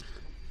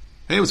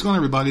Hey, what's going on,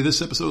 everybody?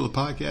 This episode of the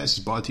podcast is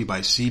brought to you by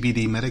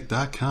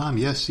CBDmedic.com.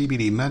 Yes,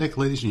 CBD Medic,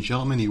 ladies and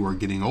gentlemen, you are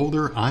getting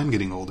older, I'm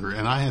getting older,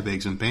 and I have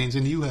aches and pains,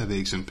 and you have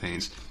aches and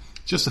pains.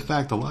 Just a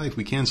fact of life.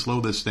 We can't slow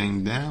this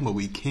thing down, but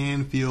we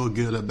can feel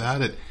good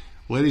about it.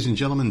 Ladies and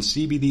gentlemen,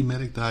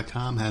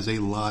 CBDmedic.com has a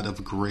lot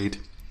of great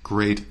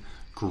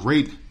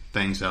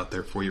things out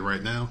there for you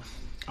right now.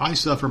 I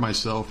suffer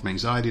myself from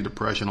anxiety,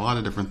 depression, a lot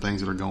of different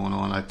things that are going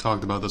on. I've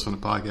talked about this on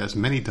the podcast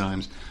many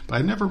times, but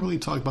I've never really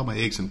talked about my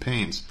aches and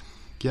pains.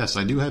 Yes,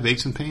 I do have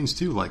aches and pains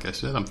too. Like I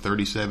said, I'm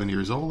 37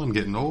 years old. I'm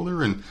getting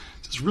older, and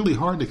it's really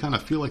hard to kind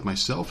of feel like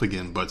myself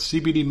again. But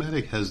CBD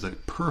Medic has the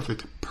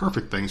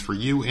perfect things for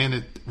you, and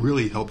it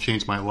really helped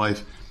change my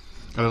life.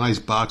 Got a nice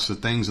box of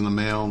things in the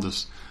mail,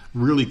 just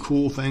really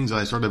cool things that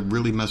I started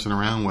really messing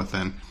around with.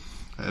 And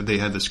they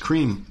had this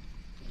cream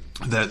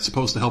that's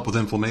supposed to help with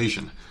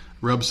inflammation.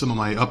 Rubbed some of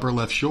my upper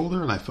left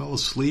shoulder, and I fell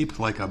asleep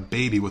like a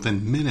baby.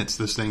 Within minutes,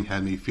 this thing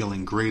had me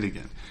feeling great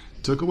again.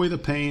 Took away the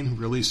pain,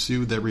 really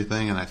soothed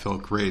everything, and I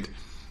felt great.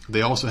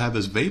 They also have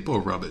this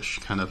Vapo Rubbish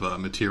kind of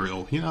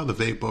material. You know, the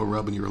Vapo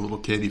rub when you were a little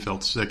kid, you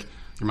felt sick.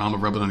 Your mom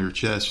would rub it on your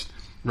chest,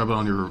 rub it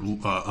on your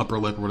upper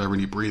lip or whatever,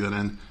 and you breathe it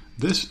in.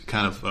 This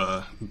kind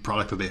of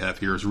product that they have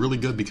here is really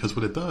good because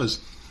what it does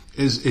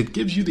is it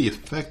gives you the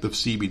effect of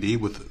CBD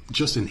with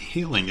just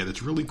inhaling it.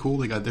 It's really cool.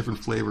 They got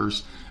different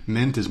flavors.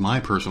 Mint is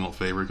my personal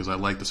favorite because I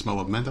like the smell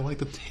of mint. I like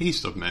the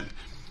taste of mint.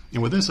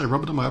 And with this, I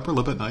rub it on my upper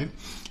lip at night,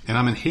 and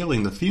I'm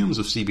inhaling the fumes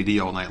of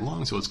CBD all night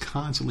long, so it's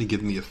constantly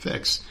giving me a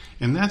fix.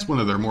 And that's one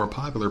of their more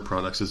popular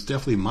products. It's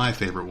definitely my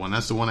favorite one.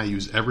 That's the one I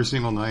use every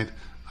single night.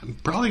 I'm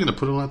probably going to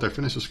put it on after I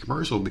finish this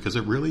commercial because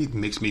it really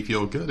makes me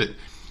feel good.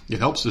 It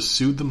helps to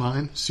soothe the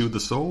mind, soothe the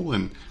soul,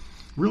 and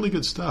really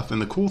good stuff. And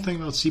the cool thing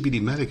about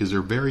CBD Medic is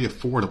they're very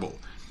affordable.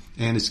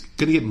 And it's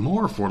going to get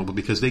more affordable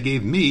because they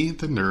gave me,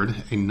 the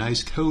nerd, a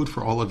nice code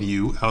for all of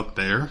you out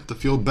there to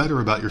feel better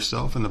about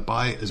yourself and to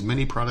buy as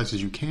many products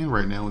as you can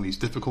right now in these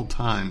difficult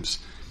times.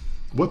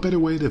 What better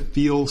way to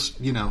feel,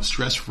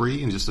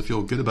 stress-free and just to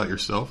feel good about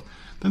yourself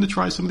than to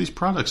try some of these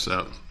products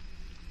out?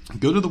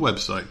 Go to the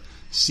website,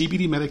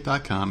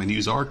 cbdmedic.com, and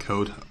use our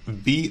code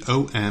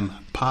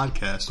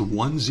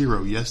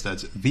VOMPodcast10. Yes,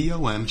 that's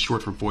VOM,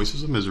 short for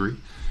Voices of Misery,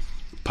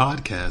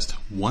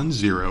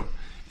 podcast10.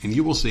 And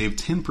you will save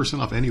 10%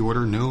 off any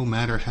order, no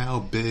matter how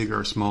big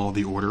or small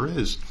the order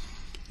is.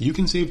 You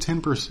can save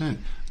 10%.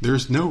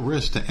 There's no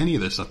risk to any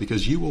of this stuff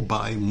because you will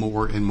buy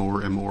more and more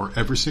and more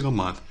every single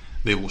month.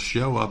 They will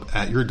show up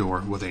at your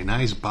door with a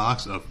nice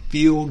box of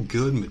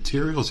feel-good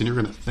materials, and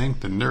you're going to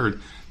thank the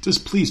nerd.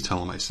 Just please tell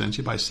them I sent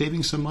you by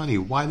saving some money.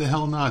 Why the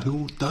hell not?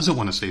 Who doesn't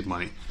want to save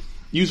money?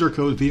 Use our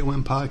code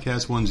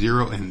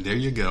VOMPodcast10, and there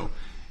you go.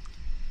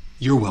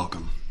 You're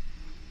welcome.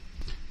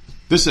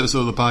 This episode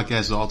of the podcast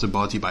is also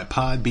brought to you by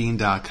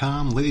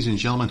Podbean.com. Ladies and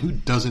gentlemen, who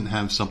doesn't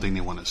have something they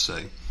want to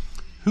say?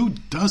 Who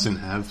doesn't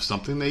have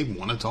something they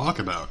want to talk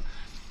about?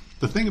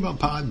 The thing about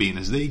Podbean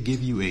is they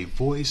give you a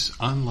voice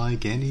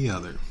unlike any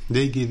other.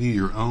 They give you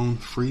your own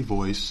free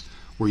voice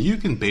where you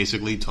can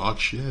basically talk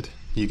shit.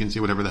 You can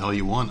say whatever the hell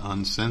you want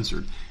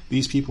uncensored.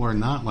 These people are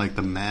not like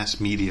the mass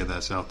media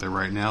that's out there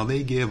right now.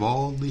 They give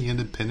all the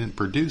independent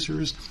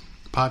producers,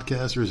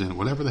 podcasters, and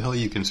whatever the hell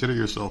you consider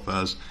yourself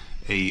as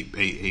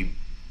a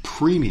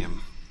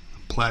premium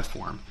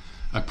platform,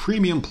 a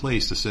premium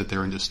place to sit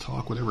there and just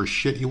talk whatever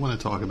shit you want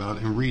to talk about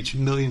and reach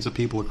millions of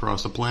people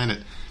across the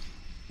planet.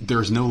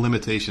 There's no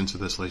limitations to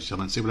this, ladies and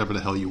gentlemen. Say whatever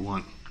the hell you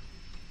want.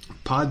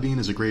 Podbean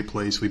is a great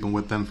place. We've been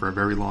with them for a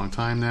very long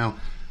time now.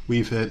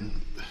 We've hit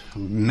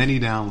many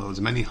downloads,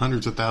 many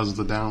hundreds of thousands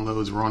of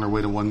downloads. We're on our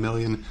way to 1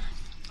 million.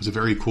 It's a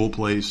very cool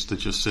place to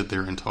just sit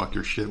there and talk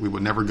your shit. We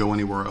would never go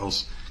anywhere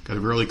else. Got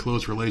a really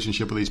close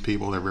relationship with these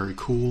people. They're very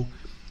cool.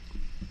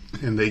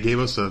 And they gave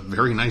us a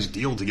very nice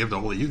deal to give to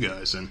all of you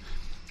guys. And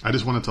I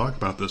just want to talk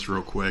about this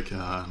real quick.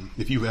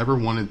 If you've ever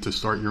wanted to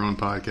start your own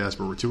podcast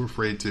but were too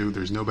afraid to,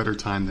 there's no better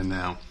time than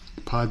now.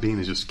 Podbean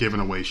is just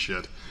giving away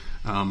shit.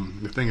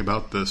 The thing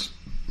about this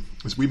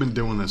is we've been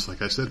doing this,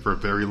 like I said, for a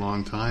very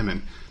long time.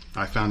 And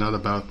I found out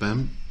about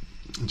them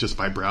just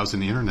by browsing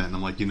the internet. And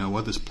I'm like, you know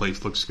what? This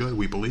place looks good.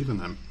 We believe in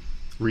them.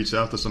 Reached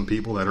out to some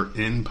people that are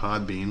in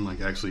Podbean,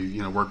 like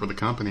actually, work with the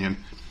company. And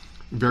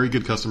very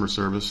good customer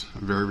service,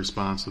 very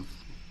responsive.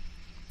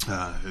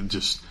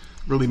 Just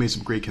really made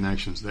some great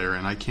connections there,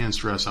 and I can't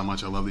stress how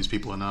much I love these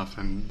people enough,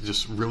 and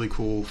just really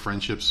cool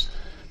friendships,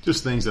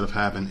 just things that have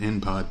happened in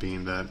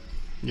Podbean that,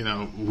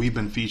 we've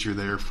been featured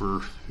there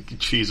for,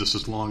 Jesus,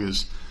 as long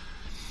as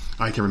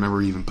I can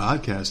remember even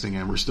podcasting,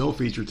 and we're still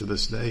featured to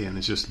this day, and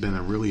it's just been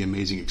a really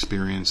amazing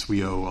experience.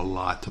 We owe a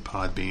lot to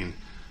Podbean,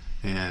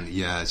 and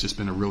yeah, it's just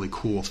been a really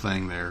cool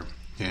thing there,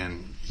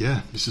 and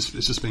yeah, it's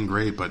just been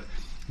great, but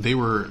they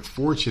were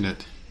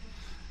fortunate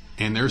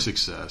and their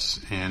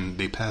success, and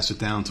they pass it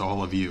down to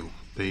all of you.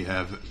 They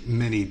have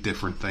many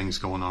different things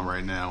going on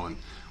right now, and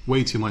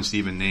way too much to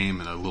even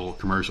name in a little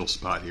commercial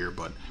spot here,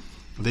 but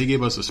they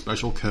gave us a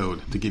special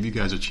code to give you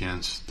guys a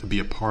chance to be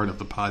a part of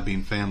the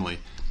Podbean family.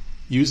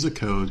 Use the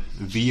code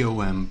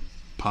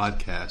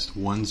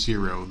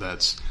VOMPodcast10.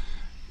 That's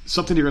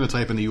something you're going to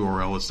type in the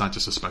URL. It's not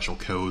just a special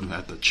code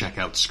at the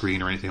checkout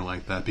screen or anything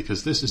like that,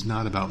 because this is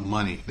not about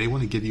money. They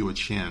want to give you a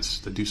chance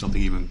to do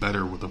something even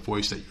better with the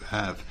voice that you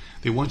have.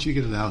 They want you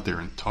to get it out there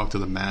and talk to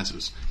the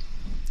masses.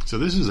 So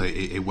this is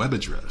a web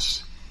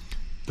address,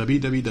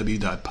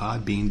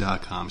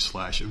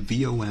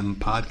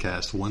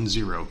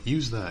 www.podbean.com/VOMpodcast10.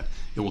 Use that.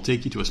 It will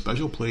take you to a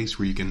special place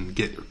where you can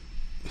get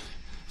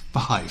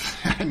 5.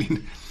 I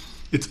mean,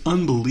 it's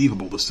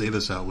unbelievable to say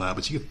this out loud,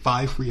 but you get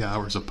 5 free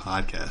hours of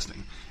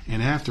podcasting.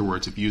 And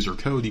afterwards, if you use our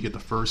code, you get the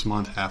first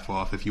month half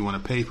off if you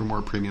want to pay for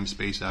more premium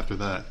space after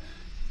that.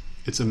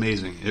 It's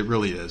amazing. It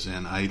really is.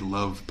 And I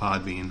love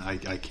Podbean.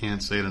 I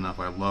can't say it enough.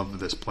 I love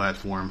this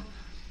platform.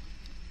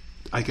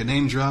 I could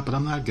name drop, but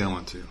I'm not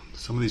going to.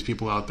 Some of these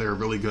people out there are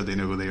really good. They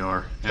know who they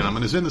are. And I'm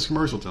going to send this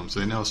commercial to them so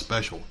they know how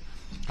special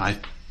I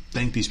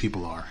think these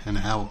people are and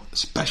how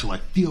special I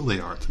feel they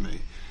are to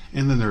me.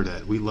 And the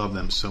Nerdette. We love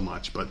them so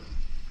much. But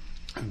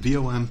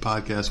VOM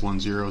Podcast 10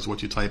 is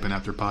what you type in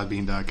after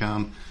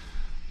podbean.com.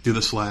 Do the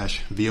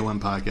 /VOM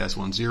Podcast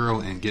 10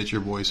 and get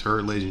your voice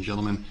heard, ladies and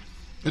gentlemen.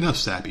 Enough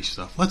sappy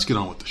stuff. Let's get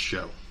on with the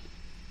show.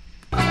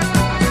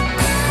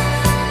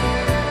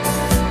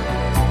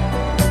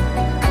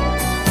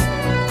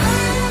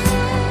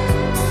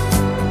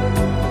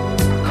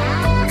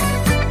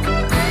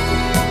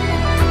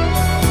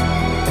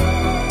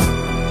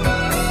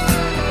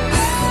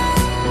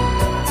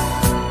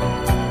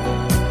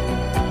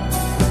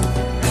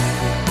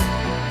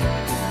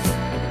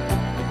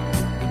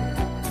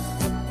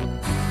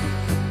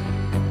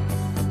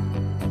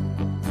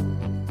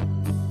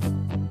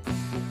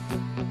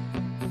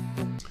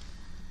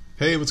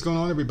 Hey, what's going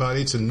on,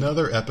 everybody? It's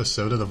another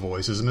episode of the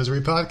Voices of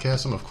Misery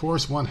podcast. I'm, of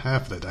course, one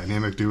half of the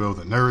dynamic duo,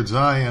 the Nerds.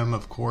 I am,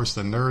 of course,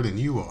 the nerd, and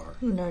you are.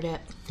 Nerdette.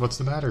 What's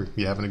the matter?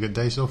 You having a good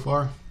day so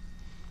far?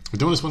 We're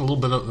doing this one a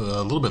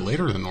little bit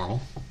later than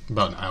normal,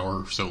 about an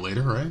hour or so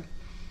later, right?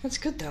 That's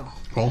good, though.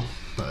 Well,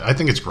 I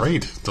think it's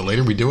great. The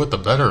later we do it, the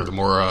better. The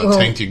more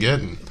tanked you get.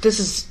 And...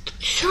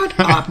 Shut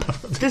up.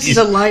 This is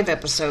a live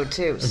episode,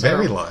 too. So.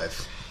 Very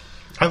live.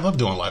 I love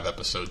doing live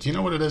episodes. You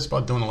know what it is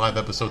about doing a live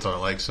episode that I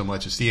like so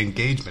much? It's the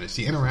engagement. It's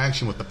the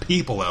interaction with the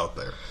people out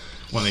there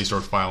when they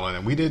start filing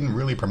in. We didn't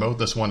really promote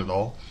this one at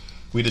all.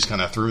 We just kind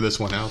of threw this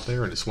one out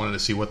there and just wanted to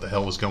see what the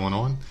hell was going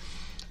on.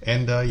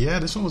 And,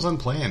 this one was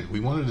unplanned. We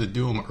wanted to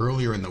do them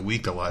earlier in the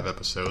week, the live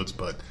episodes,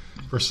 but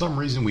for some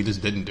reason we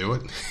just didn't do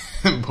it.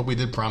 But we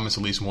did promise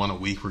at least one a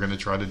week we're going to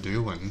try to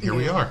do, and here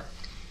we are.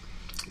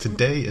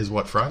 Today is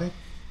what, Friday?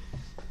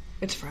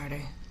 It's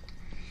Friday.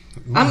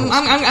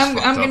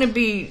 I'm going to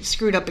be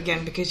screwed up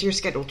again because your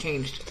schedule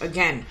changed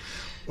again.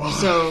 Wow.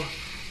 So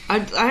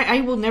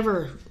I will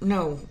never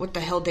know what the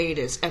hell day it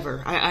is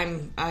ever.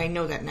 I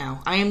know that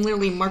now. I am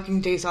literally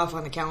marking days off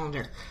on the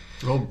calendar.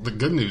 Well, the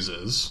good news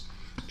is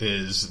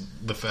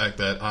the fact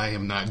that I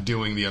am not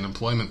doing the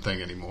unemployment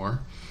thing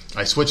anymore.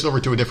 I switched over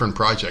to a different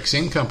project.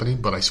 Same company,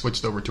 but I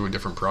switched over to a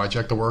different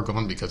project to work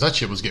on because that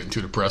shit was getting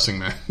too depressing,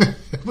 man.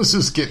 It was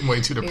just getting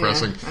way too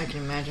depressing. Yeah, I can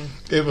imagine.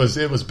 It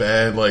was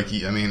bad. Like,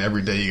 I mean,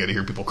 every day you got to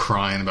hear people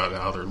crying about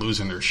how they're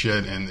losing their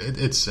shit, and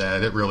it's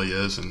sad. It really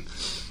is. And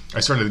I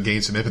started to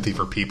gain some empathy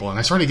for people, and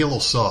I started to get a little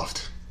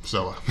soft.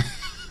 So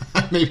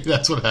maybe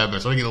that's what happened. I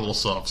started to get a little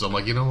soft. So I'm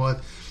like, you know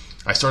what?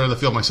 I started to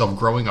feel myself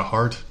growing a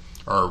heart,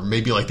 or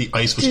maybe like the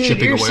ice was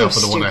chipping away off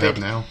of the one I have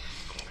now.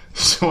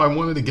 So I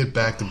wanted to get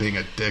back to being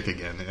a dick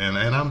again, and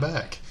I'm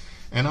back.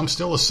 And I'm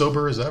still as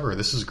sober as ever.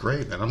 This is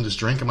great. And I'm just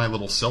drinking my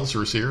little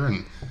seltzers here,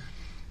 and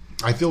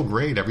I feel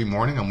great. Every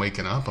morning I'm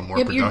waking up, I'm more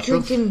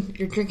productive.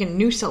 You're drinking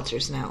new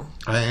seltzers now.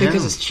 I am.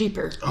 Because it's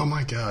cheaper. Oh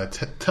my God.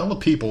 Tell the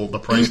people the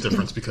price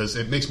difference because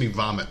it makes me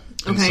vomit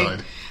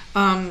inside.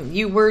 Okay.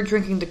 You were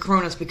drinking the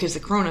Coronas because the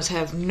Coronas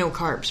have no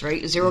carbs,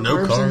 right? Zero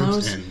carbs in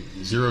those? And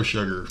zero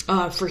sugar.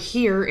 For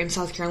here in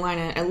South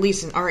Carolina, at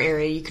least in our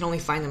area, you can only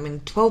find them in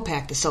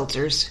 12-pack, the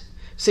seltzers.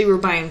 So you were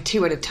buying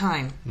 2 at a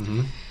time.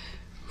 Mm-hmm.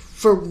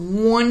 For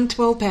one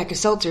 12-pack of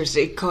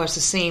seltzers, it costs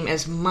the same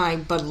as my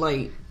Bud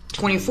Light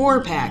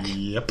 24-pack.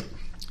 Yep.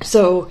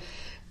 So,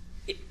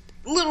 a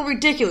little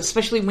ridiculous,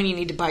 especially when you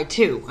need to buy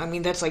 2. I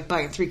mean, that's like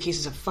buying 3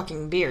 cases of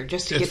fucking beer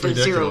just to get the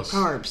zero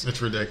carbs.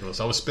 It's ridiculous.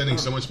 I was spending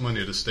so much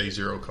money to stay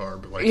zero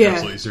carb,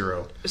 absolutely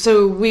zero.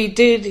 So we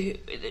did,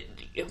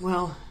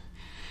 well,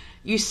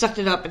 you sucked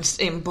it up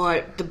and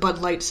bought the Bud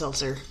Light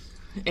seltzer.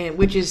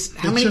 Which is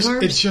how many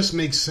carbs? It just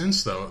makes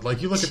sense though.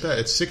 Like you look at that,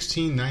 it's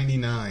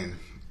 $16.99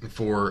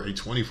 for a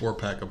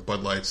 24-pack of Bud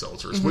Light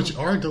seltzers, which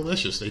are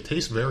delicious. They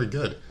taste very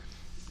good,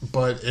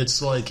 but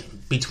it's like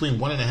between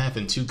 1.5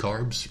 and 2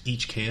 carbs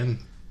each can.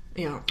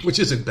 Yeah, which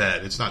isn't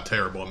bad. It's not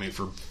terrible. I mean,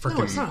 for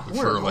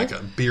like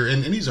a beer,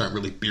 and these aren't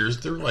really beers.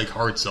 They're like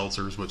hard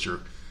seltzers, which are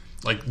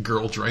like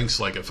girl drinks.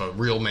 Like if a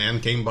real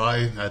man came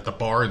by at the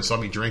bar and saw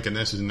me drinking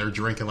this, and they're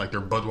drinking like their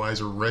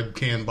Budweiser red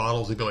can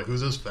bottles, he'd be like,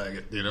 "Who's this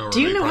faggot?" You know?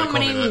 Do you know how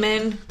many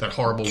men that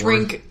horrible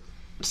drink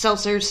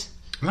seltzers?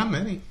 Not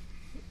many.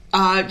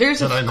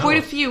 There's quite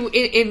a few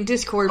in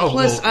Discord.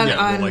 Plus,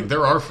 like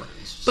there are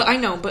friends. But I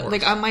know, but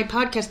like on my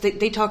podcast,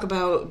 they talk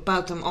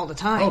about them all the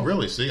time. Oh,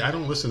 really? See, I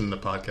don't listen to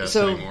podcasts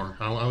anymore.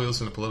 I only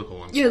listen to political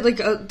ones. Yeah, like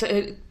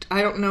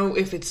I don't know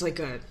if it's like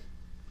a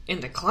in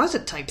the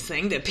closet type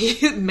thing that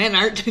men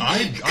aren't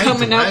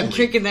coming out and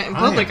drinking that in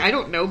public. I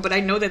don't know, but I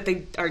know that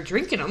they are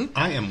drinking them.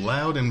 I am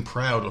loud and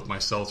proud with my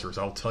seltzers.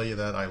 I'll tell you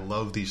that. I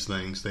love these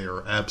things. They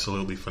are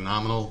absolutely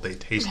phenomenal. They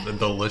taste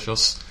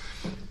delicious.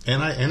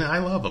 And I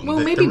love them. Well,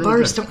 maybe really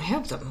bars don't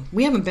have them.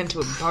 We haven't been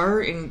to a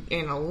bar in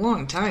a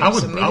long time.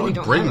 I would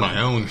bring my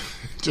own.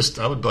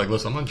 I would be like,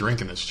 listen, I'm not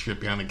drinking this shit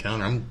behind the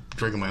counter. I'm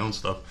drinking my own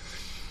stuff.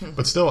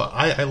 But still,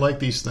 I like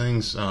these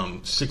things.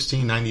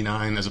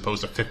 $16.99 as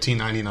opposed to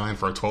 $15.99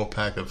 for a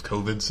 12-pack of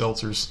COVID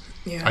seltzers.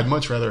 Yeah. I'd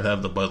much rather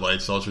have the Bud Light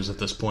seltzers at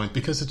this point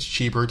because it's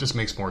cheaper. It just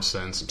makes more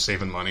sense. I'm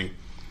saving money.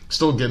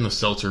 Still getting the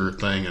seltzer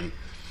thing, and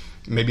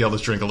maybe I'll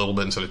just drink a little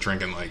bit instead of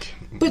drinking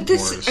But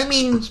this,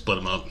 split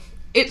them up.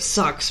 It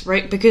sucks,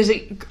 right? Because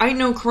I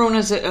know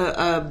Corona's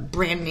a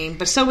brand name,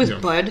 but so is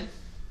Bud.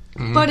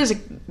 Mm-hmm. Bud is a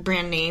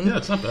brand name. Yeah,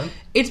 it's not bad.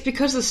 It's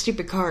because of the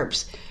stupid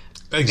carbs.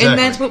 Exactly. And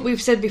that's what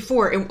we've said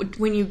before. And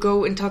when you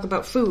go and talk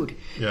about food,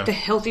 the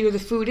healthier the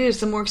food is,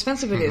 the more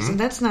expensive it is. And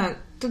that's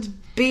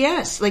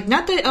BS. Like,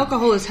 not that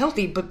alcohol is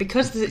healthy, but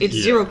because it's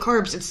zero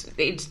carbs,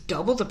 it's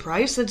double the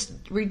price. That's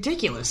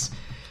ridiculous.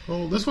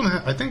 Well, this one,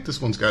 I think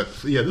this one's got,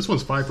 this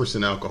one's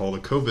 5% alcohol. The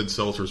COVID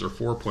seltzers are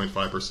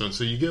 4.5%.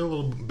 So you get a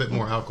little bit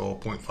more alcohol,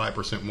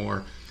 0.5%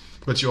 more.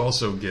 But you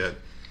also get,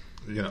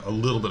 a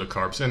little bit of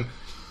carbs. And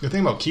the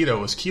thing about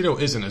keto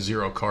isn't a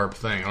zero carb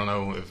thing. I don't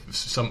know if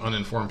some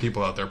uninformed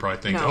people out there probably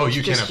think,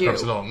 you can't have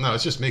carbs at all. No,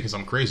 it's just me because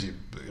I'm crazy.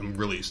 I'm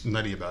really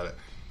nutty about it.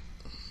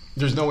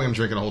 There's no way I'm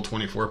drinking a whole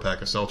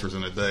 24-pack of seltzers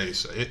in a day.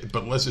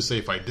 But let's just say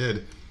if I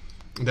did,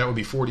 that would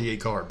be 48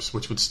 carbs,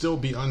 which would still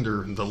be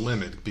under the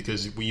limit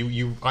because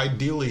you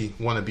ideally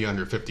want to be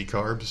under 50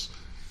 carbs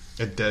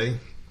a day.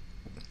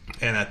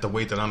 And at the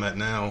weight that I'm at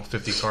now,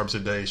 50 carbs a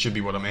day should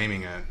be what I'm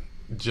aiming at,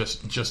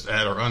 just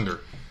at or under.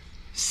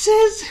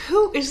 Says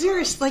who? Is there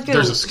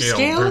There's a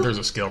scale? There's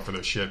a scale for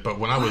this shit. But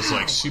when I was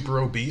super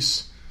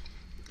obese,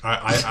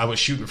 I was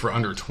shooting for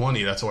under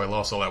 20. That's how I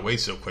lost all that weight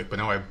so quick. But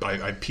now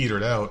I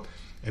petered out.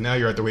 And now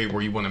you're at the weight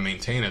where you want to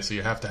maintain it. So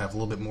you have to have a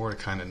little bit more to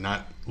kind of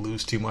not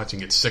lose too much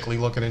and get sickly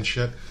looking and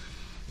shit.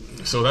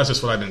 So that's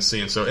just what I've been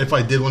seeing. So if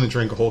I did want to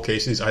drink a whole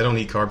case of these, I don't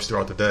eat carbs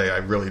throughout the day. I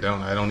really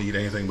don't. I don't eat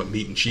anything but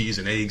meat and cheese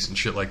and eggs and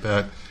shit like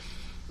that.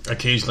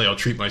 Occasionally I'll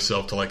treat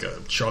myself to like a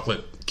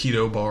chocolate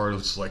keto bar.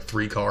 It's like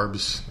 3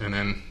 carbs. And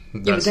then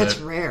that's but that's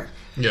rare.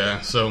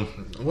 Yeah, so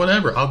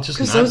whatever. I'll just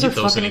not eat those anymore. Because those are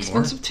fucking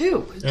anymore. expensive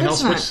too. And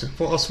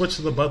I'll switch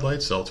to the Bud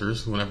Light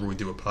seltzers whenever we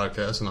do a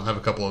podcast. And I'll have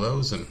a couple of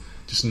those and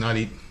just not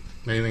eat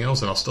anything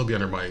else, and I'll still be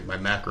under my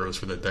macros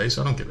for the day,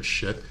 so I don't give a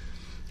shit.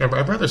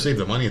 I'd rather save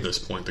the money at this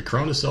point. The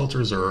Corona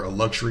seltzers are a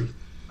luxury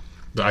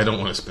that I don't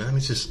want to spend. I mean,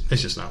 it's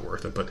just not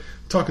worth it. But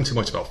talking too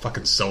much about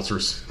fucking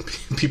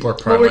seltzers, people are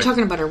probably we're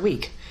talking about our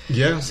week.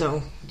 Yeah.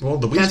 So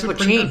the week's that's what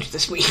changed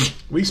this week.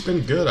 Week's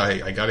been good.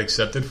 I got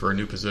accepted for a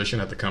new position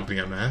at the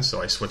company I'm at,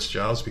 so I switched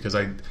jobs because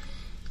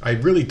I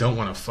really don't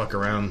want to fuck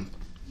around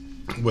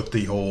with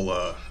the whole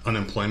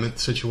unemployment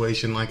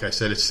situation. Like I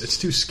said, it's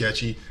too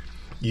sketchy.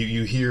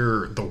 You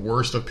hear the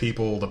worst of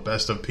people, the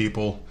best of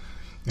people.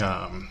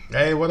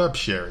 Hey, what up,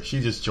 Sherry? She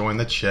just joined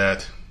the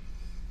chat.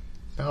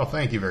 Oh,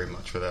 thank you very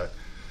much for that.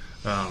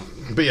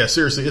 But yeah,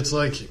 seriously, it's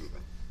like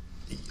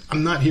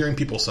I'm not hearing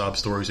people's sob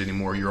stories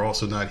anymore. You're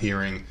also not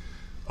hearing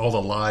all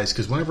the lies.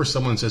 Because whenever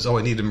someone says,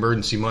 I need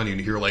emergency money, and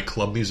you hear like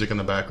club music in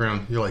the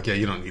background, you're like, yeah,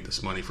 you don't need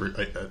this money for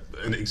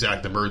an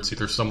exact emergency.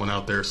 There's someone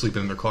out there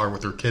sleeping in their car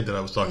with their kid that I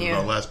was talking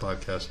about last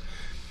podcast.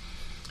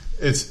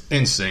 It's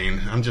insane.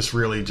 I'm just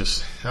really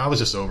I was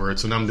just over it.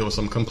 So now I'm doing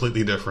something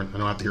completely different. I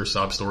don't have to hear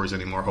sob stories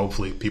anymore.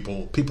 Hopefully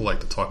people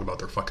like to talk about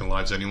their fucking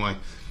lives anyway.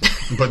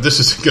 But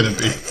this isn't going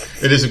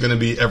to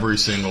be every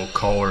single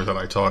caller that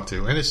I talk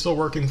to. And it's still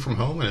working from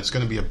home, and it's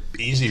going to be a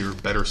easier,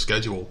 better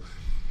schedule.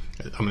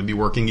 I'm going to be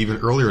working even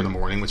earlier in the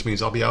morning, which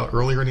means I'll be out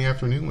earlier in the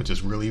afternoon, which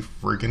is really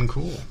freaking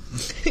cool.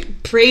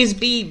 Praise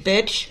be,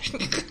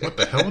 bitch. What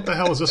the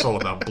hell is this all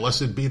about?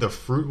 Blessed be the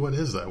fruit? What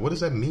is that? What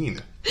does that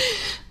mean?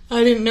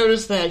 I didn't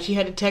notice that. She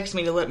had to text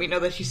me to let me know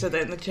that she said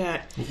that in the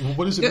chat.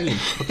 What does it mean?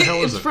 What the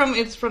hell is it?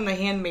 It's from The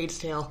Handmaid's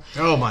Tale.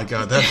 Oh my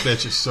god, that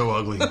bitch is so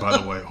ugly, by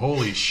the way.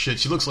 Holy shit,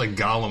 she looks like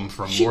Gollum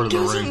from Lord of the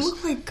Rings. She doesn't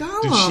look like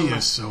Gollum. Dude, she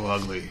is so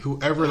ugly.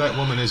 Whoever that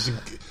woman is,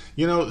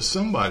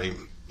 somebody,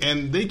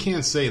 and they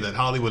can't say that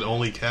Hollywood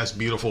only casts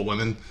beautiful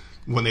women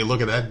when they look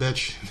at that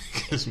bitch.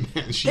 Because,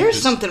 man,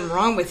 there's something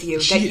wrong with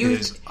you. She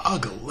is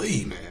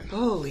ugly, man.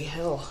 Holy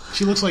hell.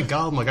 She looks like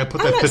Gollum. Like, I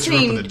put that picture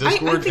up in the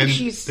Discord, and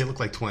they look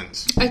like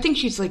twins. I think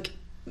she's, like,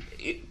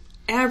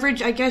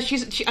 average, I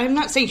guess. I'm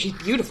not saying she's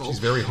beautiful. She's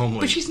very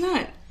homely. But she's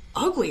not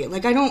ugly.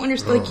 Like, I don't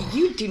understand. Like,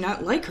 you do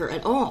not like her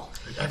at all.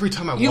 Every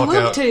time I walk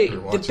out, you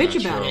love to bitch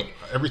about it.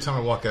 Every time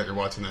I walk out, you're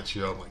watching that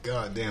show. I'm like,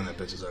 God damn, that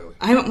bitch is ugly.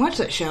 I haven't watched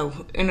that show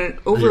in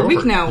over a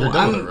week now. You're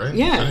done with it, right?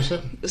 Yeah. Finished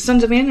it?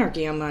 Sons of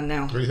Anarchy I'm on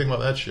now. What do you think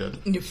about that shit?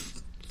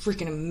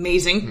 Freaking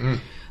amazing.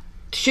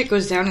 shit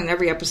goes down in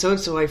every episode,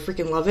 so I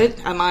freaking love it.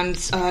 I'm on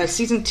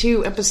season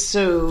 2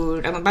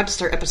 episode. I'm about to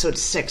start episode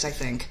 6, I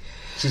think.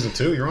 Season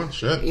 2, you're on?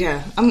 Shit.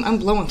 Yeah, I'm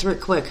blowing through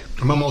it quick.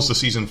 I'm almost to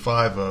season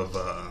 5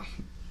 of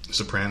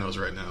Sopranos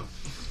right now.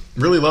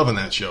 Really loving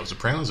that show.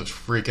 Sopranos is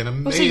freaking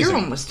amazing. Well, so you're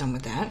almost done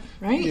with that,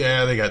 right?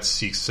 Yeah, they got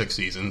 6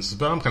 seasons,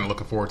 but I'm kind of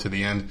looking forward to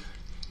the end.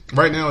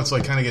 Right now, it's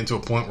like kind of getting to a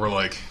point where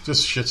like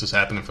just shit's just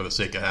happening for the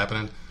sake of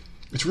happening.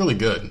 It's really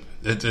good.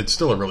 It's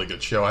still a really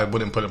good show. I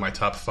wouldn't put it in my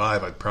top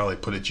 5. I'd probably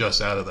put it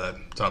just out of that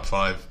top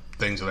 5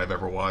 things that I've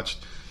ever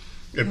watched.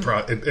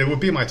 It would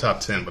be my top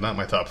 10, but not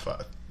my top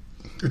 5.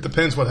 It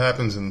depends what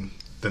happens in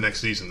the next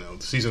season, though.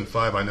 Season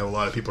 5, I know a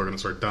lot of people are going to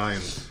start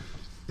dying.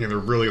 You know, they're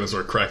really going to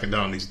start cracking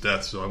down on these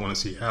deaths. So I want to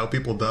see how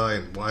people die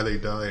and why they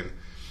die. And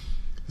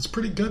it's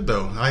pretty good,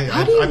 though.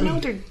 How do you know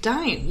they're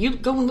dying? You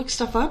go and look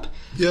stuff up?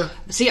 Yeah.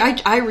 See,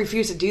 I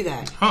refuse to do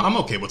that. I'm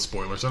okay with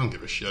spoilers. I don't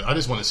give a shit. I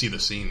just want to see the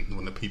scene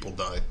when the people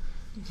die.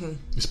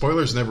 Mm-hmm.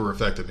 Spoilers never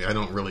affected me. I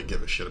don't really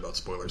give a shit about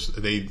spoilers.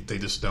 They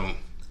just don't.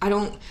 I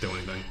don't do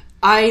anything.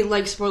 I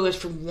like spoilers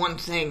for one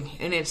thing,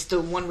 and it's the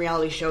one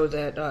reality show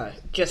that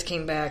just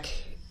came back,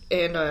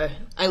 and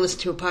I listen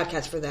to a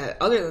podcast for that.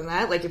 Other than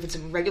that, like if it's a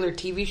regular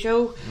TV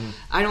show,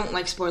 I don't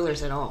like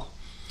spoilers at all.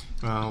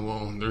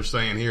 Well, they're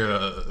saying here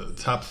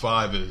top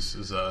 5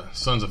 is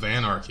Sons of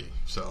Anarchy,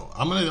 so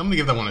I'm gonna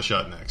give that one a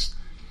shot next.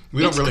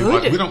 We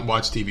don't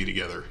watch TV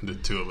together, the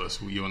two of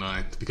us, you and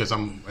I, because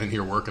I'm in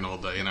here working all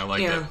day, and I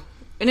like that.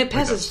 And it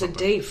passes the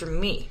day for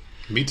me.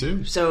 Me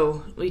too.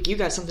 So, like, you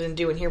got something to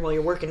do in here while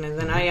you're working, and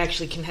then I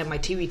actually can have my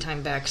TV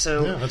time back.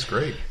 So yeah, that's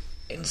great.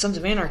 And Sons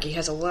of Anarchy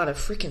has a lot of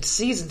freaking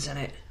seasons in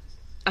it.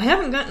 I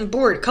haven't gotten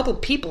bored. A couple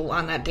people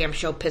on that damn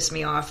show piss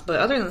me off, but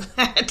other than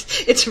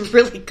that, it's a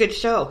really good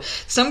show.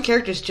 Some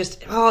characters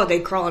just, they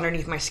crawl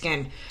underneath my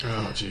skin.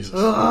 Oh, Jesus.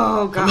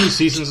 Oh, God. How many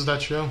seasons is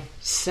that show?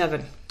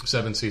 7.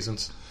 7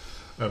 seasons.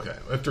 Okay.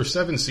 After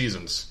 7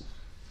 seasons,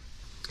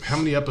 how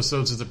many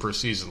episodes is it per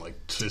season? Like,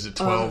 is it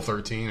 12,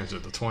 13, or is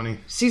it the 20?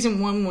 Season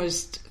 1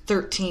 was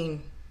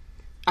 13.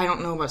 I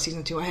don't know about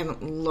season 2. I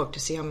haven't looked to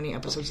see how many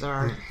episodes there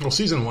are. Well,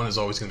 season 1 is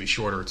always going to be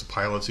shorter. It's a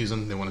pilot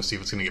season. They want to see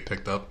if it's going to get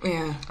picked up.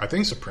 Yeah. I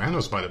think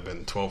Sopranos might have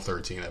been 12,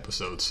 13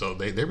 episodes, so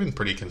they've been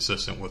pretty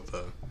consistent with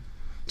the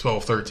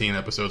 12, 13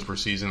 episodes per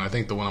season. I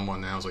think the one I'm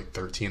on now is like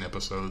 13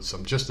 episodes.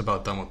 I'm just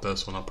about done with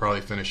this one. I'll probably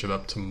finish it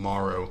up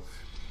tomorrow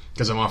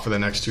because I'm off for the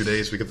next 2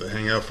 days. We get to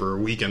hang out for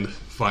a weekend,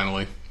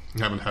 finally. I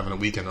haven't having a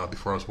weekend off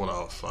before I was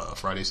off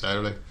Friday,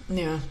 Saturday.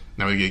 Yeah.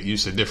 Now we get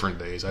used to different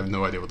days. I have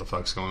no idea what the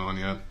fuck's going on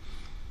yet.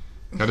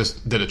 I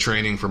just did a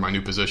training for my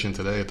new position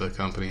today at the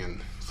company,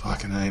 and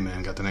fucking hey,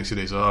 man, got the next 2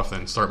 days off.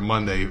 Then start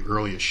Monday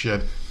early as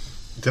shit.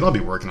 Then I'll be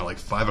working at like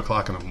 5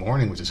 o'clock in the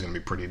morning, which is going to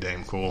be pretty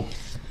damn cool.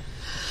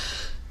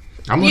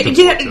 I'm looking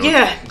forward to it.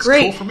 Yeah, It's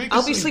great. cool for me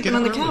I'll be sleeping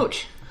on the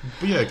couch.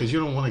 But yeah, because you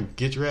don't want to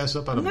get your ass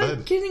up out of bed. I'm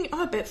not getting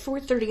up at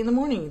 4:30 in the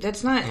morning.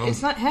 That's not.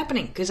 It's not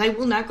happening because I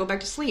will not go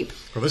back to sleep.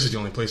 Well, this is the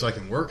only place I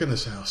can work in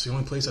this house. The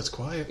only place that's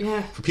quiet.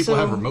 Yeah. For people who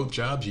have remote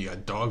jobs, you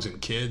got dogs and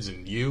kids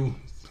and you,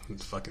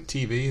 and fucking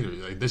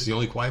TV. Like, this is the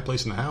only quiet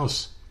place in the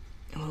house.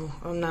 Oh,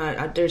 I'm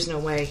not. There's no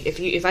way.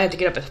 If I had to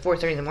get up at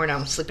 4:30 in the morning,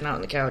 I'm sleeping out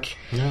on the couch.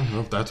 Yeah, well,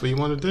 if that's what you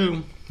want to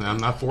do. I'm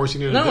not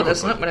forcing you to do it. No,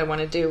 that's not what I want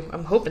to do.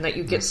 I'm hoping that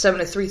you get 7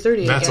 to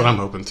 3:30. That's what I'm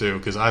hoping too,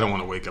 because I don't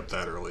want to wake up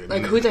that early.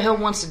 Like, who the hell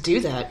wants to do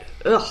that?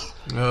 Ugh.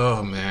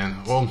 Oh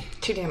man, well,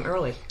 too damn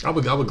early. I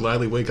would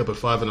gladly wake up at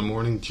 5 in the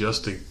morning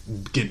just to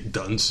get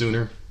done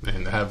sooner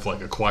and have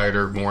like a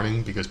quieter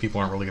morning because people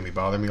aren't really going to be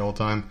bothering me all the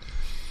time.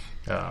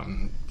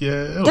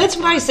 Yeah, that's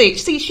what I say.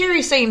 See,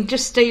 Sherry's saying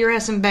just stay your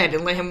ass in bed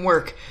and let him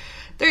work.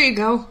 There you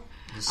go.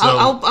 So,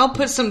 I'll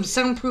put some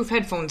soundproof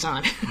headphones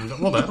on.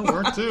 Well, that'll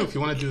work too if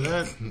you want to do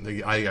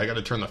that. I got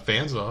to turn the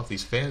fans off.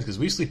 These fans, because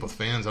we sleep with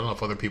fans. I don't know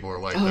if other people are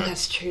like that. Oh,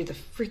 that's true. The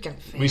freaking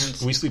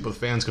fans. We sleep with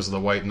fans because of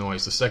the white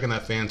noise. The second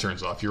that fan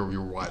turns off,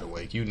 you're wide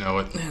awake. You know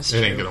it. That's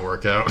it ain't gonna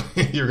work out.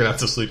 You're gonna have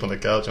to sleep on the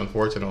couch,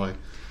 unfortunately.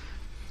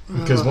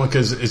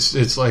 Because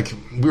it's like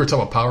we were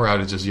talking about power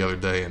outages the other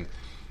day, and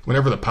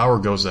whenever the power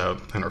goes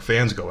out and our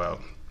fans go out,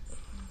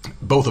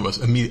 both of us,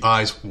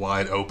 eyes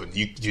wide open.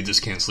 You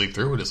just can't sleep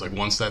through it. It's like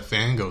once that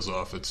fan goes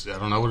off, I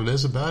don't know what it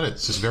is about it.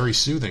 It's just very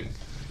soothing.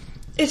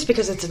 It's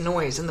because it's a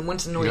noise, and then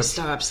once the noise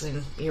stops,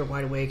 then you're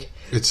wide awake.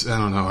 I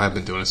don't know. I've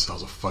been doing it since I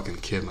was a fucking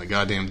kid. My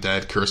goddamn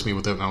dad cursed me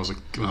with it when I was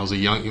a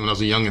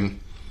youngin'.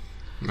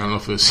 I don't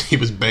know if he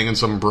was banging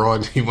some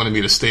broad. He wanted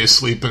me to stay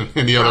asleep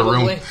in the other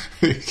room.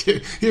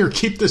 Here,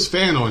 keep this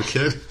fan on,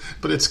 kid.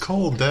 But it's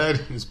cold, Dad.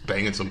 He's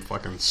banging some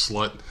fucking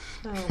slut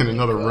in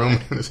another room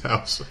in his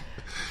house.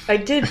 I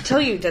did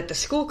tell you that the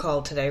school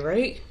called today,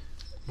 right?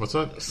 What's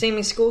that?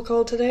 Sammy's school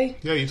called today?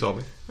 Yeah, you told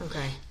me.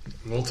 Okay.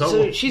 Well, tell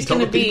the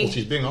people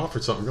she's being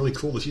offered something really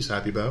cool that she's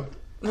happy about.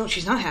 No,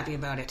 she's not happy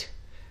about it.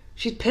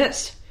 She's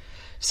pissed.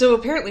 So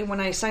apparently when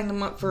I signed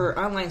them up for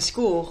online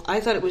school, I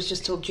thought it was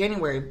just till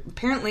January.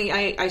 Apparently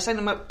I signed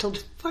them up till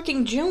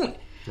fucking June.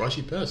 Why is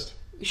she pissed?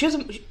 She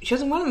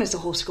doesn't want to miss the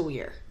whole school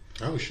year.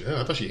 Oh, shit.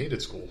 I thought she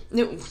hated school.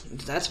 No,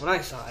 that's what I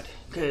thought.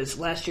 Because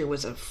last year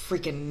was a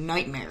freaking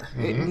nightmare.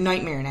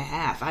 Nightmare and a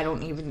half. I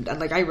don't even...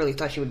 Like, I really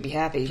thought she would be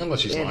happy.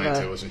 Unless she's lying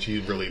to us and she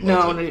really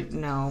loves it.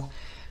 No.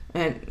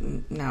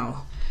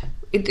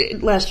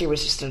 Last year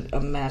was just a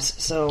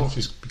mess, so...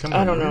 She's becoming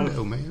a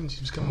weirdo, man.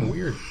 She's becoming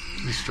weird.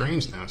 She's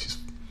strange now. She's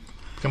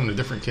becoming a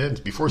different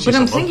kid. Before she. But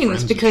I'm thinking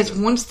it's because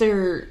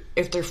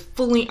if they're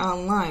fully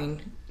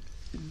online,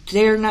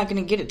 they're not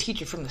going to get a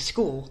teacher from the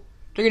school.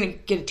 They're going to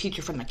get a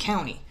teacher from the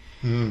county.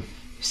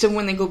 So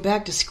when they go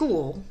back to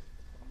school,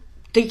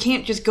 they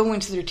can't just go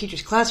into their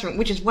teacher's classroom,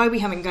 which is why we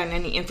haven't gotten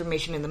any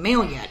information in the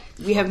mail yet.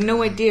 We have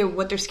no idea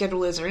what their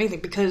schedule is or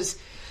anything, because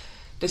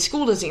the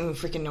school doesn't even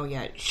freaking know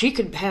yet. She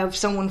could have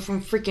someone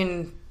from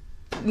freaking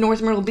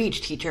North Myrtle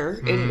Beach teach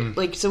her.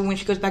 And so when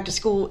she goes back to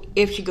school,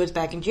 if she goes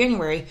back in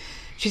January,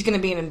 she's going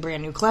to be in a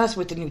brand new class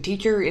with a new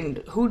teacher, and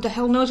who the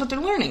hell knows what they're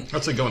learning?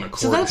 That's like going to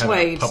court and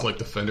having a public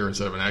defender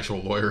instead of an actual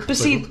lawyer. But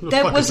see,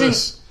 that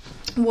wasn't...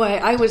 Why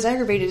I was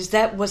aggravated is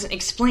that wasn't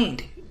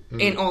explained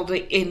in all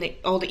the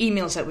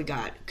emails that we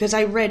got, because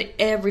I read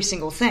every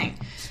single thing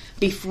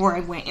before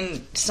I went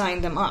and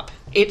signed them up.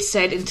 It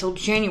said until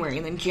January,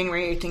 and then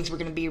January things were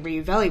going to be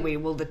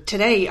reevaluated. Well,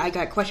 today I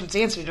got questions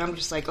answered, and I'm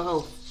just like,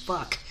 oh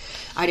fuck,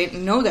 I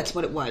didn't know that's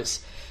what it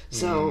was.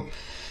 So,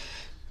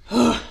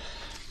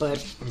 but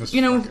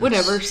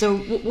whatever. So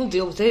we'll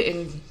deal with it,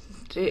 and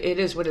it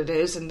is what it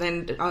is. And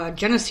then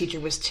Jenna's teacher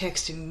was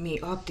texting me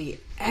up the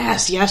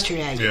ass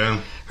yesterday.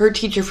 Yeah. Her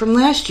teacher from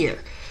last year.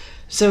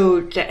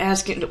 So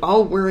asking,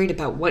 all worried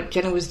about what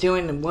Jenna was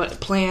doing and what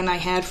plan I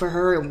had for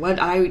her and what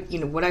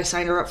I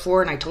signed her up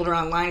for. And I told her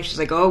online, and she's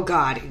like, oh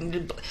God.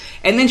 And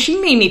then she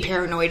made me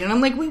paranoid. And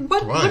I'm like, wait,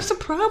 what's the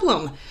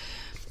problem?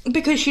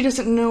 Because she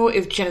doesn't know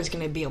if Jenna's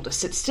going to be able to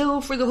sit still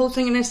for the whole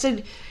thing. And I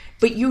said,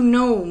 but you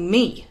know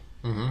me.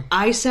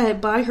 I sat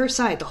by her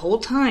side the whole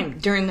time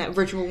during that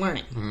virtual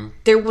learning.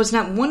 There was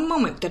not one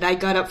moment that I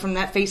got up from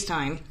that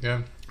FaceTime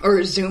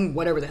or Zoom,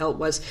 whatever the hell it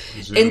was,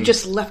 and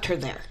just left her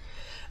there.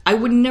 I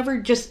would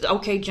never just,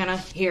 okay, Jenna,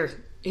 here's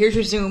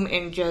your Zoom,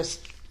 and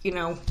just,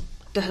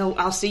 the hell,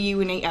 I'll see you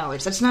in 8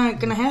 hours. That's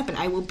not going to happen.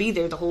 I will be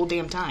there the whole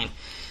damn time.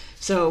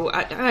 So,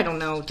 I don't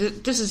know.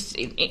 This is,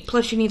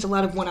 plus she needs a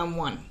lot of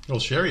one-on-one. Well,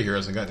 Sherry here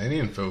hasn't gotten any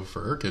info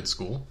for her kid's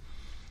school.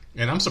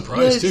 And I'm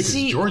surprised, too,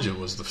 because Georgia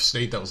was the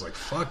state that was like,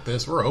 fuck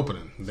this, we're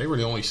opening. They were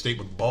the only state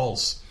with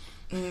balls.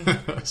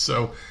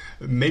 So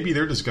maybe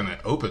they're just going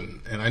to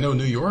open. And I know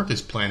New York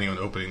is planning on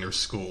opening their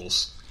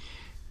schools.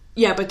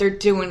 Yeah, but they're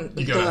doing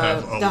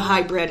the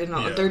hybrid and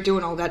all. Yeah. They're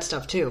doing all that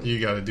stuff, too. You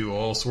got to do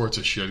all sorts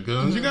of shit,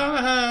 because you got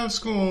to have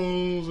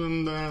schools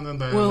and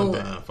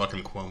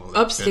fucking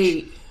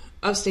Cuomo.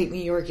 Upstate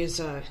New York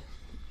is,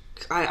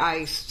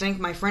 I think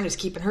my friend is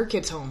keeping her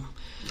kids home.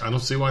 I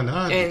don't see why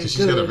not, because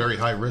she's got a very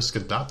high-risk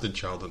adopted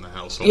child in the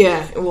household.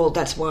 Yeah, well,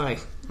 that's why.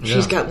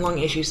 She's got lung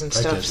issues and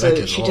stuff,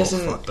 so she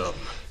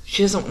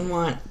doesn't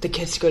want the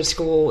kids to go to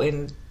school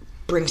and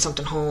bring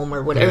something home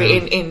or whatever.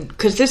 Yeah. And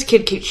because this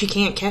kid, she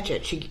can't catch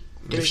it.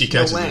 If she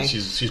catches it,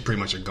 she's pretty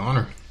much a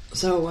goner.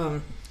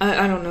 So,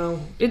 I don't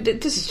know.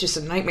 This is just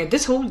a nightmare.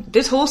 This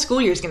whole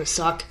school year is going to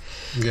suck.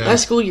 Yeah.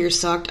 Last school year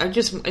sucked.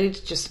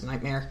 It's just a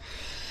nightmare.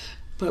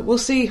 But we'll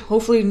see.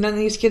 Hopefully none of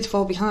these kids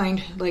fall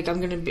behind. Like,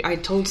 I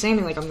told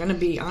Sammy, like, I'm going to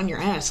be on your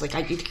ass. Like,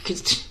 I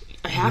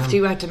have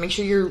to. I have to make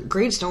sure your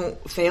grades don't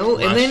fail.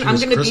 And then I'm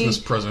going to be... Christmas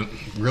present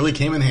really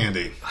came in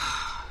handy.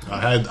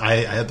 I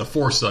had the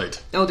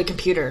foresight. Oh, the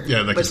computer.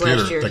 Yeah, the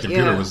computer. The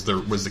computer was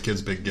the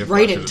kid's big gift.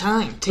 Right in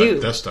time, too.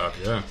 That desktop,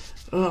 yeah.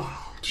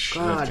 Oh,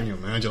 shit, God. Can you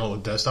imagine all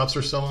the desktops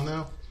they're selling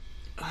now?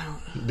 I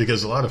don't know.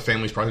 Because a lot of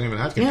families probably don't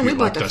even have computer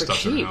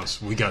desktops in their house.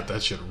 cheap. We got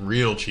that shit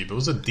real cheap. It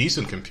was a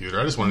decent computer.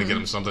 I just wanted to get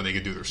them something they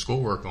could do their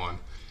schoolwork on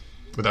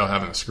without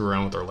having to screw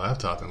around with their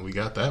laptop, and we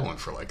got that one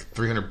for like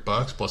 $300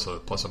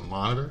 plus a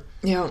monitor.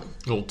 Yeah. A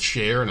little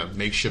chair and a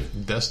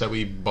makeshift desk that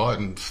we bought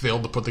and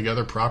failed to put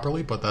together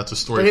properly, but that's a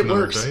story for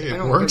another day.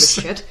 It works.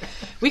 Give a shit.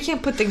 We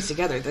can't put things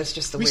together. That's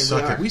just the way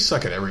we are. We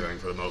suck at everything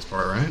for the most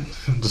part, right?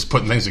 Just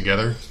putting things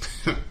together.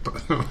 I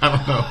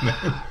don't know,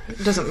 man.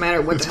 It doesn't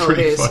matter what the hell it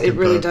is. It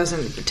really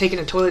doesn't. Taking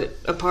a toilet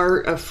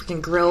apart, a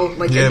freaking grill.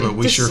 Like, yeah, but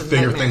we sure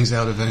figure things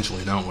out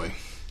eventually, don't we?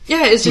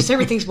 Yeah, it's just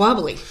everything's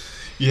wobbly.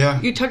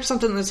 Yeah. You touch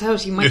something in this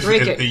house, you might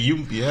break it.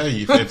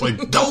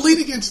 Don't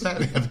lean against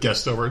that. Have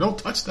guests over. Don't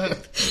touch that.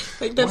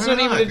 Like, that's not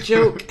even a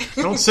joke.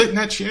 Don't sit in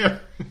that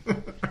chair.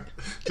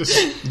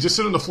 Just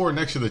sit on the floor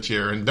next to the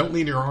chair and don't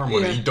lean your arm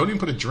on it. You don't even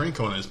put a drink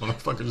on it. This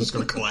motherfucker's just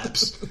going to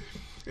collapse.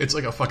 It's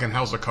like a fucking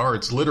house of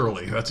cards,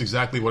 literally. That's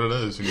exactly what it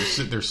is. And you're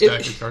sitting there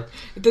stacking cards.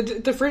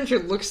 The furniture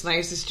looks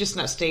nice. It's just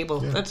not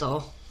stable. Yeah. That's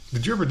all.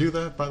 Did you ever do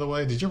that, by the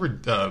way? Did you ever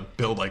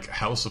build, like, a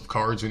house of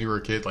cards when you were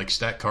a kid? Like,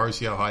 stack cards,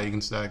 see how high you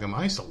can stack them?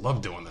 I used to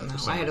love doing that. No,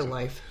 I had a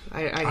life.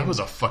 I was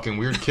a fucking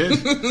weird kid.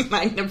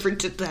 I never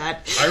did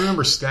that. I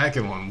remember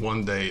stacking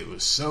one day. It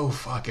was so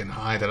fucking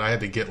high that I had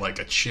to get, like,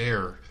 a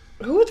chair.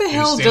 Who the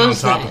hell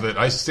does that? Of it.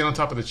 I used to stand on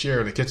top of the chair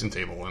at the kitchen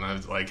table, and I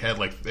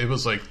it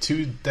was like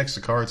 2 decks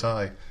of cards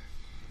high.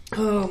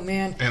 Oh,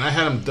 man. And I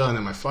had them done,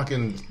 and my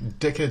fucking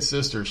dickhead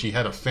sister, she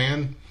had a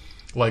fan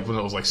like when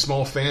it was like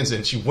small fans,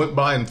 and she went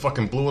by and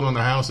fucking blew it on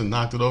the house and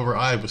knocked it over.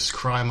 I was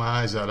crying my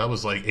eyes out. I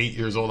was like 8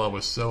 years old. I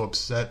was so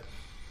upset.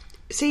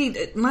 See,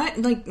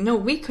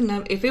 we couldn't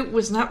have. If it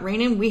was not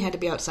raining, we had to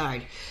be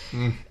outside.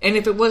 And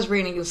if it was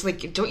raining, it was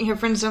like, don't you have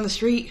friends down the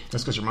street?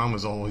 That's because your mom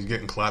was always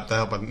getting clapped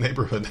out by the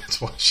neighborhood.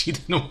 That's why she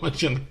didn't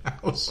want you in the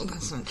house. Well,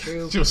 that's not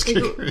true. She was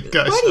kicking the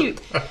guys out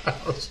the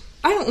house.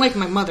 I don't like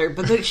my mother,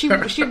 but she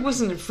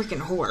wasn't a freaking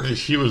whore.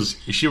 She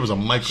was a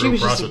micro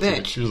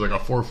prostitute. She was like a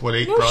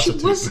 4'8"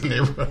 prostitute in the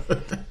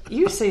neighborhood.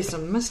 You say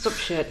some messed up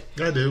shit.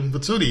 I do,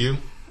 but so do you.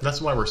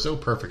 That's why we're so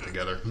perfect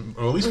together.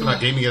 Or at least we're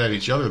not aiming it at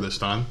each other this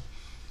time.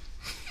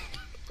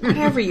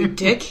 Whatever, you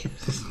dick.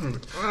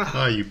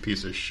 Ah, you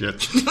piece of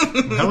shit.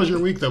 How was your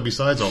week, though,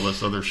 besides all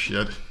this other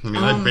shit? I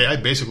mean, I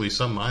basically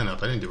summed mine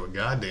up. I didn't do a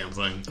goddamn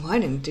thing. Well, I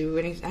didn't do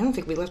anything. I don't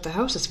think we left the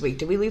house this week.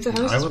 Did we leave the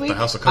house this week? I left the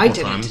house a couple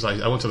times.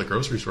 I went to the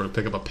grocery store to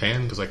pick up a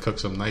pan because I cooked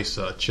some nice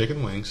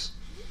chicken wings.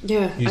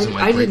 Yeah,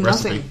 I did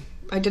nothing.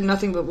 I did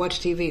nothing but watch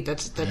TV.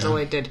 That's all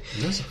I did.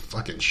 It was a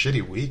fucking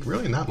shitty week.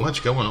 Really not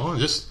much going on.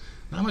 Just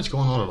not much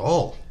going on at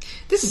all.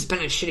 This has been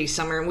a shitty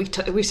summer, and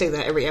we say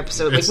that every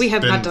episode. Like, we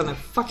have not done a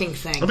fucking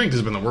thing. I think this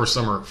has been the worst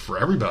summer for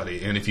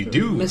everybody. And if you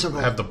do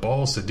have the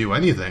balls to do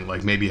anything,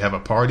 like maybe have a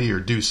party or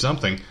do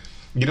something,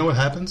 you know what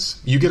happens?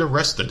 You get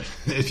arrested.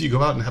 If you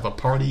go out and have a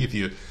party, if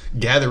you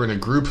gather in a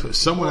group,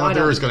 someone out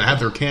there is going to have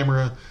their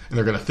camera, and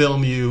they're going to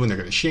film you, and they're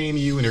going to shame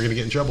you, and they're going to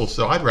get in trouble.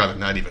 So I'd rather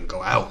not even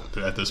go out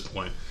at this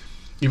point.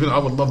 Even though I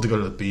would love to go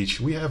to the beach.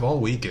 We have all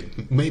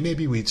weekend.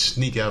 Maybe we'd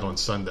sneak out on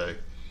Sunday.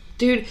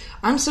 Dude,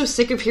 I'm so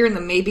sick of hearing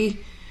the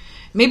maybe.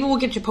 Maybe we'll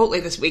get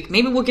Chipotle this week.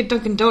 Maybe we'll get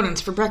Dunkin'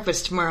 Donuts for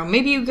breakfast tomorrow.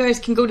 Maybe you guys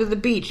can go to the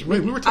beach.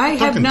 Wait, we were talking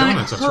Dunkin'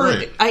 Donuts, that's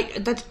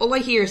right. That's all I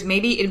hear is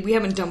maybe, and we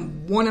haven't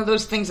done one of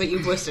those things that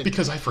you've listed.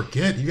 Because I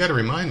forget. You got to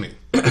remind me.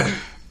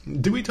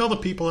 Do we tell the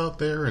people out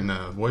there in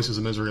Voices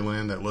of Misery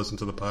Land that listen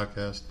to the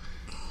podcast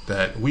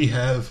that we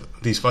have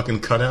these fucking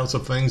cutouts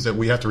of things that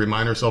we have to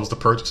remind ourselves to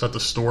purchase at the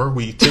store?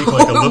 We tape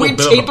like a little bit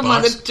of a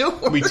box. We tape them on the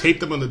door. We tape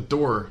them on the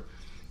door.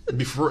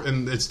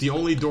 And it's the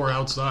only door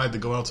outside to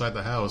go outside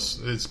the house.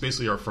 It's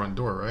basically our front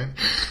door, right?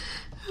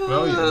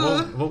 Well,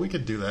 yeah, well, we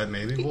could do that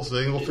maybe. We'll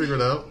see. We'll figure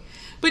it out.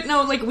 But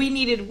no, like what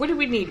did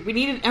we need? We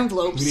needed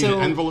envelopes. We needed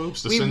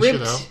envelopes to send shit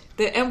out. We ripped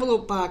the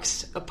envelope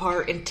box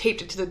apart and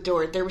taped it to the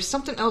door. There was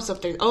something else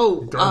up there.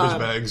 Oh, garbage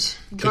bags.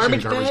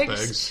 Garbage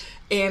bags.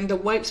 And the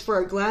wipes for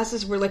our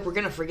glasses, we're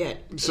going to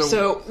forget.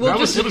 So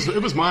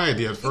it was my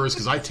idea at first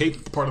because I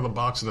taped part of the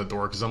box on the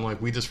door because I'm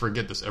like, we just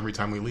forget this every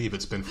time we leave.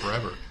 It's been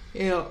forever.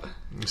 Yeah.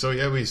 So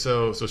yeah,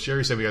 so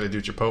Sherry said we got to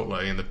do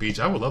Chipotle and the beach.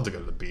 I would love to go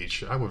to the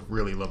beach. I would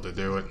really love to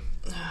do it.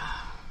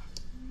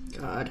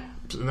 God.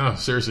 No,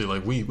 seriously,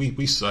 like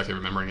we suck at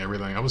remembering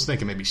everything. I was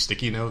thinking maybe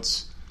sticky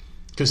notes.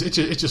 Because it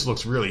just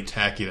looks really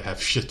tacky to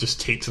have shit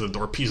just taped to the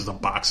door, pieces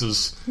of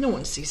boxes. No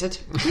one sees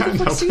it.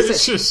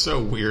 It's just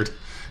so weird.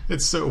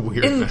 It's so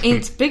weird. And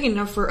it's big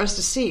enough for us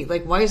to see.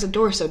 Like, why is the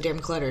door so damn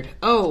cluttered?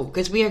 Oh,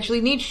 because we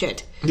actually need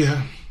shit.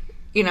 Yeah.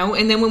 You know,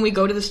 and then when we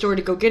go to the store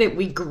to go get it,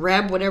 we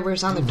grab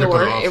whatever's on the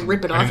door and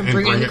rip it off and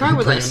bring it in the car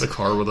with us. Bring it in the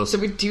car with us. So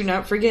we do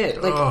not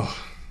forget. Like,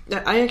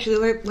 I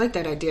actually like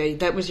that idea.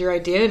 That was your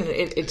idea, and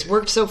it's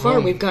worked so far.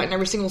 We've gotten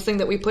every single thing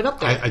that we put up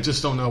there. I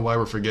just don't know why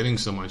we're forgetting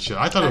so much shit.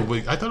 I thought it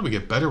would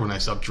get better when I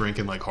stopped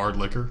drinking like hard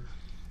liquor.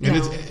 And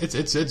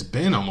it's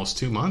been almost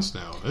 2 months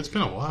now. It's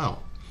been a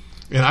while.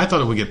 And I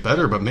thought it would get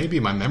better, but maybe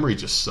my memory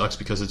just sucks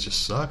because it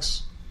just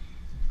sucks.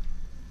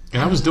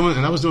 And I was doing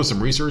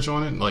some research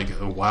on it like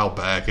a while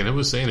back, and it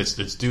was saying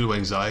it's due to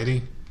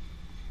anxiety.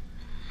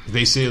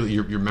 They say that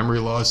your memory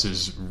loss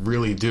is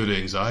really due to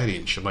anxiety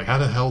and shit. Like, how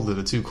the hell did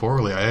the two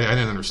correlate? I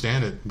didn't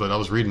understand it, but I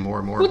was reading more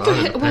and more about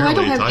it. Well, I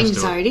don't have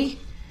anxiety.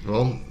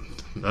 Well,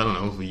 I don't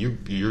know.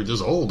 You're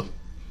just old.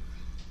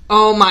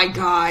 Oh my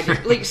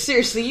god! Like,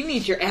 seriously, you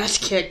need your ass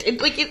kicked.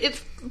 It's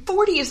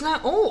 40 is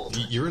not old.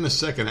 You're in the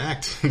second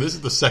act. This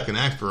is the second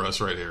act for us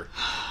right here.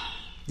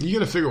 You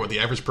got to figure what the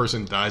average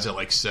person dies at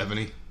like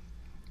 70.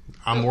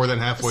 I'm more than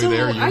halfway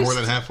there. You're more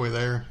than halfway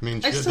there. I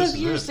mean, shit, I still have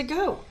years to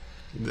go.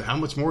 How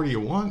much more do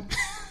you want?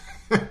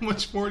 How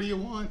much more do you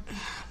want?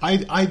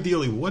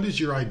 Ideally, what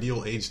is your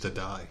ideal age to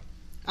die?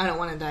 I don't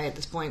want to die at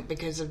this point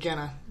because of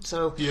Jenna.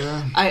 So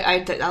yeah,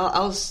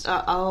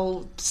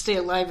 I'll stay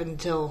alive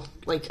until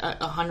like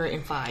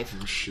 105.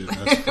 Oh shit,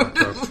 that's fucked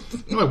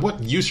up.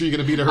 What use are you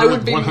going to be to her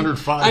at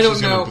 105? I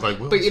don't know,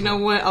 but you know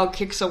what? I'll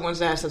kick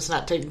someone's ass that's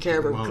not taking care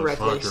of her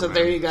correctly. So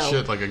there you go.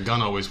 Shit, like a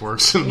gun always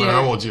works. No matter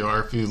how old you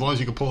are, as long as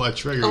you can pull that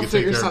trigger, you can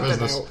take care of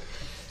business. Out.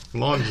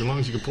 As long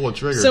as you can pull a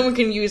trigger. Someone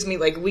can use me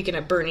like Weekend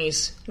at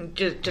Bernie's.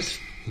 Just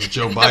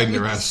Joe Biden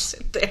your ass.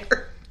 Sit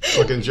there.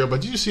 Fucking Joe,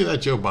 but did you see that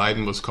Joe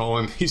Biden was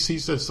calling? He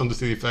said something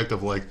to the effect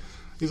of like,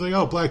 he's like,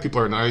 oh, black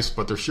people are nice,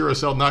 but they're sure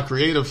as hell not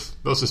creative.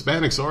 Those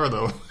Hispanics are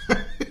though.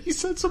 He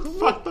said some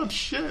fucked up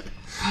shit.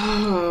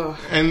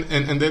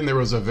 and then there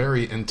was a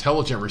very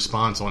intelligent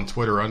response on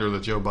Twitter under the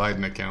Joe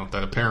Biden account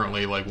that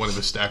apparently like one of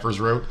his staffers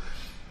wrote,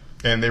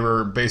 and they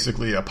were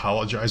basically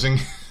apologizing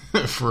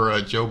for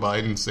Joe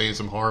Biden saying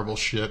some horrible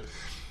shit.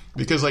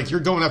 Because, like, you're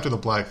going after the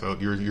black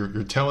vote.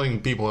 You're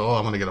telling people, oh,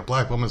 I'm going to get a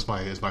black woman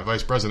as my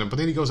vice president. But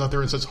then he goes out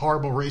there and says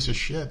horrible racist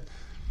shit.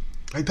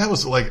 Like, that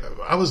was, like,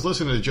 I was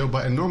listening to Joe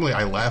Biden. Normally,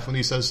 I laugh when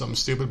he says something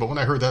stupid. But when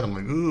I heard that, I'm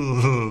like,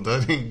 ooh,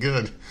 that ain't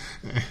good.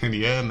 And,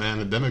 yeah, man,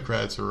 the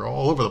Democrats are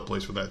all over the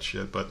place with that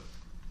shit. But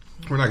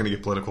we're not going to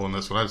get political in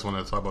this one. I just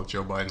wanted to talk about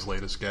Joe Biden's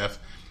latest gaffe.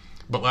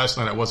 But last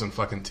night, I wasn't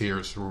fucking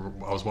tears.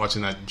 I was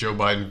watching that Joe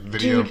Biden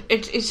video. Dude,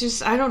 it's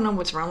just, I don't know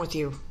what's wrong with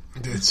you.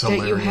 It's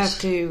hilarious. That you have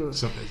to...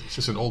 It's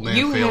just an old man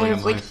failing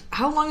in life.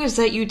 How long is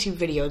that YouTube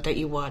video that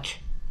you watch?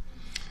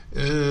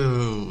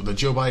 Ooh, the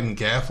Joe Biden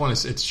gaffe one.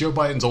 It's Joe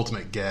Biden's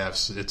ultimate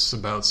gaffes. It's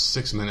about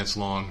 6 minutes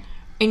long.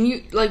 And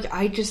you, like,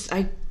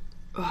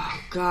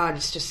 oh God,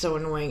 it's just so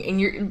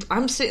annoying. And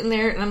I'm sitting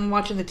there and I'm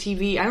watching the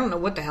TV. I don't know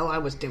what the hell I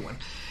was doing.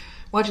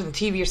 Watching the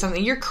TV or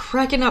something. You're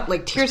cracking up,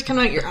 like tears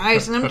coming out your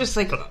eyes. And I'm just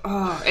like,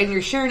 oh. And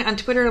you're sharing it on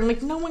Twitter. And I'm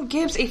like, no one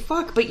gives a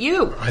fuck but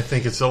you. I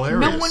think it's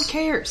hilarious. No one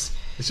cares.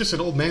 It's just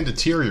an old man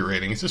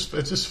deteriorating. It's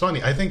just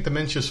funny. I think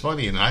dementia's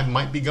funny, and I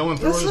might be going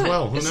through it as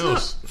well. Who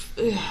knows?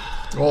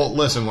 Well,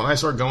 listen, when I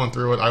start going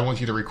through it, I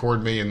want you to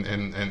record me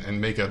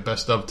and make a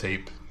best of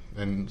tape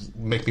and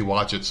make me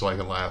watch it so I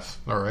can laugh.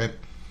 All right?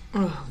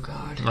 Oh,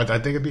 God. I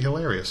think it'd be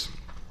hilarious.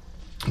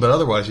 But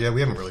otherwise, yeah,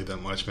 we haven't really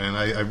done much, man.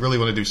 I really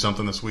want to do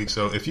something this week,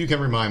 so if you can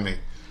remind me,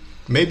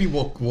 maybe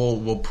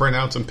we'll print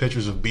out some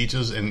pictures of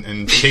beaches and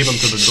tape them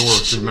to the door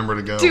to remember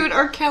to go. Dude,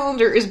 our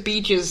calendar is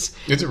beaches.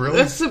 Is it really?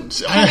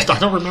 I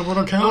don't remember what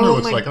our calendar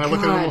looks like, and I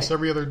look at it almost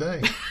every other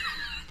day.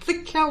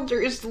 The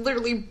calendar is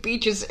literally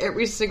beaches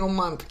every single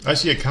month. I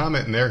see a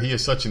comment in there. He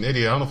is such an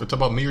idiot. I don't know if it's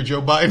about me or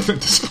Joe Biden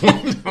at this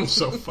point. I'm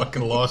so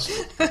fucking lost.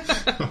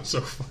 I'm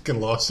so fucking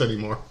lost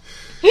anymore.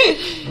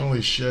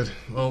 Holy shit.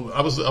 Well,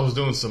 I was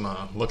doing some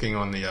looking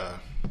on the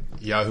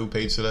Yahoo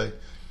page today.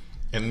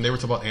 And they were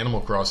talking about Animal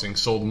Crossing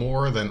sold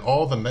more than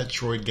all the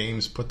Metroid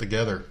games put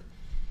together.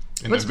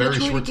 What's a very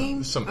Metroid short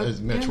game?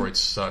 Metroid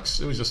sucks.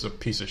 It was just a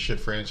piece of shit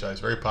franchise.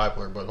 Very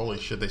popular, but holy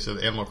shit, they said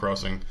Animal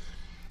Crossing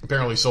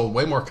apparently sold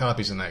way more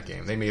copies in that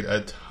game. They made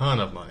a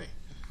ton of money.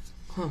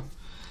 Huh.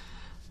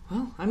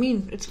 Well, I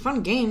mean, it's a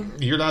fun game.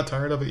 You're not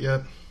tired of it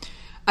yet?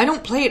 I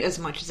don't play it as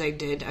much as I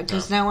did,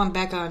 because now I'm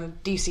back on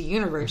DC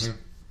Universe,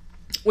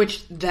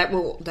 which that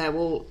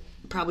will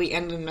probably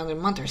end in another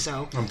month or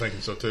so. I'm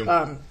thinking so,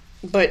 too.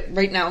 But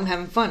right now I'm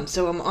having fun,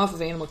 so I'm off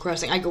of Animal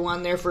Crossing. I go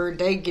on there for a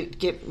day,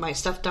 get my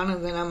stuff done,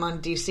 and then I'm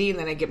on DC, and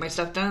then I get my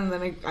stuff done,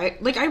 and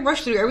then I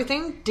rush through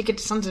everything to get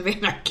to Sons of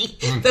Anarchy.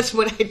 That's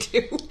what I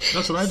do.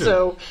 That's what I do.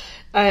 So,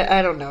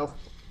 I don't know.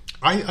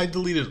 I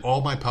deleted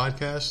all my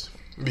podcasts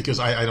because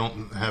I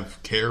don't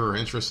have care or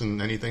interest in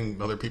anything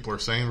other people are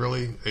saying,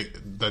 really.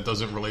 That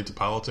doesn't relate to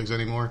politics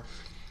anymore.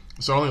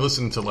 So I only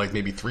listen to like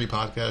maybe 3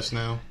 podcasts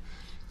now.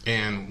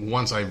 And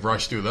once I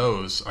rush through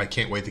those, I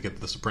can't wait to get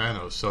to The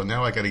Sopranos. So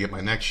now I got to get my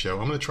next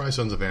show. I'm going to try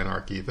Sons of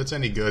Anarchy. If it's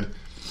any good,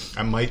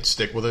 I might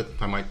stick with it.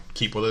 I might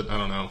keep with it. I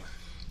don't know.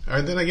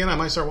 And then again, I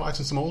might start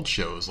watching some old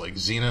shows like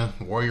Xena,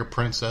 Warrior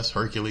Princess,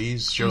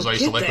 Hercules, shows I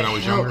used to like when I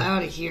was younger. Get the hell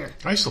out of here.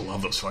 I used to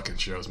love those fucking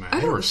shows, man.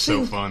 They were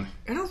so fun.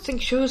 I don't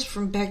think shows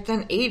from back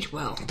then age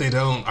well. They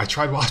don't. I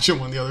tried watching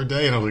one the other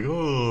day, and I was like,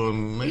 oh,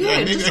 maybe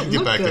I can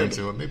get back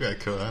into it. Maybe I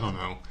could. I don't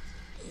know.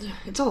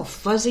 It's all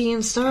fuzzy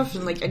and stuff,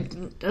 and like,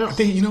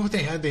 you know what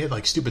they had? They had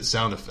like stupid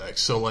sound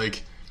effects. So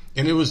like,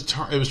 and it was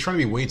trying to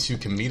be way too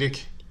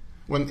comedic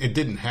when it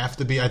didn't have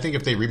to be. I think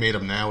if they remade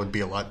them now, it'd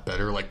be a lot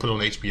better. Like put it on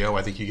HBO,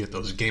 I think you get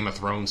those Game of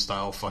Thrones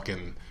style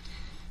fucking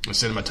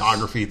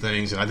cinematography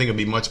things, and I think it'd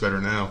be much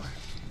better now.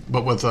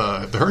 But with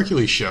the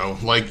Hercules show,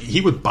 like he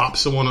would bop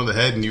someone on the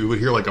head, and you would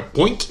hear like a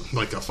boink,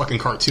 like a fucking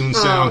cartoon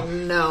sound. Oh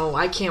no,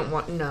 I can't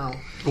want no.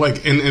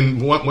 Like in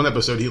one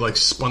episode, he like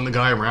spun the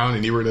guy around,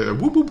 and you heard a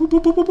whoop whoop whoop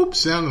whoop whoop whoop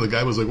sound, and the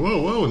guy was like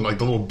whoa whoa, and like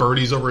the little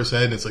birdies over his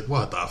head, and it's like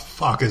what the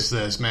fuck is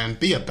this, man?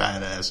 Be a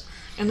badass.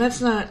 And that's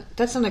not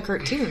a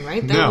cartoon,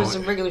 right? That was a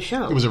regular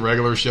show. It was a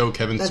regular show.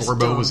 Kevin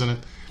Sorbo was in it,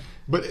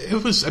 but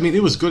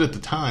it was good at the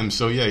time.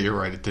 So yeah, you're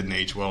right. It didn't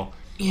age well.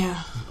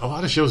 Yeah, a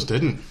lot of shows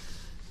didn't.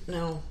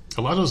 No.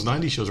 A lot of those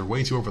 90s shows are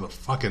way too over the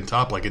fucking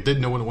top. Like, it didn't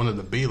know what it wanted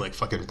to be. Like,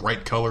 fucking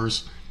bright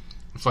colors.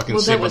 Fucking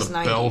Saved by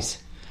the Bell.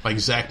 Like,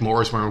 Zach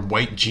Morris wearing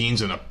white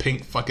jeans and a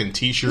pink fucking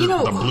t-shirt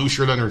with a blue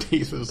shirt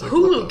underneath. It was like,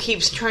 Hulu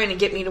keeps trying to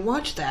get me to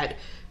watch that.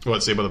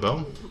 What, Saved by the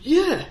Bell?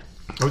 Yeah.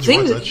 How would you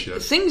watch that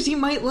shit? Things you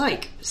might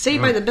like.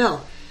 Saved by the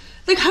Bell.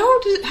 Like, how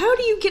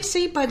do you get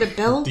Saved by the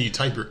Bell? Do you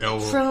type your L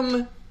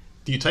from...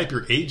 Do you type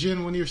your age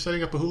in when you're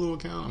setting up a Hulu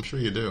account? I'm sure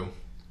you do.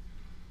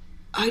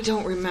 I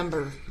don't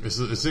remember. It's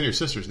in your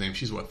sister's name.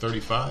 She's what,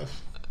 35?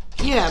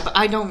 Yeah, but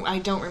I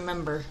don't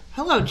remember.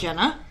 Hello,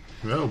 Jenna.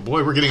 Oh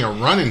boy, we're getting a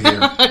run in here.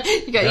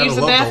 You got to use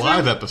the bathroom? The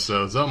live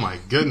episodes. Oh my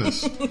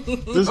goodness.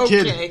 This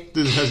kid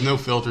has no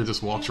filter,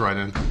 just walks right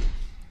in.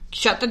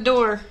 Shut the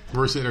door.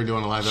 We're sitting there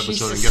doing a live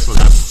episode, and guess what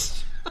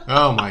happens?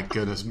 Oh my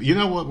goodness. You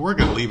know what? We're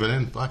going to leave it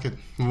in. Fuck it.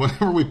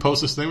 Whenever we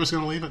post this thing, we're just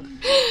going to leave it.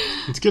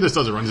 This kid just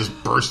doesn't run,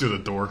 just burst through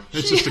the door.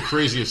 It's just the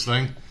craziest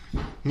thing.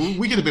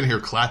 We could have been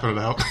here clapping it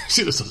out.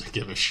 She just doesn't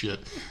give a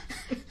shit.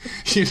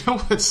 You know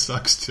what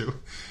sucks too?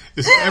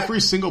 Is every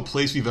single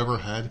place we've ever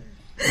had,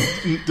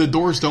 The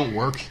doors don't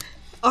work.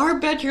 Our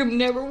bedroom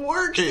never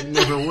works. It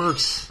never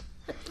works.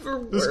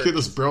 This kid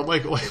is bro.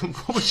 Like,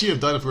 what would she have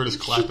done if we were just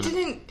clapping? She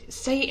didn't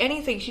say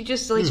anything. She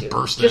just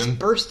burst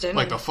in.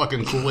 Like the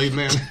fucking Kool-Aid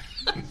man.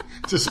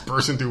 Just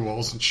bursting through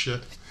walls and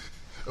shit.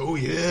 Oh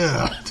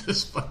yeah,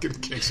 just fucking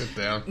kicks it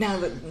down. Now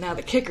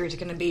the kicker is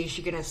going to be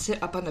she's going to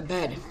sit up on the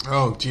bed.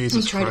 Oh Jesus Christ!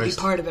 And try Christ.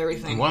 to be part of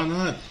everything. Why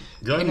not?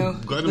 Go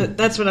ahead,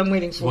 that's what I'm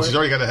waiting for. Well, she's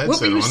already got a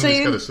headset on. Saying?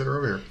 She's got to sit her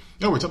over here.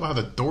 No, we're talking about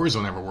how the doors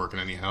don't ever work in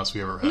any house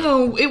we ever had.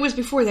 No, it was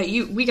before that.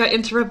 We got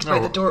interrupted by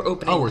the door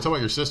opening. Oh, we're talking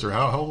about your sister.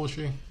 How old was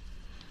she?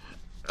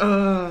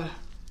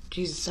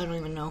 Jesus, I don't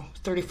even know.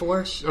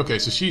 34. Okay,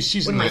 so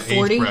she's in that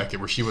 40? age bracket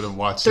where she would have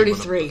watched.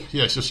 33.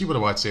 Yeah, so she would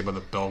have watched Saved by the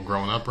Bell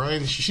growing up,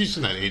 right? She's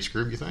in that age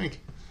group, you think?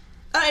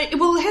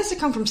 Well, it has to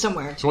come from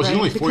somewhere. So she's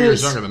only 4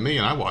 years younger than me,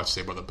 and I watched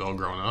Saved by the Bell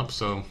growing up.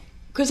 So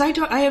because I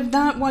have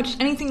not watched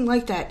anything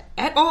like that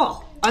at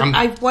all.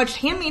 I've watched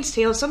Handmaid's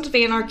Tale, Sons of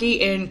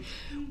Anarchy, and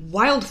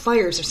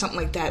Wildfires or something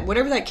like that.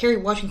 Whatever that Kerry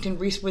Washington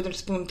Reese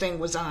Witherspoon thing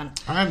was on.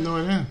 I have no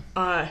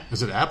idea.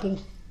 Is it Apple?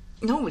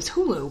 No, it's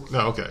Hulu. No,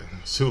 okay.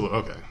 It's Hulu.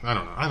 Okay. I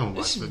don't know. I don't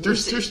watch it.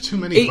 There's too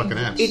many fucking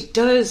apps. It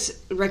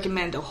does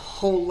recommend a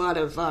whole lot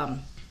of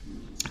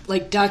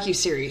like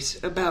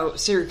docuseries about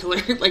serial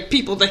killer, like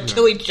people that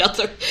kill each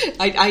other.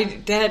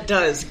 That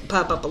does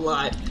pop up a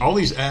lot. All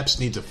these apps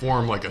need to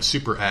form like a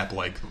super app,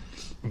 like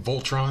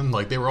Voltron.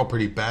 Like they were all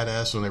pretty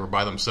badass when they were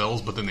by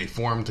themselves, but then they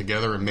formed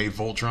together and made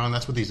Voltron.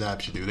 That's what these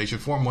apps should do. They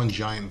should form one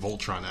giant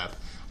Voltron app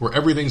where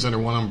everything's under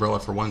one umbrella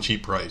for one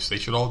cheap price. They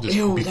should all just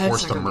be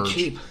forced to merge.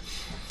 Cheap.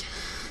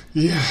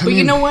 Yeah, but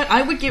you know what?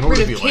 I would get rid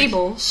of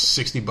cable. Like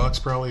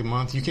 $60 probably a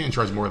month. You can't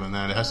charge more than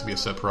that. It has to be a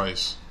set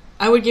price.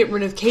 I would get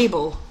rid of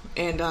cable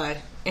and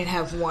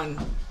have one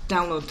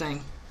download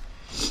thing.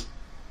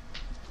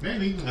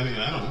 Maybe. I mean,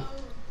 I don't know.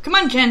 Come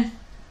on, Jen.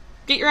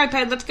 Get your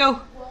iPad. Let's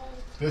go.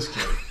 This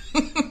kid.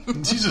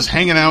 She's just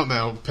hanging out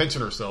now,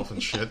 pinching herself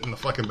and shit, in the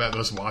fucking bed,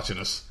 just watching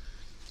us.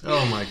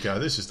 Oh my god,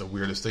 this is the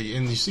weirdest thing.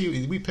 And you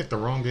see, we picked the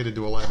wrong day to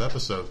do a live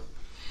episode.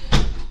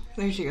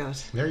 There she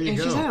goes. There you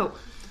go. She's out.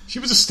 She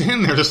was just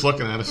standing there just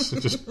looking at us,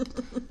 just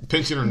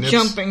pinching her nips.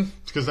 Jumping.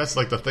 Because that's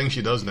like the thing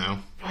she does now.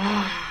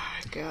 Ah,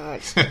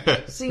 God.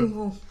 See,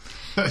 well,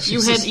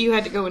 you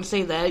had to go and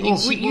say that.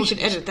 You should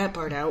edit that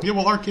part out. Yeah,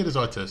 well, our kid is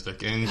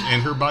autistic, and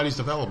her body's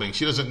developing.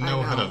 She doesn't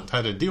know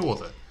how to deal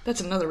with it. That's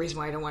another reason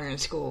why I don't want her in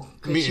school.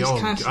 Because she's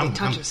constantly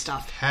touching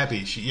stuff.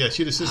 Happy. She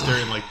just sits there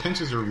and like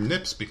pinches her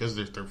nips because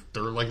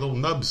they're like little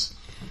nubs.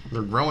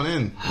 They're growing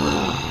in,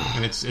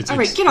 and it's all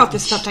right. Get off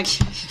this stuff. You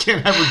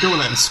can't have her doing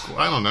that in school.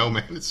 I don't know,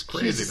 man. It's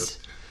crazy.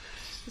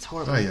 It's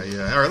horrible. Oh,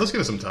 yeah. All right, let's get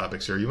into some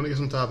topics here. You want to get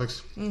some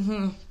topics?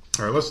 Mm-hmm.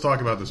 All right, let's talk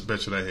about this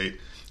bitch that I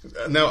hate.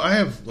 Now, I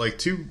have like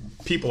two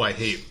people I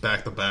hate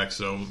back to back.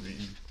 So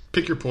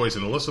pick your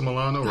poison: Alyssa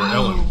Milano or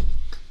Ellen.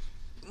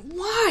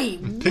 Why?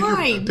 Pick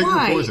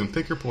your poison.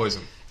 Pick your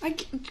poison.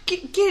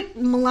 Get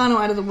Milano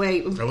out of the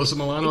way. Alyssa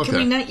Milano. Okay. Can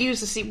we not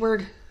use the C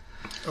word?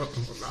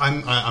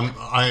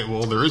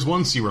 Well, there is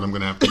one C word I'm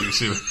going to have to use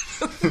here.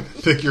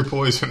 Pick your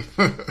poison.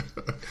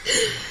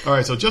 All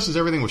right, so just as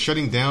everything was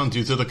shutting down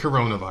due to the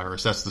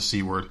coronavirus, that's the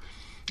C word,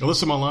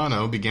 Alyssa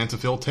Milano began to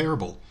feel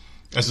terrible.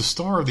 As the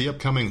star of the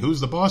upcoming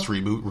Who's the Boss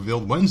reboot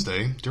revealed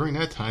Wednesday, during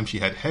that time she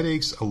had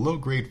headaches, a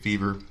low-grade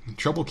fever,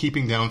 trouble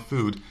keeping down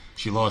food,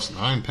 she lost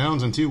 9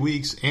 pounds in 2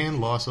 weeks,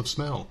 and loss of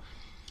smell.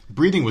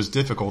 Breathing was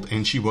difficult,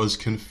 and she was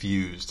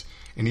confused.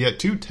 And yet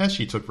 2 tests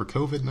she took for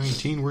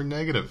COVID-19 were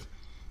negative.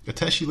 A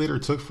test she later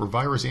took for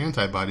virus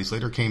antibodies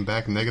later came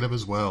back negative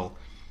as well.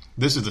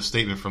 This is the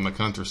statement from the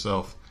cunt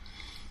herself.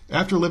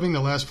 After living the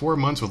last 4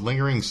 months with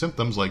lingering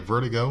symptoms like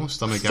vertigo,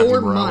 stomach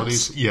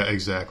abnormalities. Months. Yeah,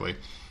 exactly.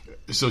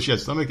 So she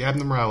had stomach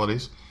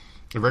abnormalities,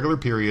 irregular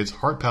periods,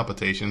 heart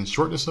palpitations,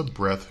 shortness of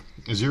breath,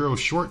 0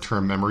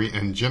 short-term memory,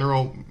 and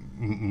general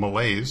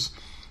malaise.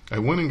 I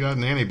went and got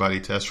an antibody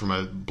test from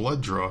a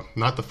blood draw,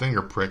 not the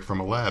finger prick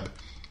from a lab.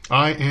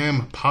 I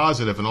am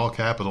positive in all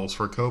capitals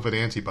for COVID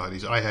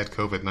antibodies. I had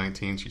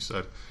COVID-19, she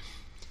said.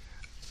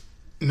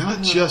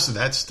 Not just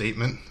that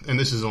statement, and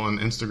this is on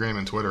Instagram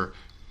and Twitter.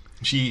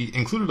 She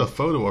included a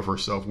photo of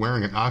herself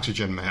wearing an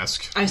oxygen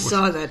mask. I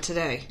saw that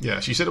today. Yeah,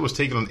 she said it was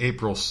taken on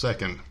April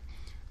 2nd.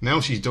 Now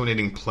she's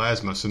donating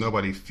plasma so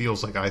nobody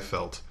feels like I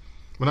felt.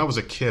 When I was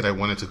a kid, I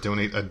wanted to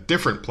donate a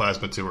different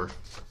plasma to her.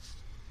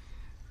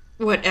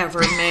 Whatever,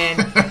 man.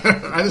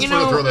 I just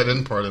want to throw that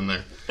in part in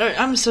there.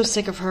 I'm so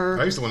sick of her.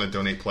 I used to want to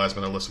donate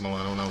plasma to Alyssa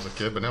Milano when I was a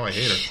kid, but now I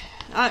hate her.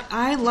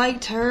 I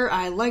liked her.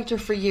 I liked her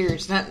for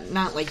years.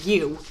 Not like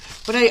you.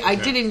 But I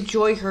did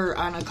enjoy her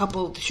on a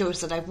couple of the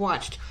shows that I've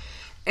watched.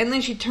 And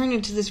then she turned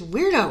into this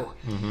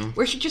weirdo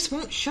where she just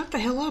won't shut the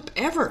hell up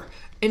ever.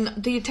 And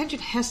the attention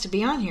has to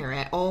be on here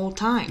at all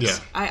times. Yeah.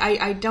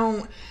 I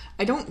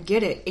don't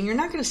get it. And you're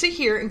not going to sit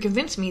here and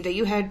convince me that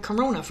you had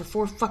corona for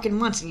 4 fucking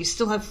months and you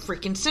still have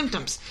freaking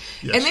symptoms.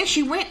 Yes. And then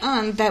she went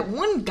on that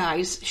one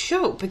guy's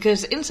show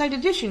because Inside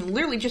Edition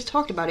literally just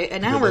talked about it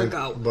an hour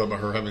ago. About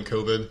her having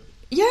COVID?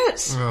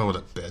 Yes. Oh, what a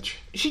bitch.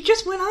 She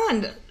just went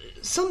on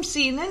some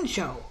CNN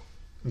show.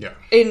 Yeah.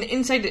 And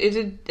Inside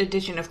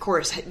Edition, of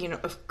course,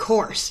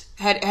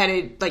 had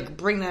to like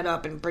bring that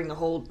up and bring the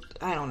whole.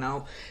 I don't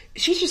know.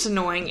 She's just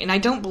annoying, and I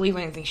don't believe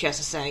anything she has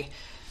to say.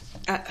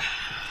 I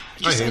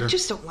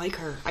just don't like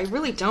her. I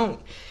really don't.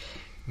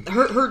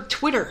 Her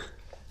Twitter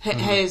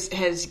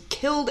has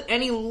killed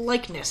any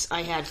likeness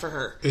I had for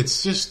her.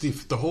 It's just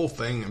the whole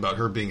thing about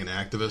her being an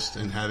activist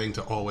and having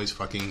to always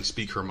fucking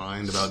speak her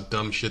mind about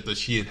dumb shit that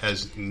she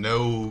has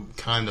no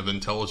kind of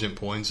intelligent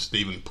points to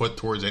even put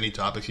towards any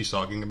topic she's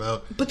talking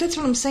about. But that's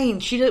what I'm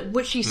saying.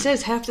 What she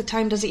says half the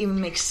time doesn't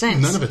even make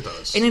sense. None of it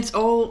does. And it's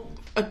all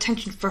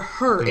attention for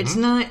her. Mm-hmm. It's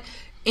not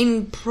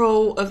in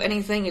pro of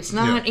anything. It's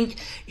not. Yeah.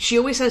 She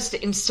always has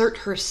to insert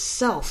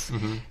herself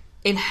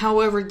in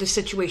however the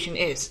situation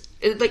is.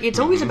 It's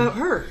always about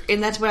her,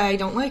 and that's why I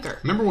don't like her.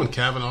 Remember when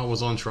Kavanaugh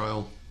was on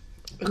trial?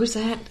 Who's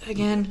that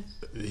again?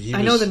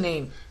 I know the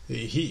name.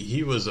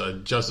 He was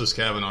Justice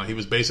Kavanaugh. He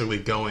was basically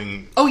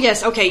going... Oh,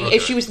 yes, okay.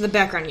 If she was in the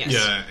background, yes.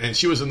 Yeah, and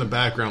she was in the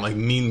background, like,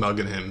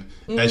 mean-mugging him,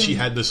 as she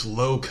had this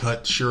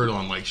low-cut shirt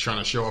on, like, trying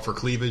to show off her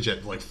cleavage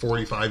at, like,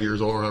 45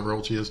 years old, or however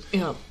old she is.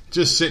 Yeah.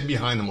 Just sitting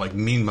behind him, like,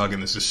 mean-mugging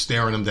this, just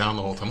staring him down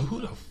the whole time.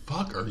 Who the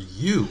fuck are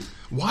you?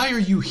 Why are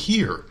you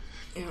here?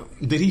 Yeah.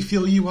 Did he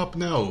feel you up?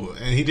 No.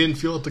 And he didn't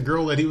feel up the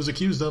girl that he was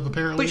accused of,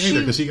 apparently, either,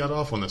 because he got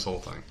off on this whole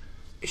thing.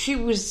 She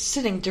was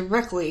sitting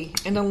directly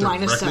in the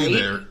line of sight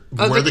there,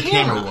 where the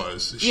camera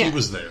was. She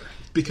was there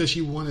because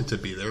she wanted to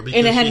be there. And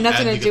it had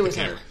nothing to do with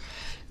her.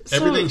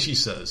 Everything she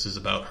says is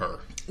about her.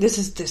 This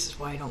is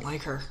why I don't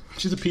like her.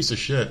 She's a piece of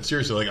shit.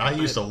 Seriously, like I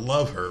used to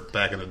love her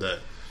back in the day.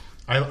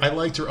 I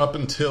liked her up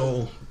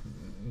until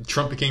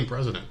Trump became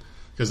president.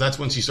 Because that's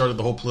when she started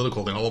the whole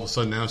political thing. All of a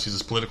sudden now she's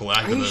this political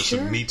activist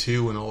and Me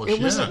Too and all this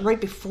shit. It wasn't right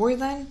before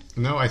then?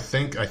 No, I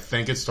think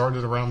it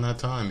started around that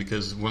time.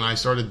 Because when I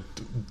started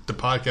the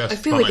podcast I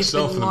feel by like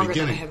myself it's been in the longer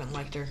beginning, than I haven't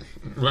liked her.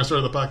 When I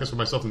started the podcast by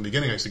myself in the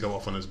beginning, I used to go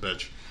off on this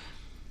bitch.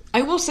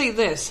 I will say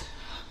this.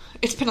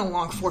 It's been a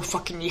long 4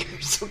 fucking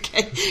years,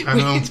 okay? I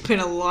know. It's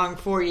been a long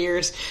 4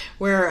 years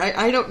where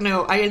I don't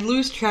know. I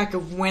lose track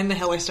of when the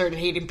hell I started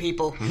hating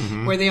people.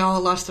 Where they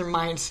all lost their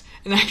minds.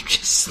 And I'm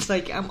just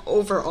like, I'm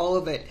over all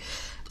of it.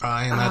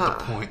 I am at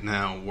the point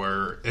now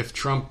where if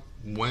Trump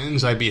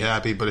wins, I'd be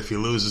happy, but if he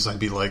loses, I'd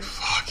be like,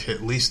 fuck,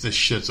 at least this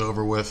shit's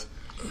over with.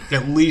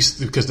 At least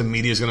because the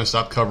media's going to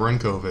stop covering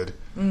COVID.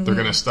 They're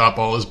going to stop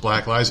all this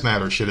Black Lives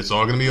Matter shit. It's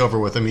all going to be over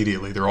with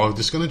immediately. They're all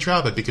just going to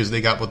drop it because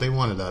they got what they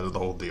wanted out of the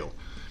whole deal.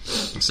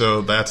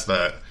 So that's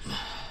that.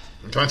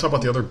 Can I talk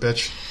about the other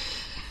bitch?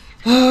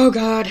 Oh,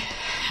 God.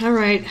 All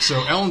right.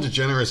 So Ellen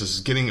DeGeneres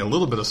is getting a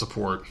little bit of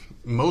support.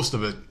 Most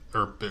of it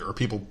are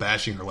people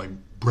bashing her like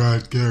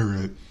Brad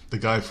Garrett. The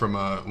guy from,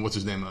 what's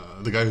his name?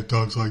 The guy who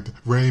talks like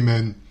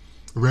Raymond,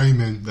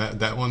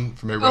 that one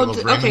from Everyone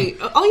Loves Raymond. Okay,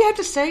 all you have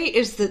to say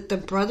is that the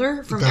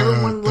brother from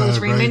Everyone Loves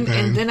Raymond,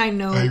 and then I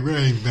know.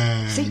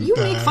 See, you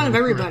make fun of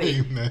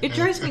everybody. Raymond. It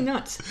drives me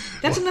nuts.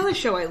 That's another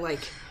show I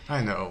like.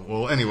 I know.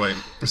 Well, anyway,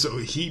 so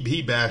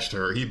he bashed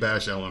her. He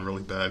bashed Ellen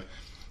really bad.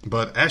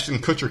 But Ashton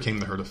Kutcher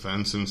came to her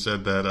defense and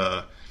said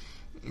that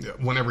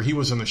whenever he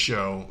was in the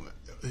show,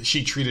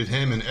 she treated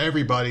him and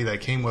everybody that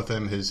came with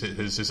him,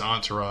 his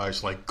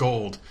entourage, like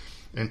gold.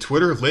 And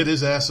Twitter lit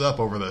his ass up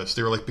over this.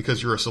 They were like,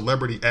 because you're a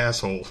celebrity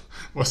asshole,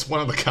 was one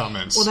of the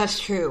comments. Well, that's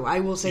true.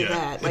 I will say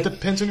that. Like, it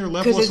depends on your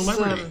level of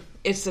celebrity.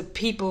 It's the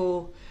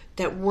people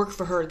that work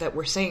for her that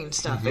were saying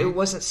stuff. It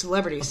wasn't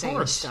celebrities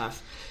saying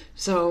stuff.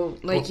 So,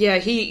 like,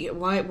 why'd he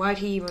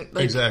even...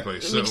 Like, exactly.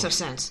 It makes no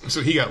sense.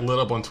 So he got lit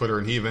up on Twitter,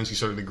 and he eventually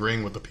started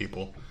agreeing with the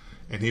people.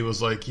 And he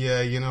was like, yeah,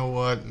 you know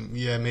what?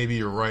 Yeah, maybe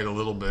you're right a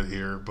little bit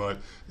here. But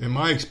in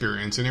my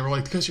experience, and they were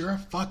like, because you're a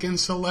fucking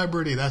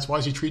celebrity. That's why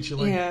she treats you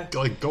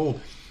like gold.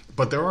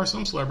 But there are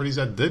some celebrities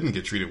that didn't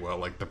get treated well.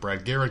 Like the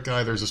Brad Garrett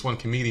guy. There's this one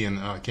comedian.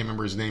 I can't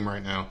remember his name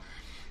right now.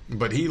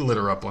 But he lit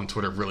her up on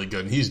Twitter really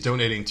good. And he's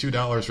donating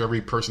 $2 for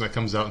every person that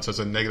comes out and says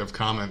a negative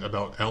comment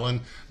about Ellen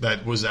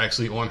that was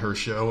actually on her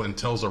show and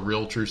tells a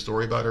real true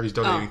story about her. He's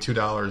donating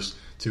 $2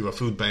 to a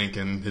food bank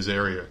in his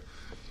area.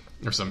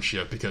 Or some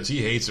shit, because he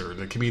hates her.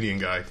 The comedian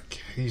guy,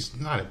 he's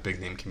not a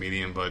big name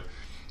comedian, but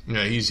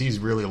yeah, he's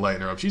really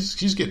lighting her up.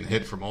 She's getting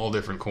hit from all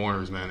different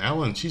corners, man.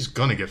 Ellen, she's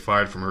gonna get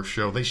fired from her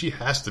show. She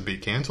has to be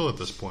canceled at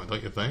this point,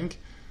 don't you think?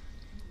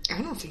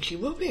 I don't think she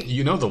will be.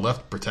 You know, the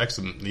left protects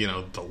them. You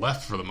know, the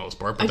left for the most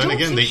part, but then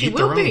again, they eat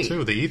their own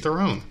too. They eat their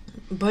own.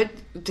 But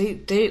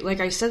they like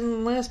I said in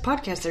the last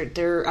podcast,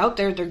 they're out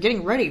there. They're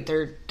getting ready.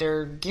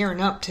 They're gearing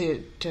up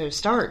to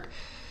start.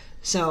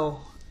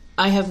 So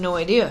I have no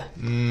idea.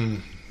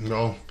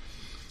 No,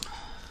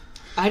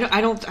 I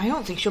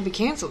don't think she'll be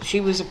canceled. She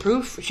was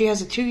approved. She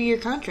has a 2-year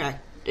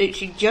contract.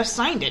 She just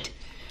signed it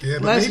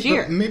last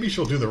year. Maybe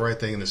she'll do the right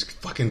thing and just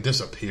fucking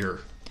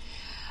disappear.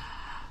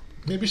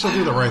 Maybe she'll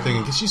do the right thing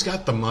because she's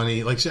got the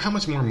money. Like, how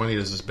much more money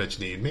does this bitch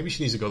need? Maybe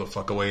she needs to go the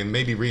fuck away and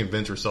maybe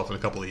reinvent herself in a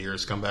couple of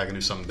years, come back and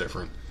do something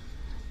different.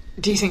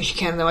 Do you think she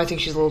can, though? I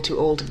think she's a little too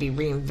old to be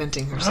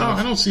reinventing herself.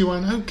 I don't see why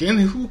not. And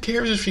who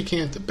cares if she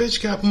can't? The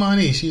bitch got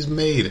money. She's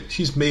made.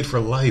 She's made for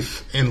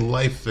life and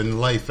life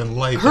and life and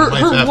life Her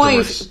and life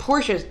wife,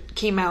 Portia,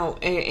 came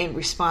out and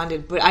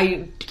responded, but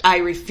I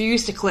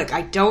refuse to click.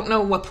 I don't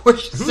know what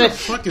Portia Who said, the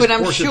fuck is but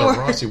I'm Portia sure. de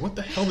Rossi? What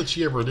the hell did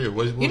she ever do?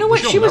 You know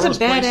what? She was a Melrose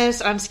badass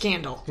Place? on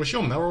Scandal. Was she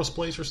on Melrose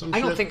Place or something?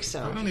 I don't think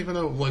so. I don't even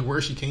know where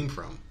she came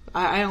from.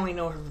 I only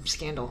know her from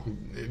Scandal.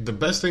 The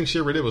best thing she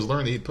ever did was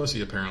learn to eat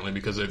pussy, apparently,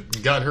 because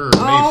it got her made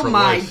for life. Oh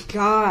my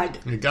god!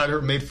 It got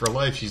her made for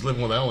life. She's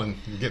living with Ellen,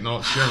 sharing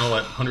all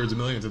that hundreds of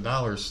millions of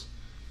dollars.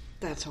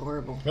 That's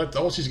horrible. But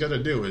all she's got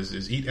to do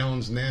is eat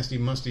Ellen's nasty,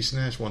 musty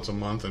snatch once a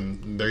month,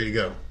 and there you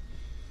go.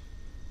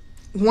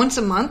 Once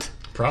a month?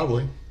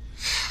 Probably.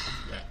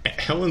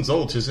 Ellen's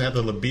old. She doesn't have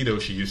the libido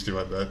she used to,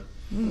 I bet.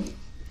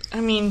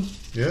 I mean,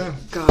 yeah.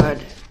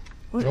 God,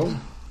 what?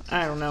 Well,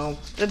 I don't know.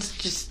 That's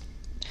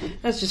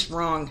just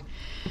wrong.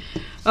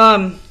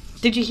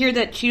 Did you hear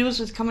that Cheetos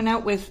was coming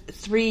out with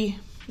three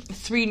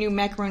new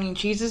macaroni and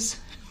cheeses?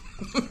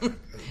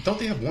 don't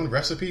they have one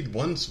recipe?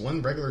 One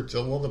regular?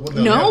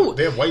 No.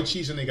 They have white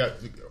cheese and they got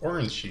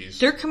orange cheese.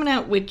 They're coming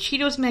out with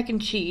Cheetos mac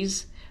and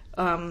cheese.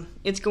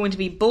 It's going to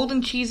be bold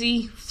and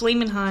cheesy,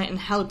 flamin' hot, and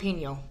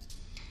jalapeno.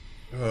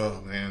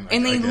 Oh, man.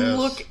 And they I guess.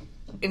 look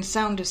and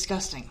sound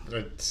disgusting.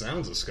 It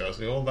sounds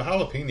disgusting. Well, the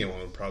jalapeno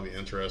one would probably be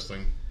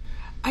interesting.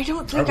 I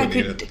don't think I I would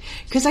could, eat it.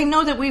 because I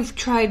know that we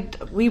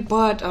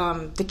bought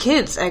the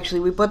kids the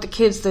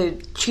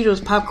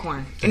Cheetos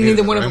popcorn, and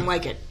neither one of them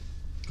like it.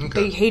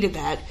 Okay. They hated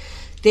that.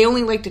 They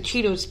only like the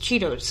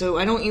Cheetos, so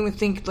I don't even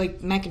think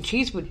like mac and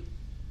cheese would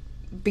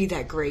be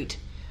that great.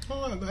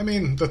 Well, I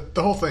mean, the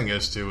whole thing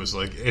is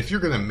like, if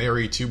you're going to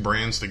marry two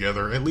brands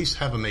together, at least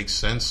have them make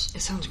sense.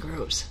 It sounds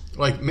gross.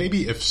 Like,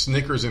 maybe if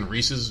Snickers and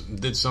Reese's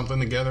did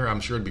something together,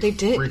 I'm sure it'd be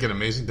freaking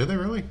amazing. Did they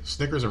really?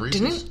 Snickers and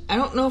Reese's? I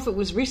don't know if it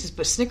was Reese's,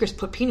 but Snickers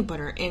put peanut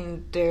butter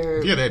in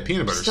their Yeah, they had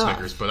peanut butter stuff.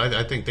 Snickers, but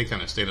I think they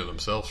kind of stayed to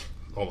themselves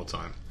all the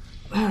time.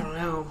 I don't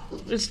know.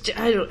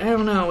 I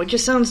don't know. It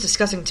just sounds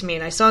disgusting to me.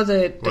 And I saw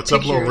the What's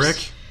pictures, up, little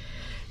Rick?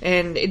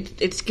 And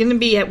it's going to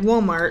be at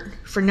Walmart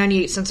for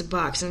 98 cents a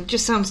box, and it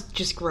just sounds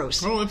just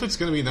gross. Well, if it's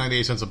going to be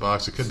 98 cents a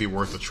box, it could be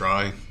worth a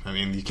try. I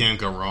mean, you can't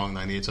go wrong,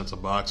 98 cents a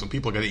box. And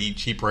people got to eat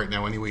cheap right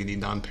now anyway. You need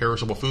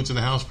non-perishable foods in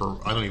the house for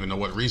I don't even know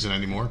what reason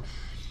anymore.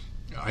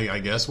 I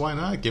guess why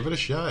not? Give it a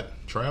shot.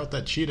 Try out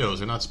that Cheetos.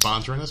 They're not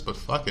sponsoring us, but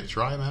fuck it.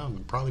 Try them out.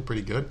 They're probably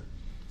pretty good.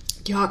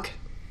 Yuck.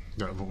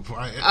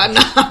 I'm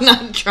I'm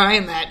not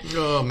trying that.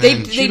 Oh, man.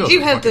 They do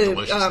have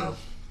the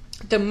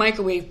the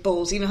microwave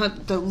bowls. You know how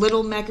the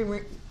little mac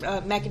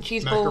and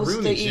cheese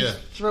bowls that you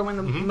throw in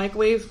the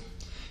microwave?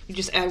 You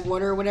just add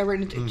water or whatever,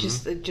 and it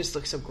just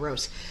looks so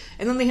gross.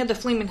 And then they had the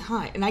Flamin'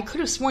 Hot, and I could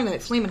have sworn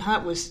that Flamin'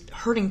 Hot was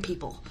hurting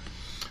people.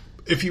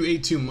 If you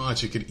ate too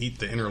much, it could eat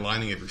the inner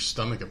lining of your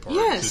stomach apart.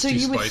 Yeah, it's so too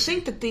you would spicy.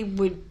 think that they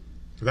would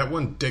That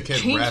one dickhead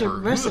change rapper.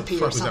 the recipe Who the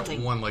fuck or was something.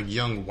 that one like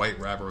young white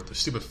rapper with the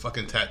stupid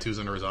fucking tattoos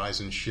under his eyes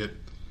and shit?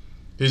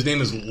 His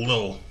name is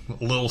Lil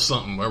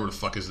something, whatever the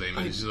fuck his name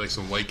is. He's like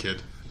some white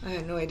kid. I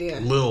have no idea.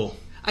 Lil.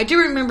 I do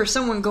remember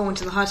someone going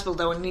to the hospital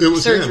though and needing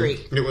surgery.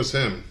 It was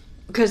him.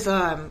 Because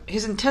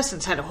his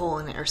intestines had a hole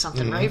in it or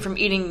something, right? From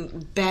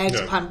eating bags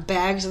upon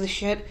bags of the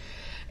shit.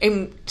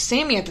 And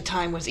Sammy at the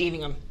time was eating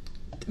them.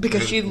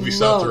 Because we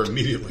stopped her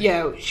immediately.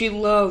 Yeah, she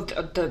loved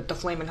the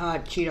Flamin'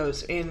 Hot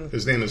Cheetos. And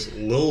his name is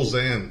Lil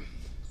Xan.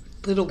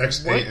 Little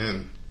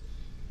X-A-N.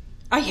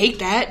 I hate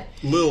that.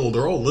 Lil,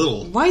 they're all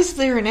little. Why is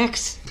there an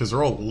X? Because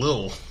they're all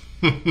Lil.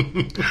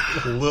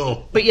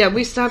 Lil. But yeah,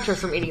 we stopped her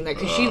from eating that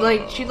because she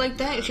liked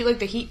that and she liked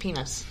the heat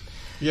peanuts.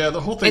 Yeah,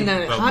 the whole thing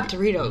and the hot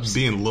Doritos.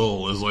 Being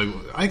Lil is like,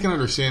 I can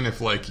understand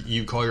if like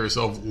you call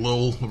yourself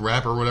Lil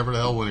Rapper or whatever the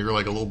hell when you're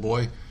like a little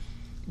boy.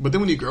 But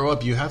then when you grow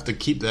up, you have to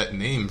keep that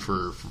name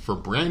for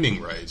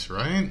branding rights,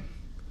 right?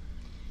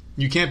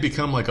 You can't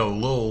become like a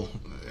Lil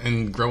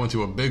and grow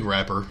into a big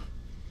rapper.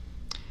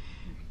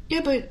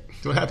 Yeah, but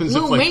what happens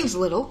Lil if like Wayne's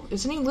little,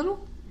 isn't he?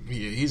 Little?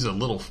 He's a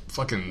little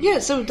fucking... Yeah,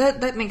 so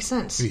that makes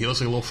sense. He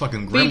looks like a little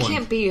fucking gremlin. But you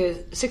can't be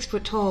a 6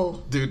 foot tall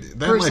dude.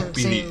 That person might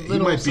be saying he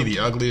might be the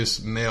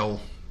ugliest male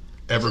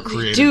ever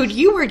created. Dude,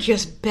 you were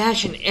just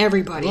bashing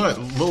everybody. What,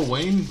 Lil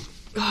Wayne?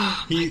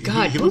 Oh my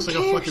god, he looks like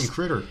a fucking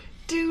critter.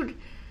 Dude.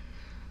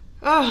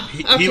 Oh,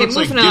 he looks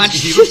moving like on.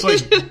 He looks like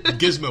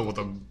Gizmo with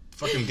a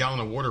fucking gallon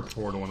of water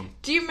poured on him.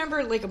 Do you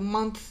remember like a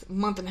month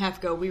and a half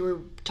ago we were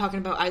talking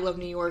about I Love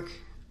New York,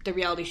 the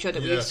reality show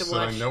that we used to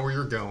watch? Yes, I know where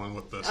you're going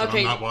with this. Okay.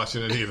 And I'm not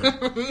watching it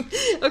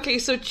either. Okay,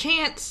 so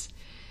Chance,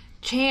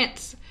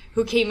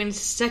 who came in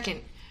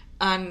second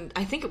on,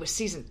 I think it was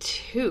season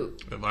 2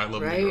 of I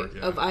Love right? New York.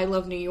 Yeah. Of I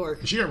Love New York.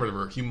 She got rid of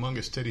her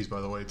humongous titties,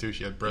 by the way, too.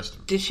 She had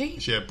breast. Did she?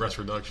 She had breast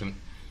reduction.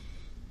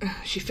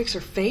 She fixed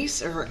her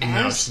face or her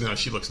ass? No,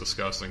 she looks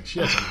disgusting. She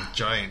has some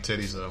giant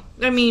titties, though.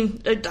 I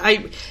mean,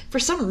 for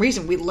some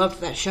reason, we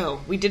loved that show.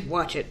 We did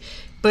watch it.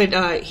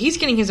 But he's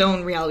getting his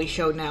own reality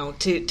show now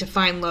to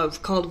find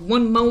love called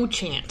One Mo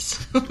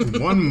Chance.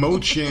 One Mo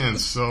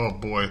Chance. Oh,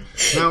 boy.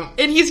 Now,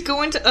 and he's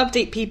going to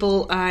update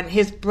people on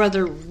his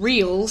brother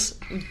Real's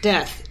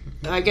death.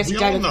 I guess we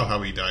all know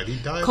how he died. He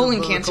died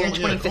colon cancer in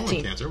 2015.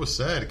 Colon cancer. It was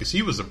sad because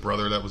he was a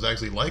brother that was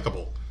actually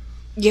likable.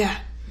 Yeah.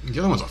 The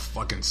other one's a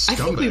fucking scumbag. I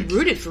think we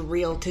rooted for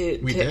Real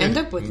to end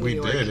up with New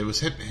York. We did. It was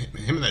him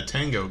and that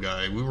Tango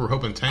guy. We were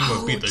hoping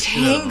Tango beat the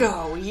shit out of him.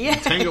 Tango, yeah.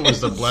 Tango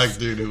was the black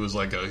dude who was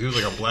like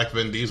a black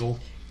Vin Diesel.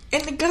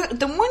 And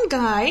the one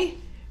guy,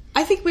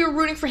 I think we were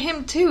rooting for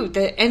him too.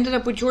 That ended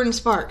up with Jordan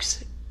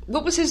Sparks.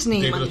 What was his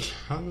name? David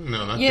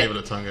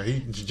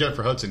Otunga.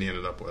 Jennifer Hudson. He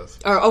ended up with.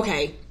 Oh,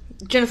 okay.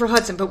 Jennifer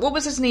Hudson, but what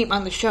was his name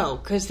on the show?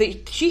 Because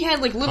she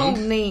had like little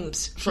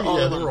names for all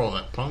of them. Yeah, they were all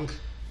that Punk.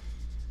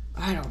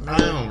 I don't know. I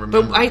don't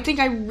remember. But I think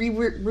I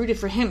rooted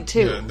for him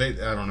too.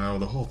 Yeah, I don't know.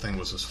 The whole thing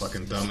was just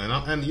fucking dumb.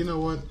 And you know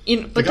what?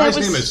 But the guy's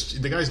name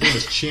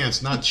is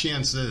Chance, not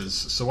Chances.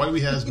 So why do we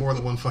have more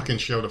than one fucking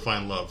show to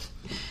find love?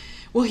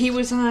 Well, he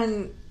was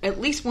on at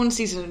least one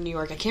season of New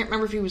York. I can't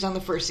remember if he was on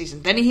the first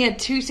season. Then he had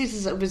 2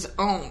 seasons of his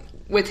own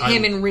with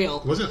him and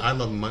Real. Wasn't I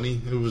Love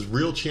Money? It was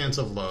Real Chance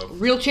of Love.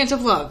 Real Chance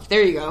of Love.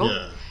 There you go.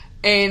 Yeah.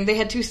 And they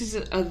had 2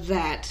 seasons of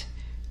that.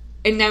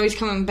 And now he's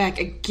coming back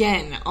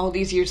again all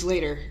these years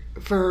later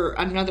for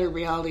another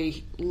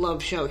reality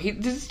love show.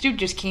 This dude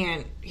just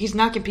can't. He's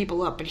knocking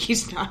people up, but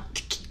he's not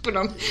keeping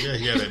them. Yeah,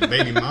 he had a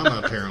baby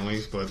mama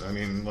apparently, but I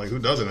mean, like, who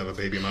doesn't have a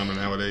baby mama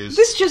nowadays?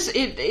 This just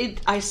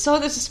I saw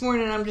this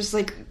morning and I'm just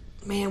like,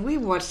 man, we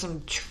watched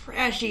some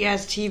trashy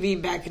ass TV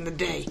back in the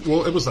day.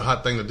 Well, it was the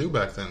hot thing to do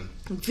back then.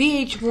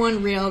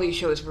 VH1 reality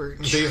shows were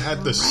They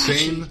had the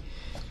same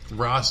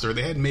roster.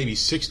 They had maybe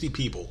 60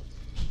 people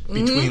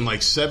between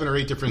like 7 or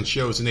 8 different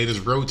shows, and they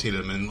just rotated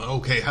them. And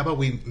okay, how about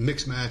we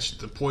mix match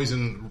the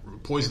Poison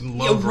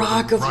Love,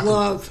 Rock of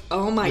Love?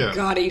 Oh my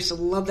god, I used to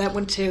love that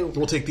one too.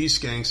 We'll take these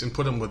skanks and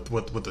put them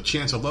with the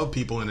Chance of Love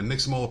people, and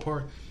mix them all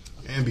apart.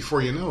 And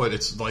before you know it,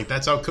 it's like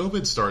that's how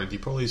COVID started. You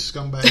put all these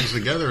scumbags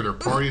together, they're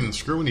partying and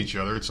screwing each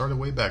other. It started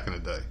way back in the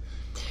day.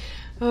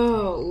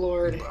 Oh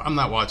Lord, I'm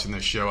not watching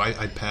this show.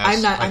 I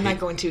passed. I'm not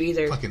going to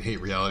either. I fucking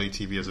hate reality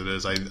TV as it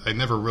is. I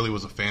never really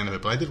was a fan of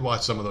it, but I did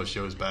watch some of those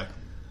shows back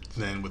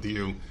then with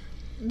you.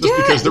 Just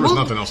because there was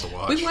nothing else to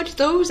watch. We watched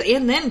those,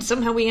 and then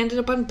somehow we ended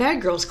up on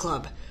Bad Girls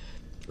Club.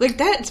 Like,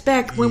 that's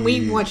back when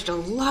we watched a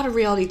lot of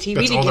reality TV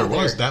That's together. all there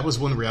was. That was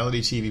when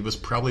reality TV was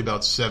probably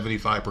about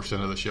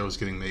 75% of the shows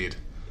getting made.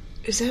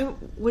 Is that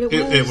what it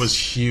was? It was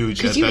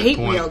huge at that point. Because you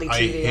hate reality TV.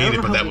 I hate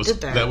it,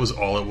 but that was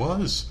all it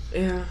was.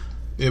 Yeah.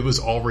 It was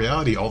all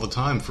reality all the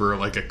time for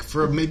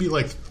maybe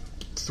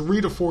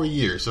 3 to 4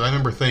 years. So I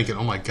remember thinking,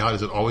 oh my god,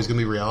 is it always going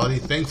to be reality?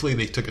 Thankfully,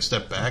 they took a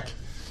step back.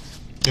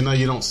 And now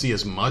you don't see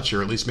as much,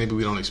 or at least maybe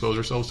we don't expose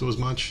ourselves to as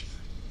much.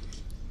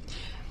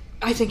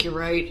 I think you're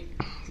right.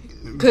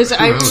 Because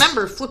I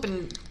remember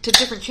flipping to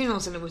different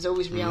channels and it was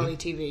always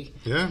reality TV.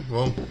 Yeah,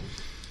 well,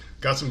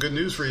 got some good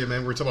news for you,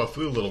 man. We were talking about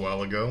food a little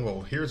while ago.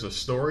 Well, here's a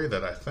story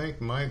that I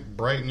think might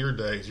brighten your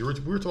day. We were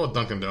talking about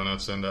Dunkin'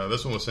 Donuts, and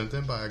this one was sent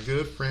in by a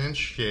good friend,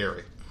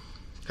 Sherry.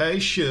 Hey,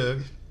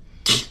 Shug.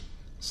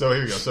 So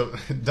here we go. So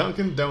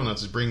Dunkin'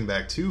 Donuts is bringing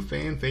back 2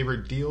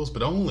 fan-favorite deals,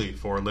 but only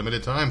for a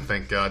limited time,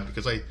 thank God,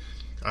 because I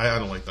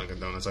don't like Dunkin'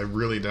 Donuts. I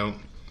really don't.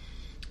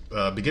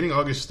 Beginning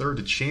August 3rd,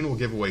 the chain will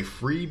give away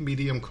free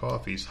medium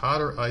coffees,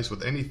 hot or iced,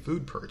 with any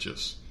food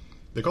purchase.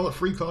 They call it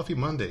Free Coffee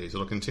Mondays.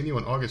 It'll continue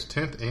on August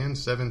 10th and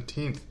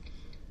 17th.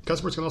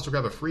 Customers can also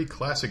grab a free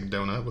classic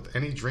donut with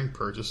any drink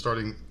purchase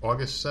starting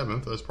August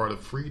 7th as part of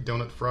Free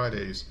Donut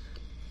Fridays.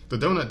 The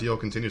donut deal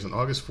continues on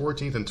August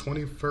 14th and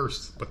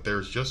 21st, but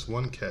there's just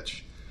one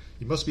catch.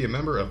 You must be a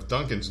member of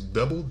Dunkin's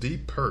Double D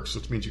Perks,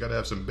 which means you got to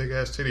have some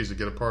big-ass titties to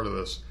get a part of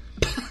this.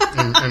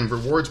 and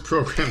rewards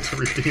program to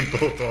redeem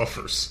both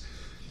offers.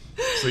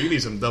 So you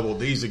need some double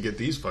D's to get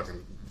these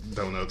fucking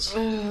donuts.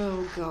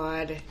 Oh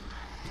God!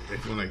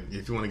 If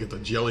you want to get the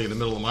jelly in the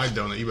middle of my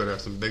donut, you better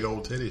have some big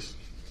old titties.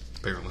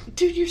 Apparently,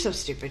 dude, you're so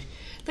stupid.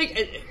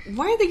 Like,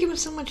 why are they giving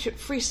so much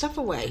free stuff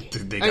away?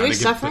 Are they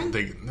suffering?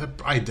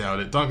 I doubt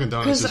it. Dunkin'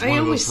 Donuts is one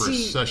of those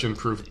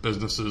recession-proof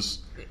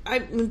businesses.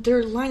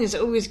 Their line is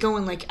always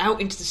going like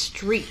out into the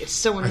street. It's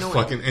so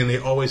annoying. And they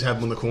always have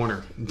them in the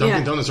corner.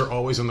 Dunkin' Donuts are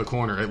always in the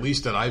corner. At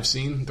least that I've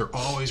seen, they're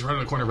always right on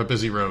the corner of a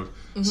busy road.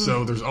 Mm-hmm.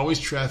 So there's always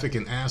traffic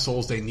and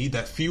assholes. They need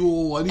that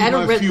fuel. I need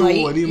my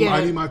fuel.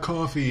 I need my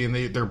coffee. And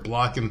they're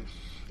blocking.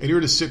 And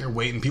you're just sitting there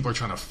waiting. People are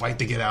trying to fight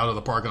to get out of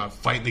the parking lot,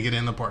 fighting to get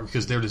in the park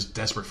because they're just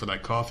desperate for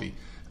that coffee.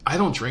 I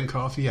don't drink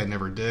coffee. I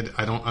never did.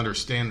 I don't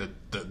understand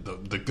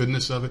the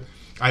goodness of it.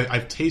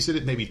 I've tasted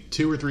it maybe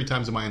 2 or 3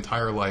 times in my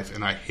entire life,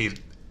 and I hate it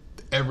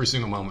every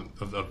single moment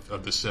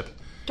of the sip.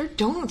 Their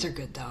donuts are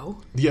good, though.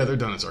 Yeah, their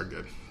donuts are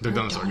good. Their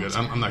donuts are good.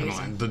 I'm not going to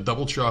lie. The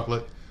double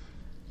chocolate,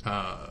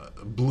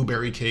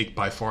 blueberry cake,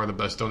 by far the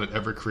best donut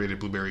ever created,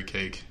 blueberry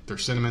cake. Their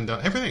cinnamon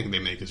donut, everything they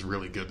make is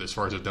really good as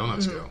far as the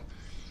donuts go.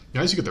 I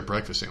used to get their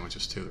breakfast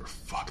sandwiches, too. They're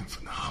fucking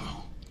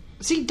phenomenal.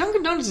 See,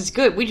 Dunkin' Donuts is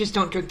good. We just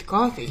don't drink the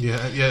coffee. Yeah.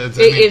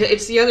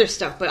 It's the other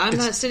stuff, but I'm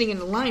not sitting in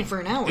the line for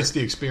an hour. It's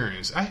the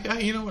experience.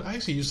 You know what? I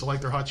actually used to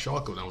like their hot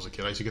chocolate when I was a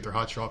kid. I used to get their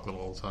hot chocolate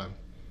all the time.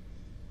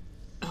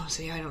 Oh,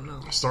 see, I don't know.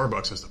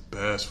 Starbucks has the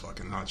best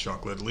fucking hot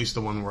chocolate. At least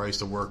the one where I used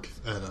to work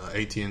at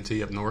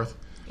AT&T up north.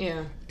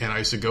 Yeah. And I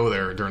used to go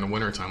there during the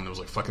winter time when it was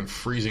like fucking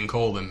freezing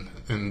cold,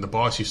 and the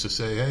boss used to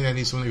say, "Hey, I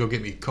need someone to go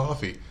get me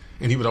coffee."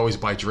 And he would always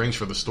buy drinks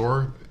for the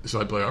store.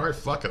 So I'd be like, "All right,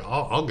 fuck it,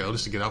 I'll go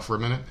just to get out for a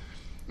minute."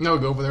 And I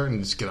would go over there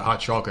and just get a hot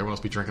chocolate. Everyone else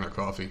be drinking their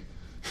coffee.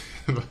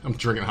 I'm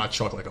drinking hot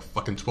chocolate like a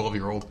fucking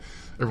 12-year-old.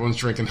 Everyone's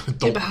drinking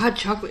adult. Yeah, but hot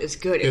chocolate is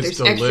good. It's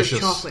There's delicious. extra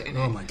chocolate in it.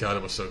 Oh my god,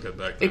 it was so good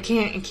back then.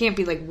 It can't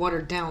be like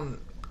watered down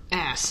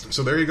ass.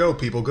 So there you go,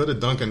 people. Go to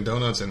Dunkin'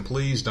 Donuts and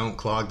please don't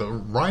clog the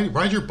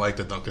ride your bike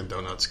to Dunkin'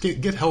 Donuts.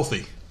 Get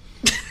healthy.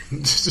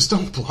 Just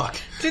don't block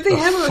Did they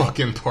have a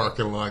fucking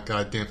parking lot.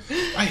 Goddamn!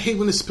 I hate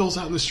when it spills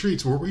out in the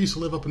streets. Where we used to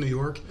live up in New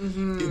York,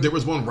 there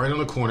was one right on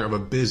the corner of a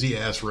busy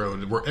ass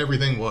road where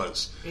everything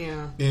was.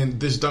 Yeah. And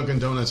this Dunkin'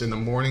 Donuts in the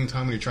morning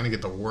time when you're trying to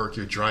get to work,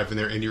 you're driving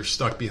there and you're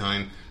stuck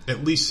behind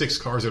at least 6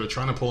 cars that are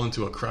trying to pull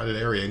into a crowded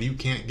area, and you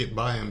can't get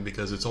by them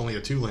because it's only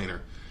a 2-laner.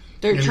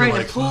 They're And trying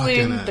you're to like, pull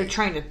in. fucking A. They're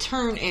trying to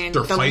turn, and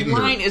They're the fighting.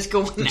 line is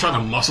going. They're out.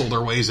 trying to muscle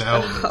their ways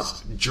out,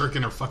 and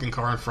jerking their fucking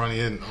car in front of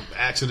you, and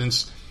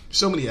accidents.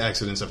 So many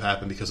accidents have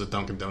happened because of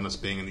Dunkin' Donuts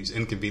being in these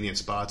inconvenient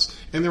spots,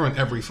 and they're on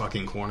every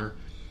fucking corner.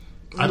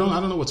 I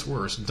don't know what's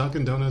worse,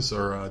 Dunkin' Donuts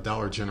or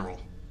Dollar General.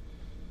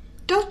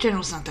 Dollar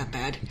General's not that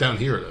bad. Down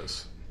here it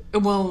is.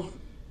 Well,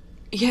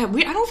 yeah,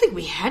 I don't think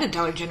we had a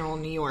Dollar General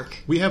in New York.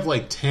 We have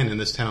like 10 in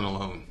this town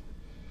alone.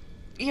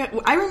 Yeah,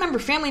 I remember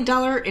Family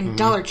Dollar and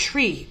Dollar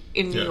Tree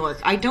in New York.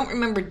 I don't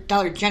remember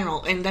Dollar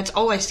General, and that's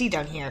all I see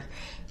down here.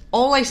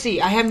 All I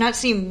see. I have not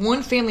seen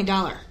one Family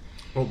Dollar.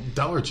 Well,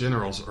 Dollar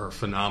Generals are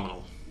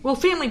phenomenal. Well,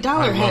 Family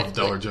Dollar I love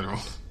Dollar General.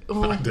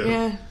 Well, I do.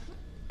 yeah.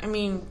 I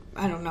mean,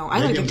 I don't know. I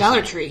like the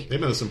Dollar Tree. They've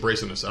been just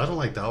embracing this. I don't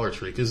like Dollar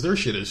Tree because their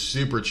shit is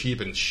super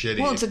cheap and shitty.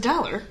 Well, it's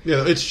 $1.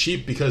 Yeah, it's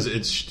cheap because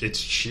it's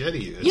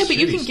shitty. It's yeah, but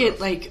you can stuff. get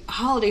like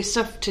holiday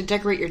stuff to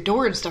decorate your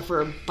door and stuff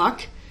for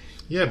 $1.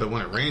 Yeah, but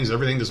when it rains,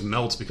 everything just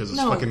melts because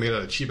it's fucking made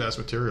out of cheap ass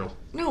material.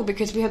 No,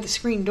 because we have the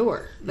screen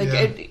door. Like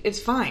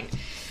it's fine.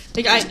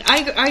 Like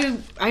I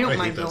don't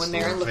mind going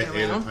there and looking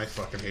around. I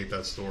fucking hate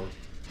that store.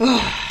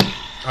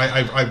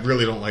 I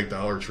really don't like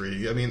Dollar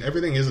Tree. I mean,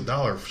 everything is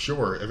 $1,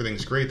 sure.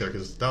 Everything's great there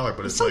because it's $1,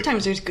 but it's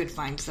sometimes there's good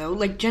finds though.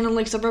 Like Jenna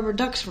likes the rubber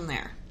ducks from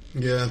there.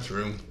 Yeah,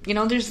 true. You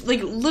know, there's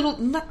like little.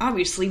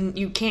 Obviously,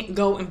 you can't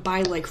go and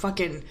buy like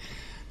fucking,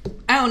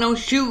 I don't know,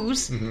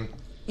 shoes. Mm-hmm.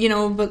 You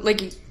know, but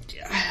like,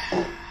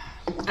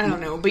 I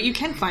don't know. But you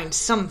can find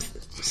some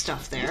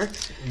stuff there.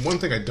 One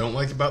thing I don't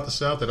like about the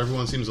South that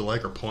everyone seems to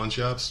like are pawn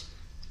shops.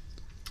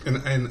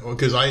 And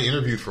because I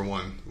interviewed for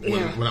one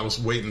when I was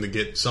waiting to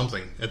get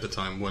something at the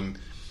time when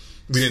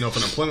we didn't know if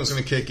unemployment was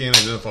going to kick in. I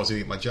didn't know if I was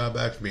going to get my job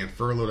back from being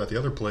furloughed at the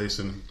other place.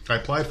 And I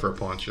applied for a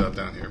pawn shop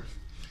down here.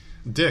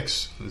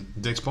 Dick's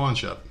Pawn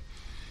Shop.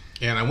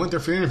 And I went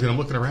there for an interview and I'm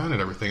looking around at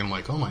everything. I'm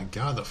like, oh my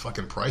God, the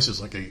fucking price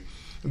is like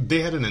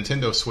they had a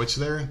Nintendo Switch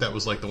there that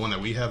was like the one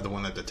that we have, the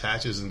one that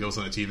detaches and goes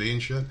on the TV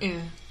and shit.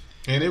 Yeah.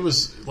 And it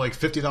was like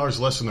 $50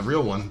 less than the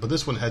real one, but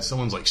this one had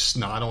someone's like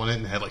snot on it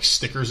and had like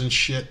stickers and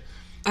shit.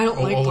 I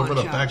don't like all pawn over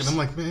the shops. back, and I'm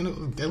like,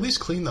 man, at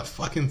least clean the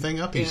fucking thing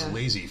up, these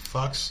lazy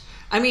fucks.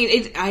 I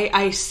mean,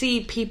 I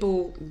see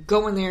people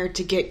going there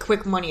to get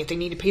quick money if they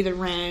need to pay their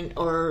rent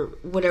or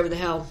whatever the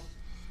hell.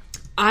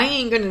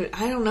 I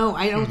don't know.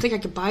 I don't think I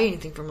could buy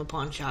anything from a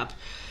pawn shop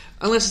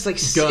unless it's like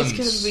guns. It's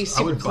going to be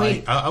super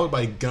clean. I would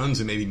buy guns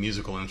and maybe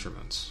musical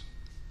instruments.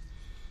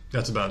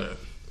 That's about it.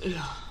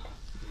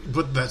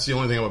 But that's the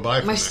only thing I would buy.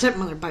 From My there.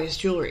 stepmother buys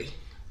jewelry.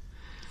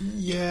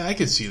 Yeah, I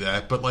could see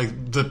that, but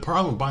like the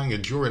problem with buying a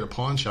jewelry at a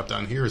pawn shop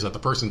down here is that the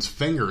person's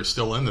finger is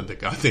still in the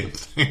goddamn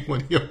thing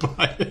when you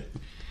buy it.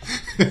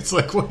 It's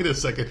like, wait a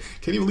second,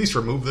 can you at least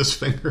remove this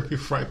finger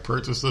before I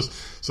purchase this?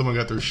 Someone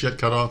got their shit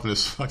cut off and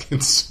is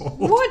fucking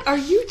sold. What are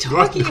you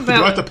talking about?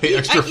 Do I have to pay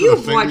extra for the You've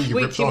finger watched you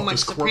way ripped too off much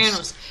this Sopranos.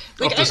 corpse?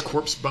 Like, Off this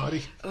corpse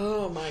body?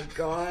 Oh my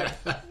God,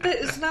 that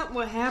is not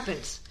what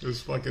happens. It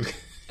was fucking.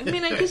 I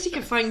mean, I guess you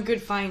can find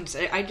good finds.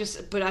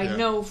 I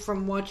know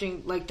from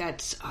watching like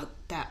that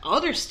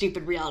other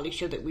stupid reality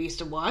show that we used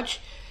to watch.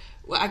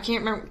 Well, I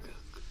can't remember.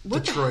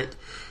 Detroit.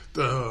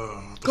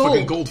 The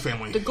fucking Gold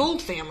family. The Gold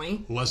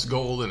family. Les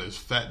Gold and his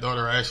fat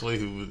daughter Ashley,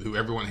 who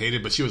everyone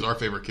hated, but she was our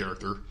favorite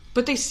character.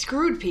 But they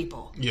screwed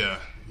people. Yeah.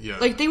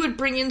 Like they would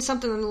bring in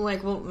something and they're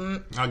like,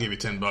 well, I'll give you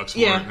 $10 for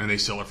it, and they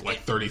sell it for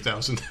like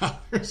 $30,000. Well,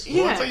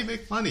 that's how you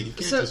make money. You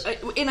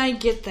can't and I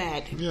get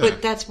that,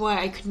 but that's why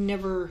I could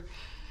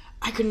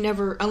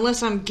never,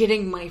 unless I'm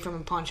getting money from a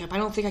pawn shop, I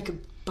don't think I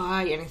could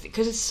buy anything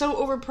because it's so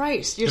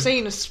overpriced. You're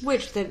saying a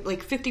Switch that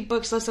like $50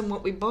 less than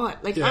what we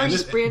bought. Like ours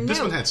is brand new. This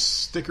one had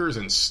stickers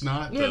and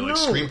snot. The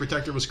screen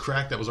protector was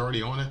cracked that was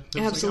already on it.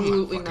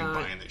 Absolutely like, I'm not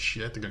fucking buying this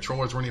shit. The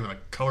controllers weren't even the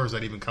colors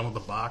that even come with the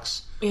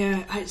box.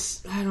 Yeah,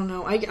 I don't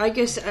know. I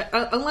guess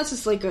unless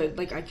it's like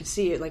I could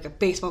see it like a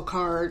baseball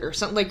card or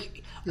something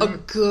like a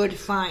good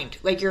find.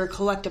 Like you're a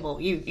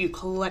collectible. You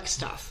collect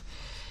stuff.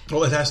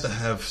 Well, it has to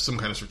have some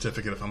kind of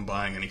certificate if I'm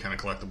buying any kind of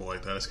collectible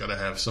like that. It's got to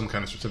have some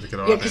kind of certificate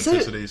of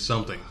authenticity,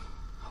 something.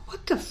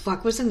 What the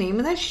fuck was the name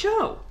of that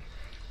show?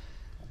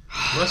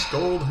 Less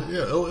Gold?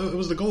 Yeah, it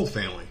was the Gold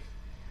family.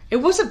 It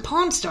wasn't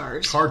Pawn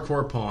Stars.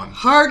 Hardcore Pawn.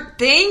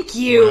 Thank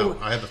you. Wow,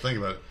 I had to think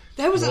about it.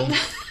 That was well,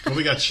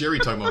 we got Sherry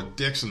talking about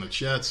dicks in the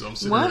chat, so I'm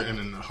sitting there, and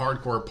in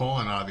Hardcore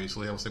Pawn,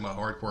 obviously. I was thinking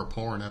about hardcore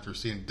porn after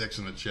seeing dicks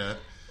in the chat.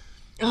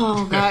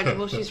 Oh, God.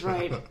 Well, she's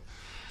right.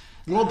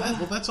 Well,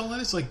 that's all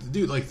that is. Like,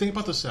 dude, think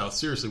about the South.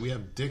 Seriously, we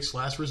have Dick's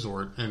Last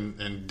Resort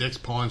and Dick's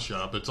Pawn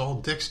Shop. It's all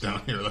dicks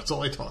down here. That's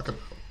all I talk about.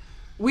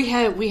 We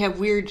have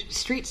weird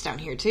streets down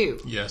here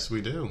too. Yes,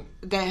 we do.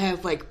 That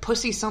have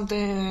Pussy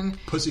something,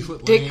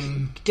 Pussyfoot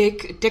Lane,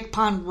 Dick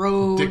Pond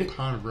Road,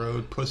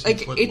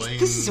 Pussyfoot Lane.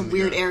 This is a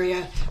weird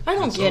area. I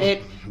don't get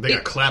it. They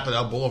got Clap It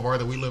Out Boulevard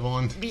that we live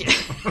on. Yeah.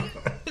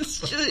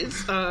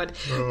 it's odd.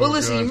 Well,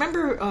 listen, you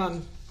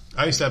remember?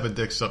 I used to have a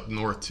Dick's up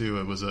north too.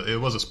 It was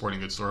a sporting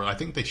goods store. I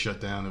think they shut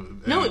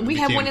down. No, we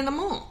have one in the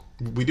mall.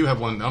 We do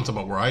have one. I'm talking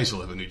about where I used to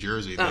live in New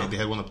Jersey. They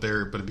had one up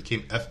there, but it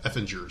became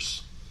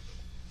Effingers.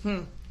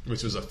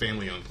 Which was a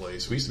family-owned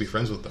place. We used to be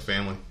friends with the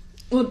family.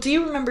 Well, do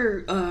you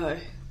remember,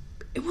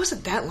 it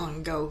wasn't that long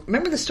ago.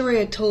 Remember the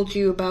story I told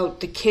you about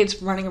the kids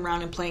running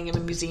around and playing in a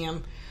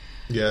museum?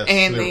 Yes,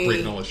 and they were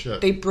breaking all the shit.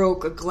 They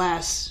broke a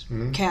glass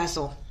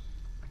castle.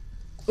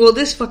 Well,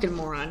 this fucking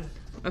moron,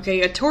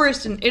 a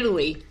tourist in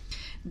Italy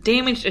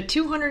damaged a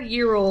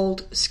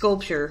 200-year-old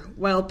sculpture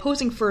while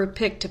posing for a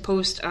pic to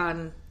post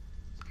on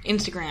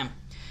Instagram.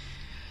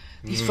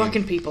 These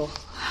fucking people.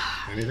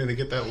 Anything to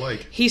get that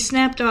like. He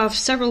snapped off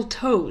several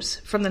toes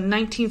from the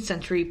 19th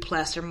century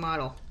plaster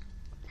model.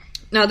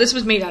 Now, this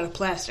was made out of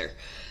plaster.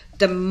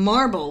 The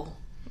marble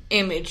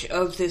image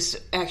of this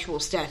actual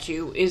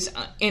statue is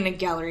in a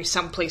gallery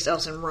someplace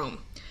else in Rome.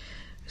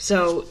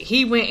 So,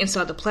 he went and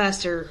saw the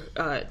plaster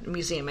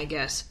museum, I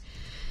guess.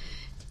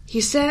 He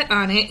sat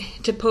on it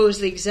to pose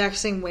the exact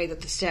same way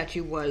that the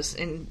statue was,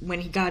 and when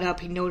he got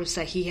up, he noticed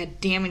that he had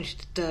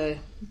damaged the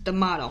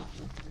model.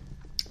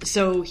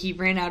 So he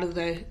ran out of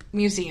the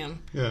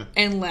museum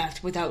and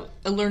left without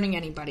alerting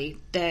anybody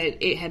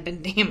that it had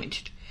been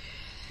damaged.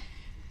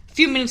 A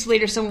few minutes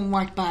later, someone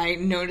walked by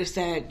and noticed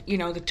that,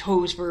 the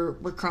toes were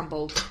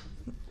crumbled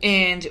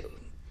and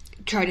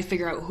tried to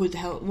figure out who the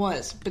hell it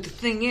was. But the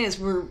thing is,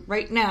 we're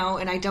right now,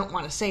 and I don't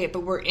want to say it,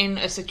 but we're in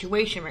a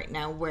situation right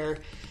now where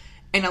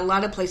in a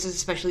lot of places,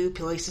 especially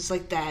places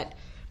like that,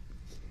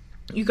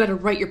 you got to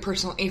write your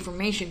personal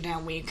information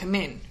down when you come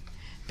in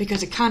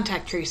because of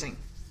contact tracing.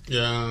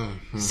 Yeah.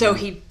 So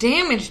he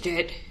damaged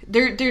it.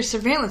 There's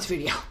surveillance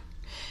video.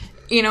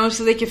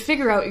 So they could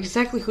figure out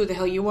exactly who the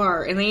hell you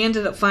are. And they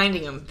ended up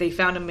finding him. They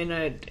found him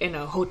in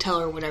a hotel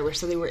or whatever,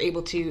 so they were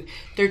able to...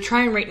 They're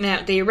trying right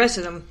now... They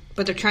arrested him,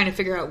 but they're trying to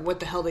figure out what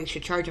the hell they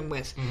should charge him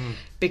with.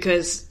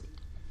 Because,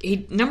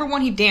 number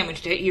one, he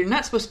damaged it. You're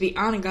not supposed to be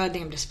on a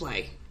goddamn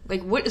display.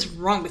 What is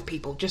wrong with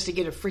people just to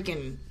get a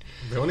freaking...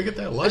 They want to get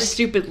that like. A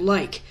stupid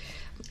like.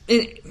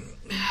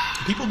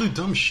 People do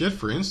dumb shit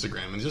for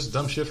Instagram and just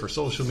dumb shit for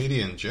social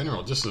media in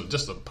general. Just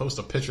to post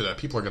a picture that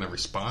people are going to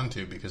respond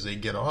to because they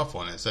get off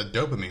on it. It's that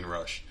dopamine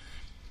rush.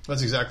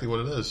 That's exactly what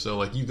it is.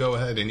 So, you go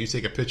ahead and you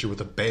take a picture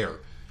with a bear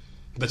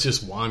that's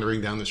just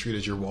wandering down the street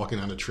as you're walking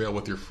on a trail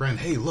with your friend.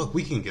 Hey, look,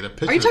 we can get a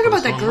picture. Are you talking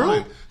about that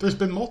girl? There's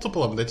been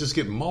multiple of them that just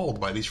get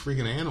mauled by these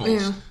freaking animals.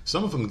 Yeah.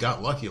 Some of them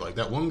got lucky. Like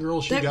that one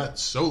girl, she got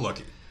so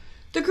lucky.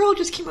 The girl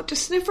just came up to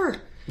sniff her.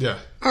 Yeah.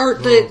 Or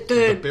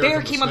the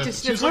bear came up to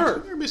sniff her. Like,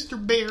 come here,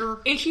 Mr. Bear.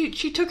 And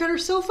she took out her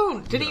cell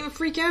phone. Didn't even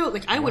freak out.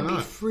 I would be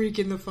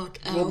freaking the fuck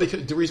out. Well,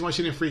 because the reason why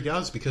she didn't freak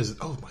out is because,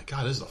 oh my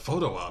God, this is a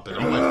photo op. And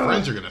all my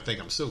friends are going to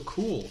think I'm so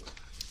cool.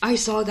 I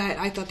saw that.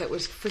 I thought that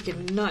was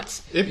freaking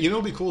nuts. What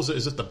would be cool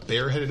is if the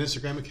bear-headed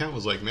Instagram account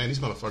was like, man, these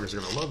motherfuckers are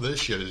going to love this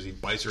shit as he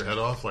bites her head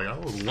off.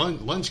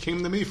 Lunch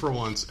came to me for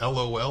once.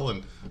 LOL.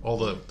 And all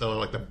the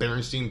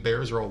Berenstein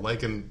bears are all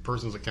liking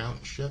person's account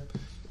and shit.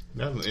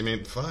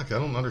 Fuck, I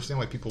don't understand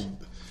why people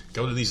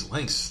go to these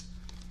lengths.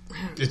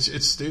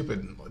 It's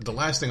stupid. The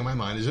last thing on my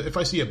mind is if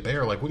I see a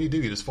bear, what do?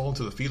 You just fall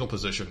into the fetal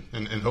position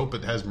and hope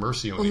it has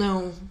mercy on you.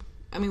 No.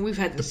 We've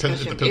had this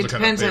discussion. It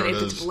depends on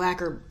if it's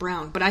black or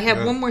brown. But I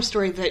have one more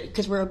story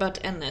because we're about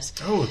to end this.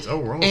 We're almost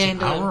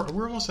an hour.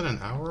 We're almost at an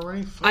hour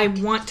already. Fuck. I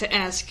want to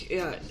ask.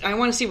 I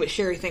want to see what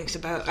Sherry thinks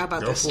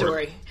about this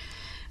story.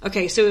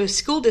 Okay, so a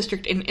school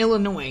district in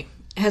Illinois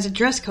has a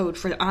dress code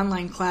for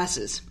online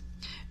classes.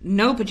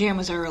 No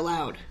pajamas are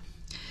allowed.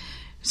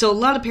 So a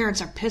lot of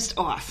parents are pissed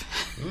off.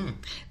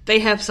 They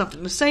have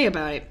something to say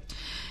about it.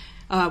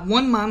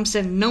 One mom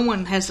said, no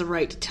one has the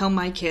right to tell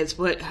my kids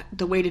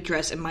the way to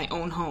dress in my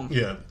own home.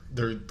 Yeah,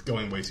 they're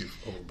going way too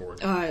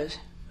overboard.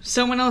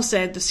 Someone else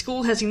said, the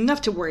school has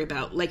enough to worry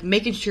about, like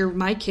making sure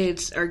my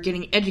kids are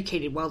getting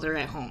educated while they're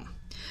at home.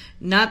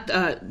 Not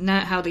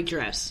how they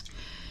dress.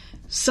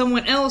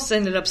 Someone else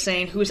ended up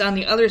saying, who's on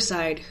the other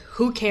side,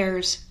 who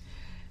cares?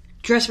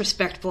 Dress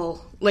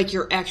respectful, like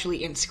you're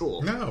actually in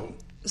school. No.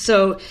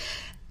 So,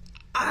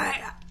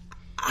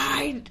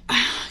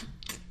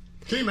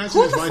 Can you imagine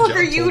Who if the my fuck job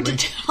are you told to me-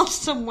 tell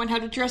someone how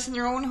to dress in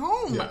their own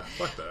home? Yeah,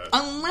 fuck that.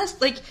 Unless,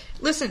 like,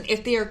 listen,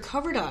 if they are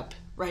covered up,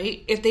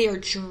 right? If they are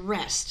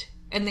dressed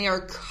and they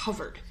are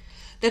covered,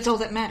 that's all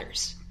that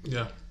matters.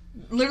 Yeah.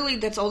 Literally,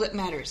 that's all that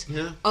matters.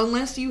 Yeah.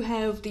 Unless you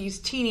have these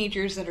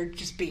teenagers that are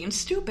just being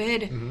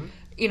stupid,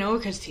 you know,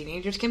 because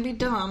teenagers can be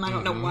dumb. I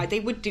don't know why they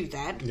would do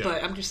that,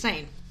 but I'm just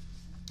saying.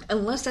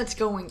 Unless that's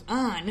going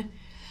on,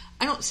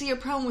 I don't see a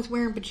problem with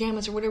wearing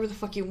pajamas or whatever the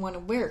fuck you want to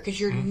wear, because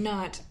you're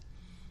not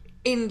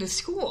into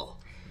school.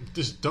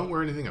 Just don't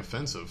wear anything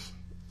offensive.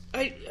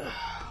 Oh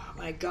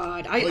my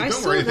God. Like, I don't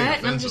saw wear that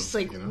anything and I'm just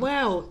like, offensive, you know?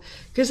 wow.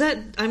 Because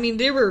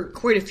there were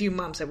quite a few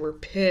moms that were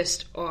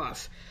pissed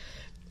off.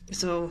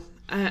 So,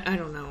 I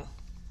don't know.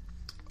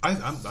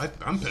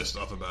 I'm pissed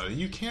off about it.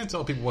 You can't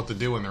tell people what to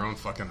do in their own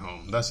fucking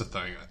home. That's the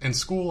thing. In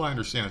school, I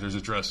understand if there's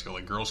a dress code.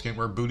 Like, girls can't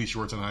wear booty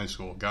shorts in high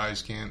school.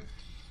 Guys can't,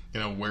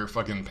 wear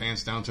fucking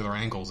pants down to their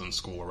ankles in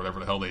school or whatever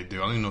the hell they do.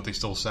 I don't even know if they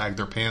still sag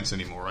their pants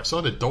anymore. I saw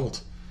an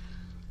adult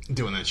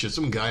doing that shit.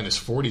 Some guy in his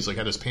 40s, like,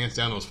 had his pants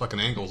down to his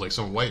fucking ankles, like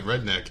some white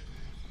redneck.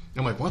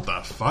 I'm like, what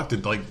the fuck?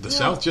 Did, like, the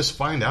South just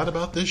find out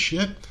about this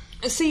shit?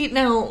 See,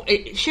 now,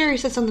 Sherry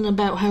said something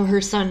about how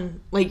her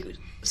son, like,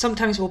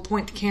 sometimes will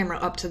point the camera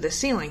up to the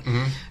ceiling.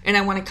 And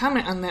I want to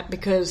comment on that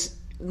because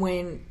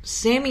when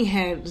Sammy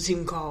had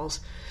Zoom calls,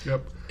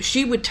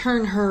 she would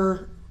turn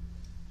her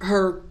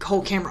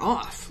whole camera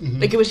off.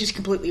 Like, it was just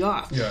completely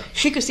off. Yeah.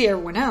 She could see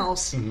everyone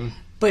else,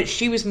 but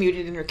she was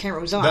muted and her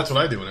camera was off. That's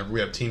what I do whenever we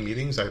have team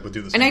meetings. I would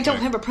do the same And I don't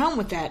thing. have a problem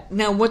with that.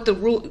 Now, what the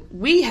rule...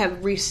 We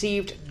have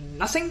received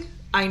nothing.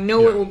 I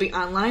know it will be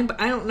online, but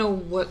I don't know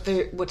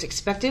what's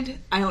expected.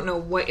 I don't know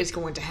what is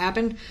going to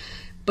happen.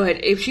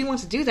 But if she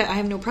wants to do that, I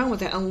have no problem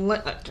with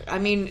that. I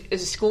mean, is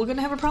the school going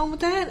to have a problem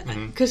with that?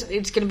 Because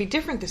it's going to be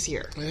different this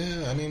year.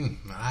 Yeah, I mean,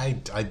 I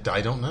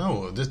don't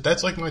know.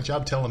 That's like my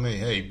job telling me,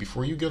 hey,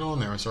 before you get on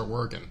there and start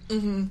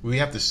working, we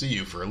have to see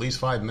you for at least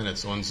 5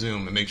 minutes on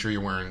Zoom and make sure you're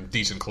wearing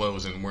decent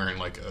clothes and wearing,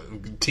 like,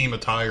 a team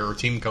attire or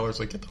team colors.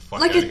 Like, get the fuck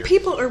out of here. Like, if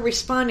people are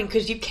responding,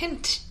 because you can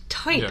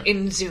type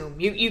in Zoom.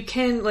 You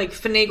can, like,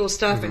 finagle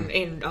stuff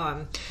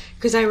and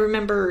because I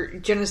remember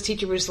Jenna's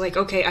teacher was like,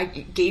 okay, I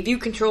gave you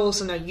control,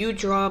 so now you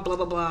draw, blah,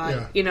 blah,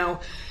 blah. Yeah.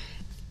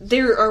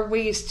 There are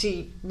ways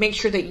to make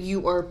sure that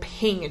you are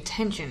paying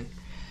attention.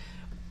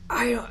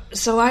 I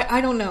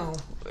don't know.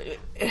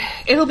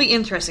 It'll be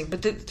interesting,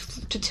 but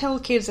to tell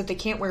kids that they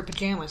can't wear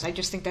pajamas, I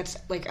just think that's,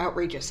 like,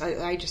 outrageous.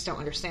 I just don't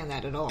understand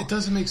that at all. It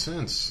doesn't make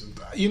sense.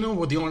 You know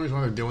what? The only reason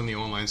why they're doing the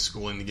online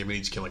schooling to giving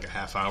each kid like a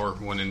half hour,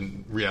 when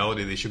in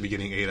reality they should be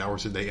getting 8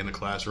 hours a day in the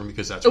classroom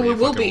because that's where you it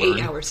will fucking be learn.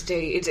 8 hours a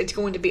day. It's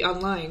going to be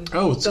online.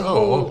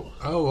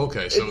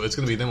 Okay. So it's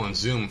going to be them on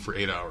Zoom for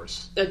 8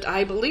 hours.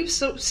 I believe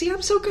so. See,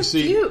 I'm so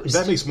confused. See,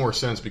 that makes more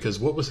sense because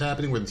what was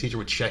happening where the teacher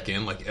would check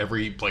in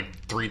every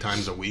 3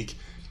 times a week.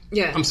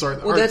 Yeah. I'm sorry.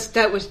 Well,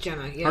 that was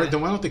Jenna, yeah. All right, then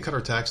why don't they cut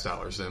our tax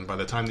dollars then by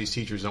the time these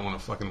teachers don't want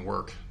to fucking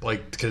work?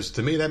 Like, because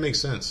to me that makes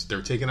sense.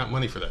 They're taking out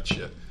money for that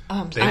shit.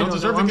 They don't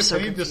deserve to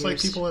get paid just like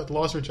people that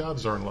lost their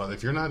jobs are in law.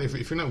 If you're not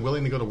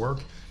willing to go to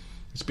work,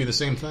 it's be the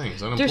same thing.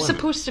 It's unemployment. There's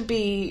supposed to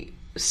be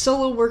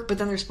solo work, but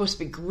then there's supposed to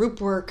be group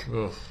work.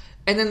 Ugh.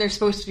 And then there's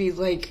supposed to be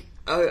like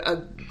a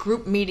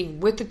group meeting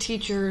with the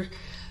teacher.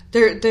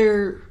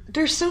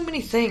 There's so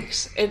many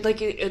things.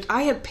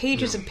 I have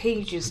pages and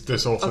pages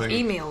this whole of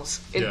thing. emails.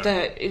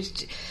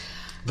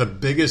 The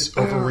biggest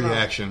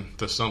overreaction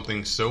to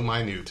something so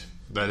minute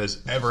that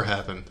has ever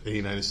happened in the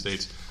United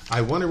States.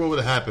 I wonder what would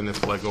have happened if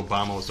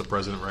Obama was the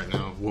president right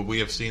now. Would we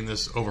have seen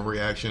this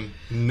overreaction?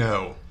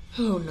 No.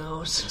 Who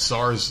knows?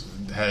 SARS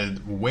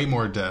had way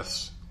more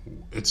deaths.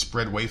 It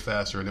spread way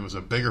faster, and it was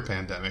a bigger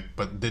pandemic,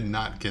 but did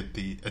not get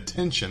the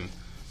attention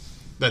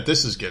that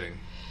this is getting.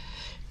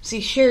 See,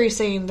 Sherry's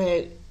saying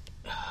that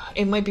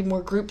it might be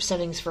more group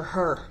settings for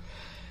her.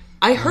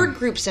 I heard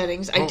group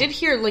settings. I did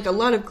hear a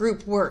lot of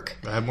group work.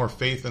 I have more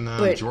faith in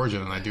Georgia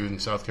than I do in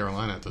South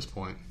Carolina at this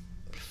point.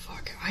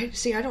 Fuck. I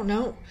don't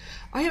know.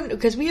 I haven't,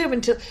 because we have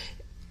until,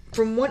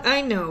 from what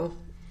I know,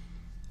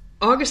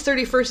 August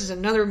 31st is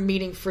another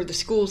meeting for the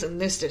schools in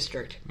this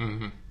district.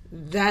 Mm-hmm.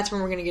 That's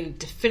when we're going to get a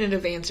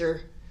definitive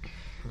answer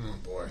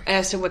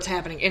as to what's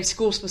happening. And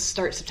school's supposed to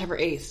start September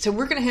 8th. So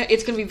we're going to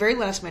it's going to be very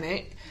last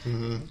minute.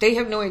 Mm-hmm. They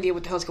have no idea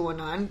what the hell's going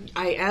on.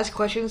 I ask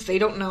questions. They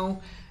don't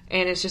know.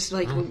 And it's just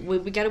like, we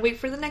got to wait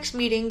for the next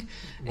meeting,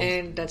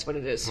 and that's what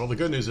it is. Well, the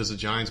good news is the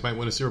Giants might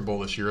win a Super Bowl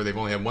this year. They've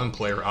only had one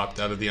player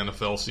opt out of the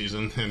NFL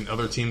season, and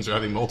other teams are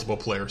having multiple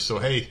players. So,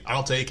 hey,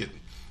 I'll take it.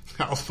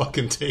 I'll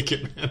fucking take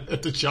it, man.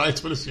 If the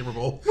Giants win a Super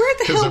Bowl. Where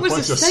the hell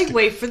was the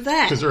segue for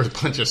that? Because there's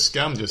a bunch of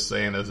scum just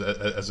saying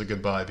as a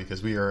goodbye,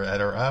 because we are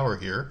at our hour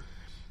here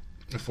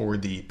for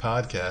the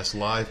podcast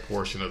live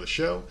portion of the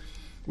show.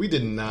 We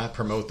did not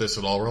promote this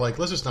at all. We're like,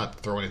 let's just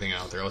not throw anything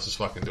out there. Let's just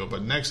fucking do it.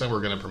 But next time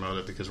we're going to promote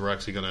it because we're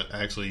actually going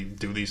to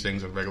do these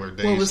things on regular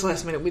days. Well, it was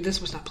last minute.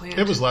 This was not planned.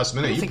 It was last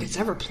minute. I don't think it's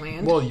ever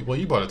planned. Well,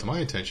 you brought it to my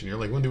attention. You're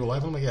like, want to do a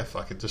live? I'm like, yeah,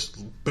 fuck it. Just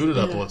boot it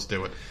up and let's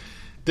do it.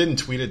 Didn't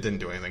tweet it. Didn't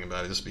do anything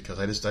about it just because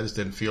I just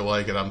didn't feel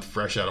like it. I'm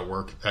fresh out of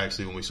work,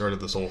 actually, when we started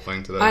this whole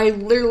thing today. I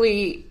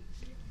literally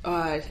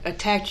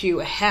attacked you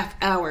a half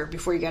hour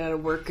before you got out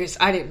of work because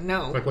I didn't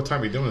know. Like, what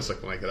time are you doing this?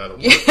 Like, when I get out of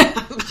work?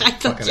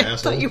 Yeah, I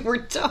thought you were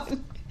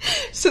done.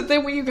 So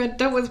then when you got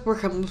done with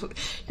work,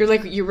 you're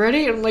like, you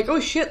ready? And I'm like, oh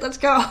shit, let's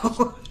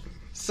go.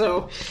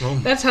 So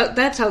that's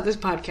how this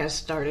podcast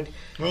started.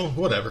 Well,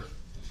 whatever.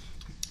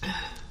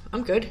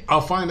 I'm good.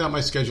 I'll find out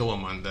my schedule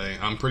on Monday.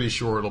 I'm pretty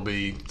sure it'll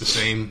be the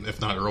same,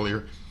 if not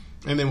earlier.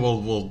 And then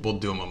we'll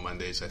do them on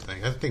Mondays, I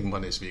think. I think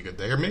Mondays will be a good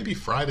day. Or maybe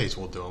Fridays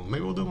we'll do them.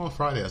 Maybe we'll do them on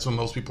Friday. That's when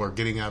most people are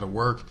getting out of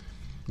work.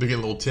 They get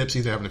a little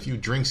tipsy. They're having a few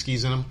drink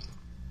skis in them.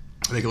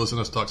 They can listen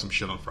to us talk some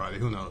shit on Friday.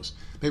 Who knows?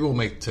 Maybe we'll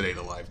make today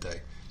the live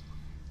day.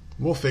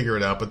 We'll figure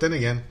it out. But then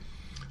again,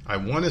 I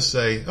want to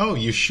say, oh,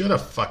 you should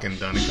have fucking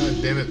done it.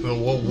 God damn it.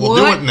 We'll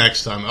do it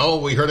next time. Oh,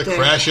 we heard a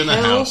crash in the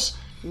house.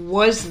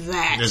 Was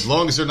that? As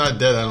long as they're not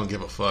dead, I don't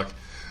give a fuck.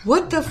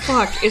 What the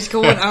fuck is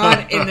going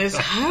on in this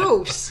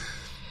house?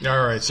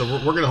 All right, so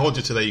we're going to hold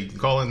you today. You can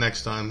call in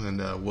next time,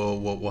 and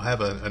we'll have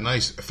a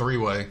nice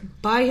three-way.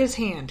 By his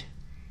hand.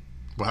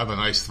 We'll have a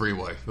nice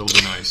three-way. It'll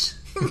be nice.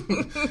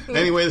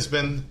 Anyway, it's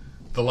been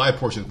the live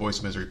portion of Voice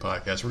of Misery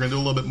podcast. We're going to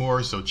do a little bit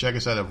more, so check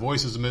us out at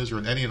Voices of Misery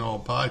on any and all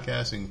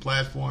podcasting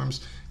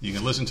platforms. You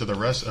can listen to the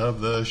rest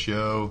of the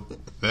show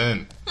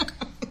then.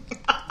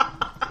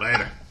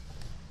 Later.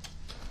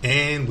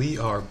 And we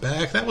are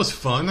back. That was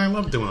fun. I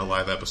love doing the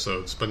live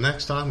episodes. But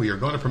next time we are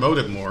going to promote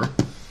it more.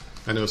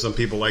 I know some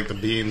people like to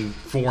be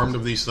informed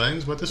of these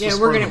things, but this was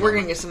we're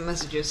gonna get some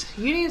messages.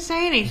 You didn't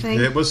say anything.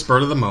 It was spur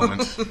of the moment.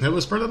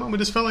 We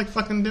just felt like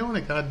fucking doing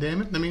it. God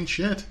damn it! I mean,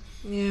 shit.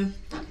 Yeah.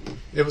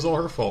 It was all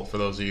her fault. For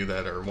those of you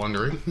that are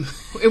wondering.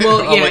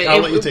 Well, I'll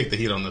let you take the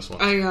heat on this one.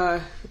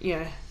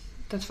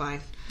 That's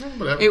fine.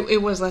 Whatever.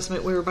 It was last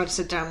minute. We were about to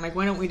sit down. I'm like,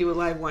 why don't we do a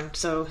live one?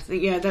 So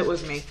yeah, that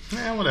was me.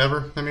 Yeah,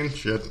 whatever. I mean,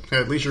 shit.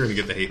 At least you're gonna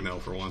get the hate mail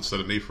for once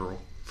instead of me for.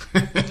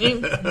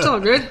 It's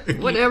all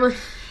good. Whatever.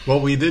 Well,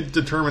 we did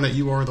determine that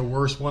you are the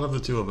worst one of the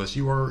two of us.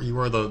 You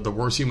are the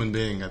worst human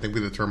being. I think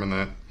we determined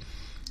that.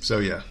 So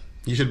yeah,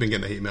 you should have been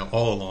getting the hate mail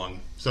all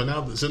along. So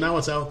now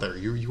it's out there.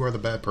 You are the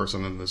bad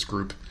person in this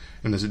group,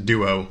 in this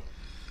duo.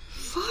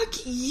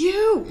 Fuck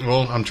you.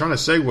 Well, I'm trying to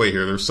segue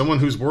here. There's someone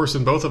who's worse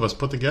than both of us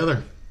put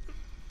together.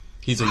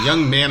 He's a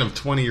young man of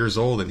 20 years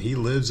old, and he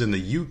lives in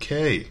the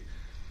UK.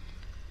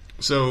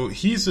 So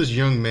he's this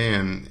young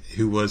man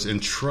who was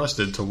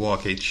entrusted to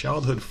walk a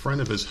childhood friend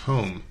of his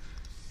home.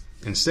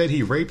 Instead,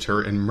 he raped her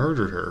and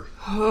murdered her.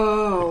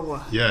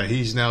 Oh. Yeah,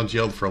 he's now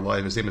jailed for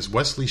life. His name is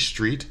Wesley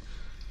Street,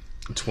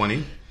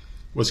 20.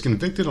 Was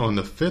convicted on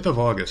the 5th of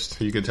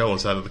August. You can tell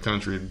it's out of the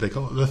country. They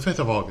call it the 5th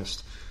of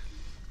August.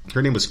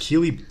 Her name was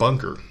Keely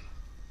Bunker.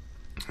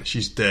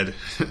 She's dead.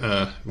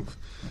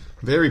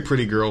 Very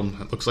pretty girl.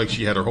 It looks like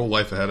she had her whole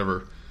life ahead of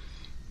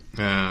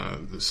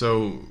her.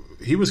 So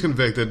he was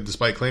convicted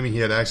despite claiming he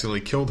had accidentally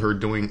killed her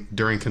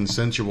during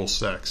consensual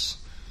sex.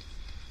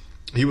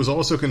 He was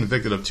also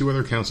convicted of 2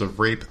 other counts of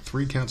rape,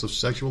 3 counts of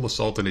sexual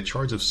assault, and a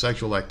charge of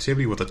sexual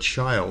activity with a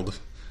child.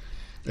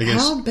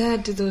 How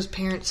bad did those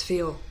parents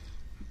feel?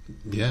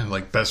 Yeah,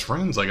 like best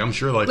friends. Like, I'm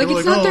sure,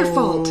 it's not their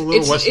fault.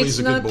 Wesley's it's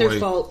not their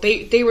fault.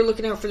 They were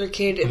looking out for their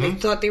kid, and they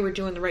thought they were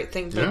doing the right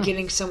thing by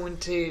getting someone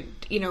to,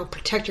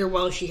 protect her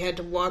while she had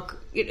to walk.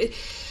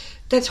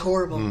 That's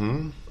horrible.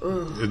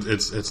 Mm-hmm.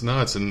 It's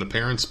nuts. And the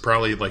parents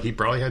he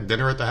probably had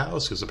dinner at the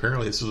house because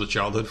apparently this is a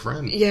childhood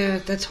friend. Yeah,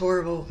 that's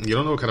horrible. You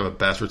don't know what kind of a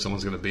bastard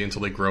someone's going to be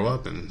until they grow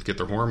up and get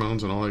their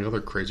hormones and all the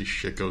other crazy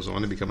shit goes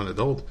on to become an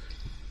adult.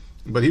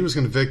 But he was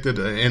convicted.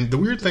 And the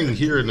weird thing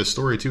here in the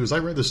story, too, is I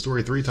read the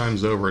story 3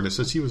 times over, and it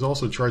says he was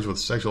also charged with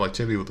sexual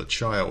activity with a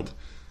child.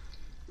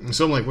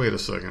 So I'm like, wait a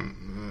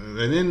second.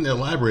 They didn't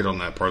elaborate on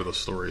that part of the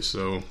story,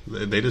 so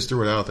they just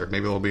threw it out there.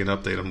 Maybe there'll be an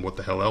update on what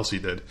the hell else he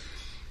did.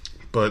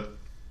 But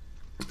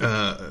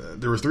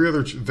there were 3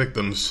 other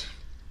victims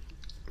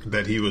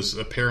that he was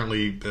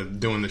apparently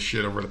doing this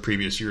shit over the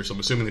previous year. So I'm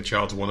assuming the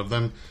child's one of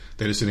them.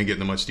 They just didn't get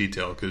into much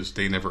detail because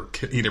he never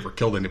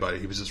killed anybody.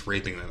 He was just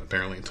raping them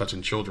apparently and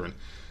touching children.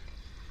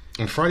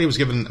 On Friday, he was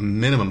given a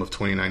minimum of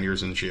 29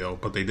 years in jail,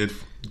 but they did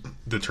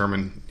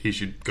determine he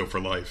should go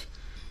for life.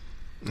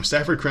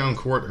 Stafford Crown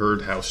Court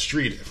heard how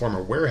Street, a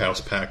former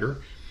warehouse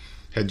packer,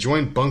 had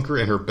joined Bunker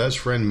and her best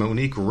friend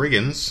Monique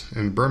Riggins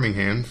in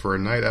Birmingham for a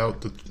night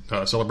out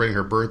celebrating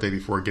her birthday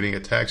before getting a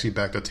taxi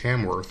back to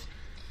Tamworth.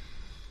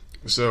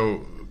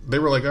 So they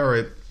were like, all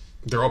right,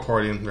 they're all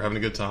partying, they're having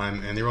a good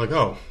time, and they were like,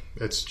 oh,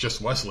 it's just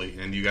Wesley,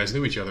 and you guys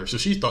knew each other. So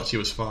she thought she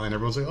was fine.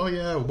 Everyone's like, oh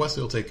yeah,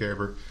 Wesley will take care of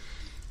her.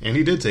 And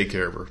he did take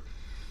care of her.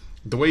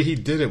 The way he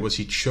did it was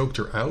he choked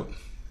her out,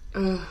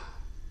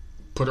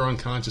 put her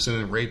unconscious, and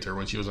then raped her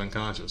when she was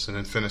unconscious, and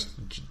then finished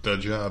the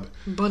job.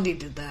 Bundy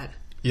did that.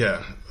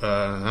 Yeah.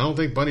 I don't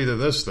think Bundy did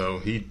this, though.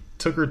 He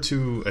took her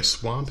to a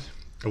swamp,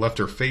 left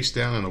her face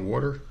down in the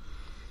water,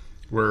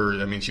 where,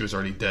 she was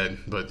already dead,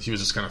 but she was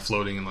just kind of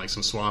floating in,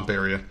 some swamp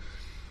area.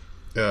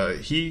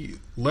 He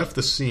left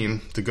the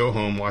scene to go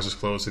home, wash his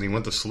clothes, and he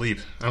went to sleep.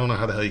 I don't know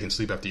how the hell you can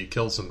sleep after you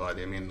kill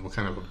somebody. What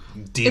kind of a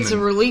demon... It's a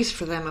release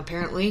for them,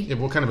 apparently. Yeah,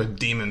 what kind of a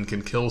demon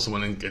can kill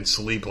someone and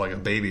sleep like a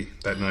baby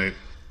that night?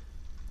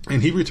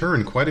 And he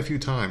returned quite a few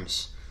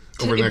times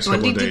over the next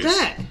couple Bundy of days. did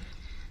that.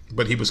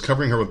 But he was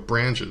covering her with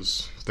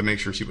branches to make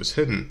sure she was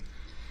hidden.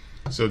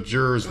 So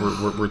jurors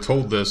were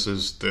told this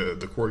as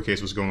the court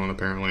case was going on,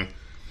 apparently.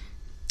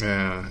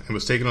 And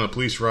was taken on a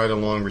police ride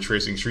along,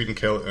 retracing Street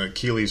and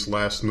Keeley's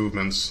last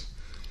movements.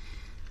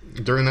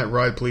 During that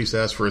ride, police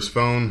asked for his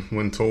phone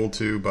when told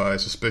to by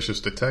suspicious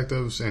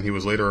detectives, and he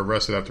was later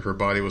arrested after her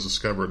body was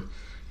discovered.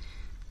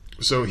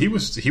 So he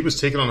was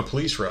taken on a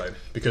police ride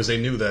because they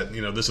knew that,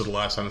 you know, this is the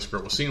last time this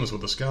girl was seen was with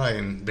this guy,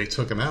 and they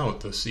took him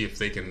out to see if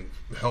he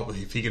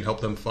can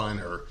help them find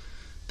her,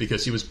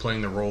 because he was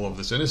playing the role of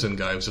this innocent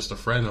guy who was just a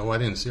friend. Oh, I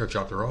didn't see her,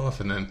 dropped her off.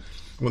 And then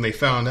when they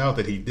found out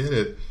that he did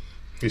it,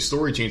 his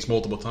story changed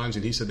multiple times,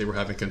 and he said they were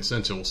having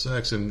consensual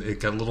sex, and it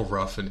got a little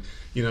rough. And,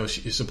 you know,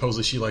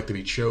 supposedly she liked to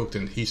be choked,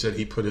 and he said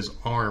he put his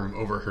arm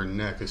over her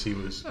neck as he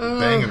was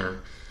banging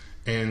her,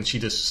 and she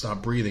just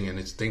stopped breathing,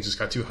 and things just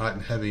got too hot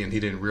and heavy, and he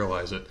didn't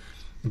realize it.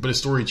 But his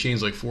story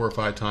changed like 4 or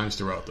 5 times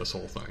throughout this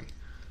whole thing.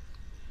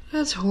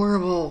 That's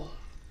horrible.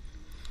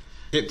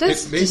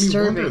 That's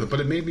disturbing. But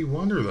it made me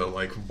wonder, though,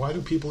 like, why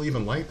do people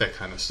even like that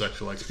kind of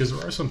sexual acts? Because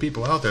there are some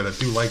people out there that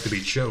do like to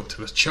be choked.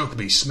 Just choke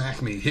me,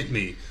 smack me, hit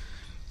me.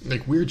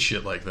 Like, weird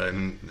shit like that.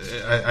 And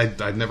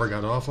I never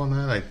got off on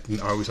that.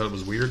 I always thought it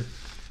was weird.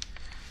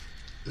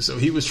 So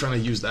he was trying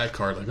to use that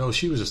card, like, oh,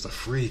 she was just a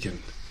freak, and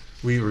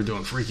we were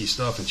doing freaky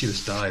stuff, and she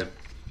just died.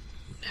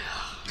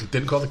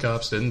 Didn't call the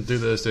cops, didn't do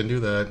this, didn't do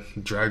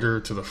that. Dragged her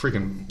to the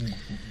freaking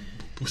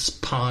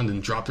pond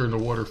and dropped her in the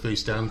water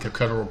face down, kept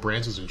cutting her with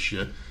branches and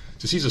shit.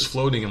 So she's just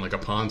floating in like a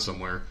pond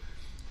somewhere.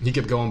 He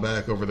kept going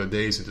back over the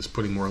days and just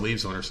putting more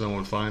leaves on her so no one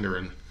would find her.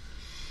 And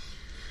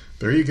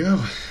there you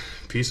go.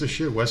 Piece of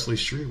shit, Wesley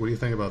Street. What do you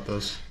think about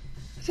this?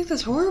 I think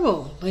that's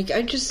horrible. Like,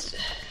 I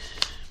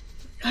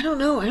don't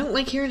know. I don't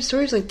like hearing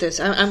stories like this.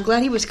 I'm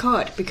glad he was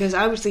caught, because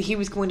obviously he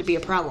was going to be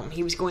a problem.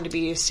 He was going to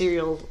be a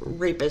serial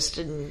rapist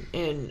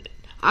and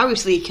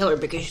obviously a killer,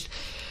 because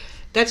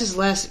that's his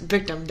last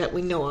victim that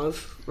we know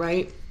of,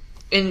 right?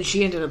 And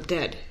she ended up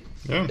dead.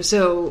 Yeah.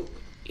 So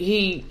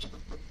he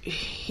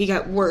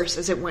got worse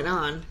as it went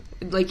on.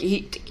 Like,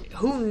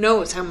 who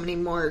knows how many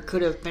more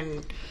could have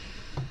been.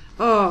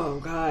 Oh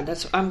God,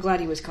 I'm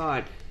glad he was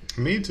caught.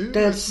 Me too.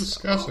 That's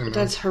disgusting.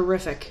 That's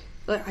horrific.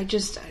 Man,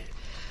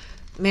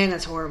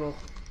 that's horrible.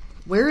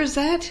 Where is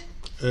that?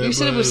 You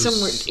said it was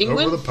somewhere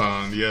England? Over the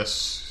pond.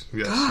 Yes.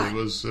 God. It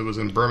was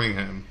in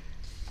Birmingham.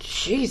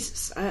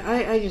 Jesus,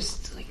 I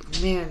just, like,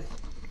 man,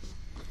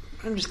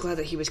 I'm just glad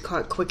that he was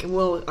caught quick.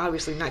 Well,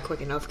 obviously not quick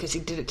enough, because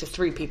he did it to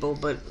 3 people,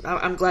 but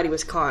I'm glad he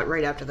was caught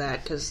right after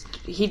that, because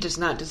he does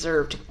not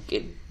deserve to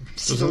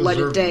see the light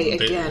of day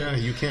again. Yeah,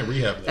 you can't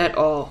rehab that. At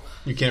all.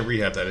 You can't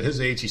rehab that. At his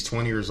age, he's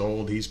 20 years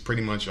old. He's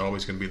pretty much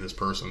always going to be this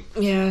person.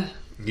 Yeah.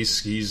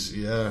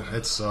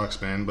 It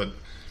sucks, man, but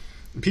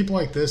people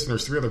like this, and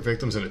there's 3 other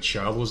victims, and a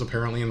child was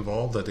apparently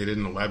involved that they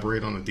didn't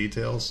elaborate on the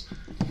details.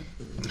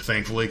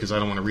 Thankfully, because I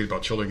don't want to read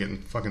about children getting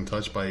fucking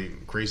touched by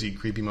crazy,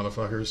 creepy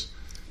motherfuckers.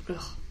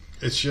 Ugh.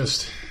 It's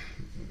just,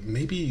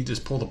 maybe you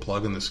just pull the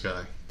plug on this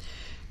guy.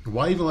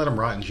 Why even let him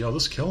rot in jail?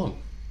 Just kill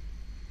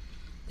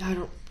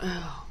him.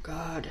 Oh,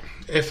 God.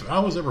 If I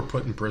was ever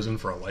put in prison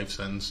for a life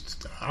sentence,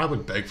 I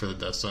would beg for the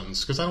death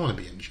sentence, because I don't want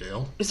to be in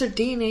jail. Is there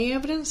DNA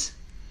evidence?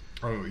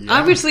 Oh, yeah.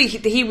 Obviously,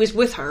 he was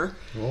with her.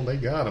 Well, they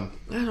got him.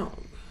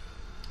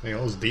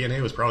 His DNA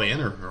was probably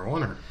in her, or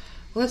on her.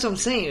 Well, that's what I'm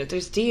saying. If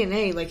there's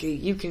DNA, like,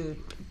 you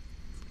can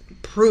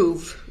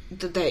prove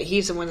that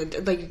he's the one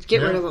that, like,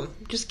 get rid of him.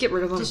 Just get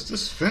rid of him.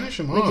 Just finish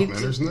him off,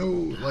 man. There's no,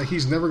 like,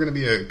 he's never going to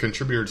be a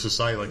contributor to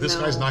society. Like, this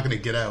guy's not going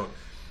to get out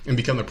and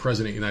become the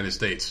president of the United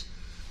States.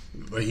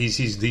 Like,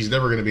 he's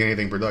never going to be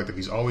anything productive.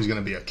 He's always going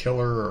to be a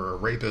killer or a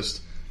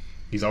rapist.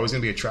 He's always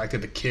going to be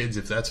attracted to kids,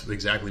 if that's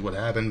exactly what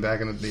happened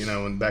back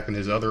in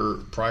his other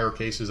prior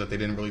cases that they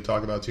didn't really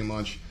talk about too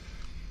much.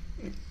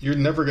 You're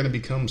never going to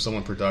become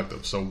someone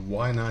productive, so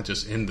why not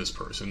just end this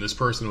person? This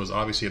person was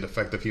obviously a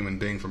defective human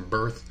being from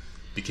birth,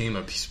 became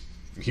a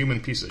human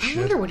piece of shit. I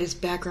wonder what his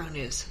background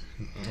is.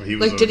 He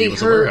was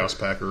a warehouse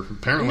packer,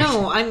 apparently.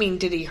 No, I mean,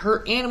 did he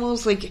hurt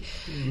animals? Like,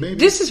 maybe.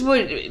 This is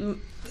where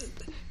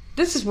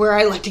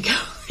I like to go.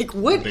 Like,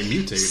 what? They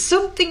mutate.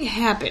 Something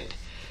happened.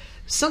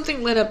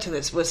 Something led up to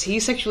this. Was he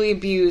sexually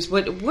abused?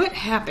 What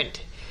happened?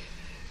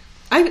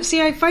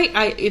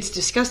 It's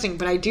disgusting,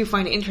 but I do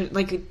find it interesting.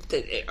 Like,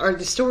 are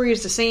the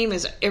stories the same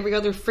as every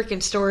other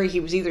freaking story? He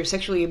was either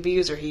sexually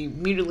abused or he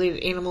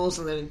mutilated animals,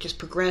 and then it just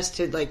progressed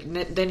to, like,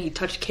 then he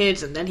touched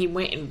kids, and then he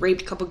went and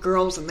raped a couple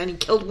girls, and then he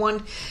killed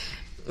one.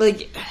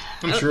 Like,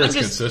 I'm sure it's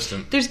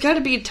consistent. There's got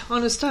to be a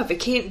ton of stuff.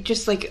 It can't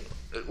just, like,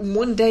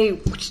 one day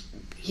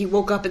he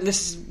woke up and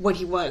this is what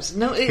he was.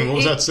 No, what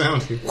was that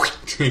sound?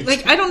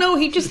 Like, I don't know.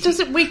 He just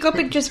doesn't wake up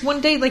and just one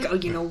day, like, oh,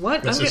 you know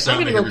what? I'm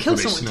going to go kill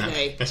someone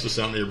today. That's the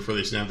sound they hear before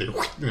they snap.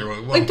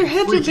 Like, there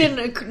hasn't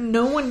been,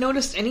 no one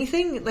noticed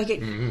anything. Like,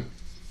 and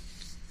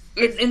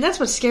that's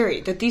what's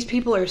scary, that these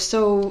people are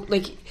so,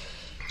 like,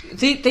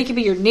 they can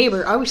be your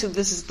neighbor. Obviously,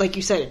 this is, like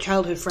you said, a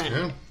childhood friend.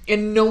 Yeah.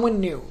 And no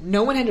one knew.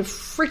 No one had a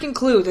freaking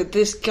clue that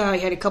this guy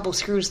had a couple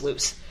screws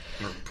loose.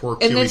 Poor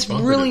and that's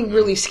really,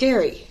 really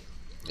scary.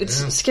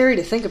 It's scary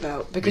to think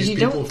about because you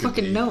don't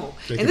fucking know.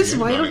 And this is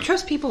why I don't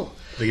trust people.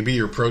 They could be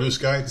your produce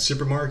guy at the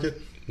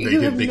supermarket. They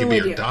could be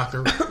your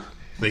doctor.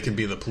 They could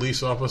be the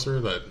police officer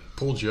that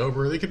pulled you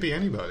over. They could be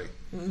anybody.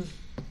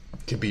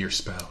 Could be your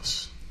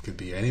spouse. Could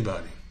be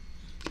anybody.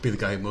 Could be the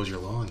guy who mows your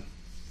lawn.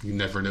 You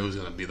never know who's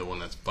going to be the one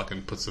that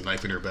fucking puts the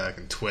knife in her back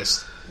and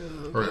twists.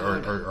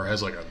 Or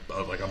has like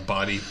a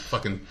body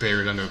fucking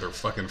buried under their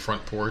fucking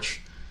front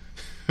porch.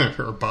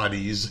 Or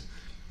bodies.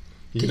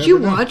 Did you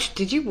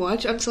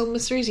watch Unsolved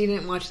Mysteries? You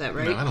didn't watch that,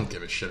 right? No, I don't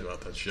give a shit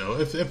about that show.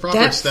 If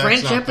Robert Stack's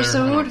French not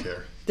episode, there, I don't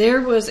care.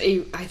 There was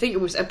I think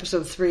it was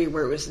episode 3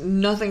 where it was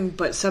nothing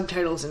but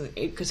subtitles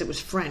because it was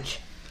French.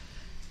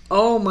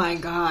 Oh my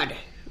god.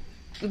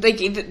 Like,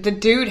 the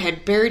dude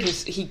had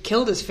he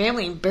killed his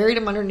family and buried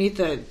him underneath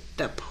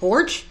the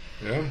porch.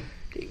 Yeah.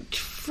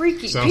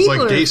 Freaky. Sounds like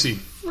Gacy.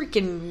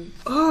 Freaking,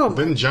 oh my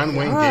Didn't John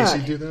Wayne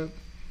Gacy do that?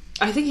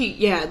 I think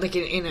like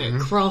in a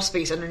crawl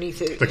space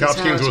underneath it. The cops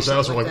came to his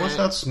house and were like, what's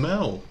that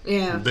smell?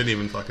 Yeah. Didn't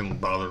even fucking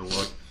bother to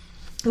look.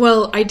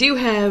 Well, I do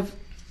have...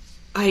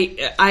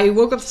 I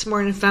woke up this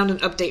morning and found an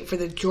update for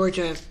the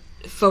Georgia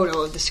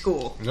photo of the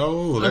school.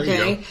 Oh, there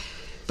you go.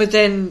 But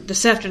then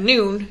this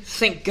afternoon,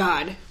 thank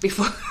God,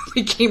 before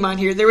we came on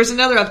here, there was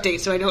another update,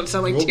 so I don't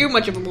sound like too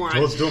much of a moron.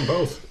 Well, let's do them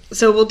both.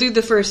 So we'll do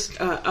the first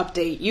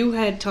update. You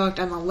had talked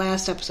on the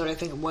last episode, I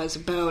think it was,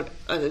 about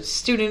a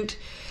student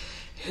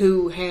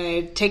who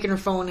had taken her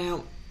phone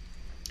out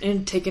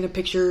and taken a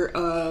picture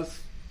of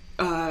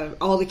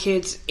all the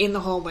kids in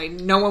the hallway,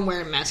 no one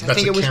wearing masks. I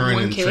think it was Karen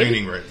one in kid.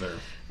 training right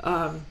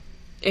there.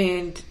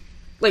 And,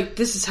 like,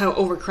 this is how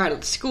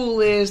overcrowded the school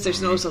is.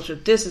 There's no social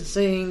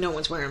distancing. No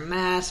one's wearing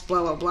masks,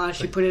 blah, blah, blah.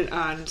 She put it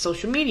on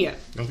social media.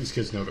 Don't these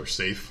kids know they're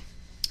safe?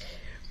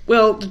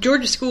 Well, the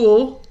Georgia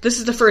school, this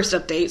is the first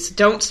update, so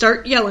don't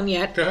start yelling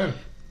yet. Go ahead.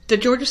 The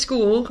Georgia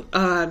school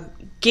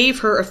gave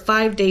her a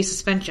 5-day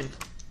suspension.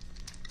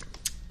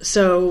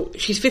 So,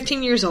 she's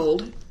 15 years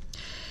old.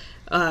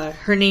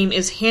 Her name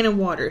is Hannah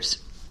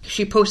Waters.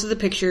 She posted the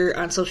picture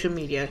on social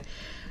media.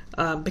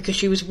 Because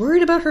she was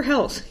worried about her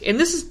health, and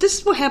this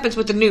is what happens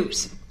with the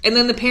news, and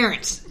then the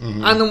parents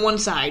on the one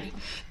side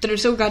that are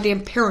so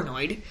goddamn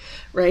paranoid,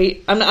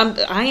 right?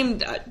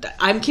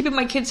 I'm keeping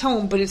my kids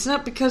home, but it's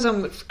not because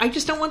I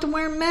just don't want them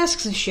wearing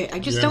masks and shit. I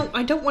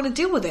don't want to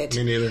deal with it.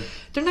 Me neither.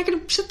 They're not going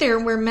to sit there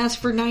and wear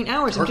masks for 9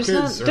 hours. Our I'm just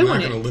kids not doing it.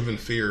 They're not going to live in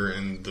fear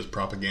and the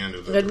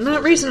propaganda. They're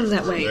not raising them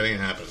that way. That ain't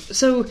happening.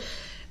 So,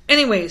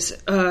 anyways,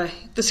 the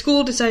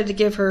school decided to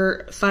give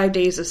her 5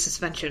 days of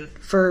suspension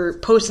for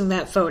posting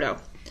that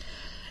photo.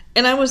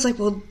 And I was like,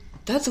 well,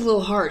 that's a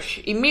little harsh.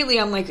 Immediately,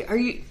 I'm like, are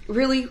you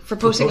really for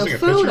posting a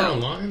photo? Picture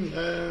online?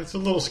 It's a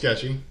little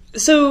sketchy.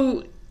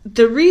 So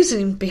the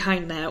reason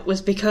behind that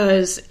was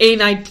because,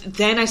 and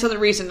I saw the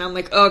reason. And I'm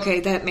like,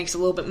 okay, that makes a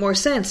little bit more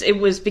sense. It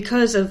was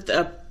because of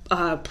the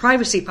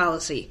privacy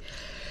policy.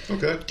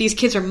 Okay, these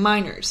kids are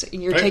minors,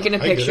 and you're taking a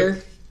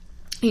picture,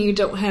 and you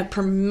don't have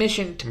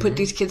permission to put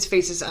these kids'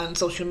 faces on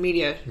social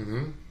media.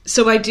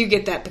 So I do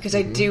get that because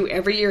I do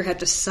every year have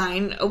to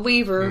sign a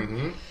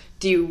waiver.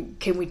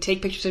 Can we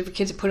take pictures of your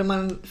kids and put them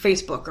on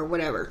Facebook or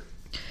whatever?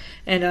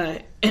 And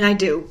I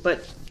do,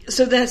 but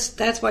so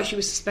that's why she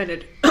was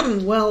suspended.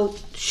 Well,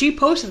 she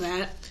posted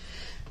that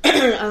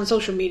on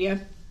social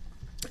media,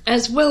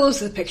 as well as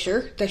the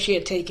picture that she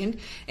had taken,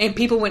 and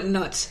people went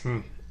nuts.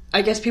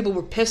 I guess people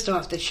were pissed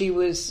off that she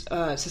was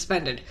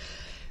suspended.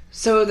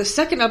 So the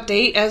second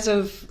update, as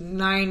of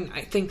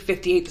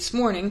 9:58 this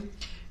morning,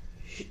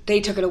 they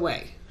took it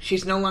away.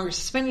 She's no longer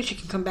suspended. She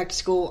can come back to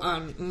school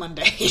on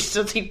Monday.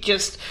 So they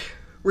just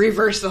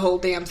reversed the whole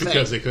damn thing.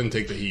 Because they couldn't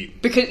take the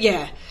heat.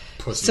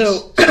 Pussies.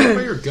 So, stop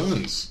by your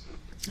guns.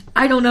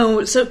 I don't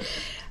know. So,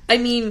 I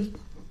mean,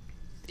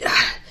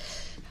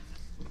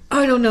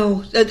 I don't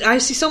know. I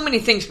see so many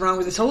things wrong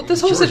with this whole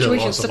situation. Is such a mess.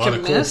 Georgia lost a lot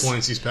of cool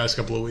points these past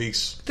couple of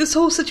weeks. This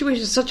whole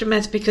situation is such a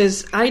mess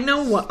because I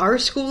know what our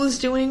school is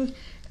doing,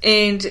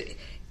 and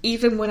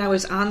even when I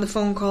was on the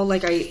phone call,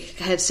 like I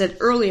had said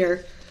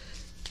earlier,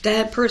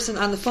 that person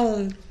on the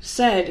phone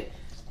said,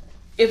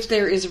 if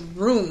there is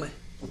room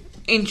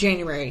in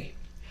January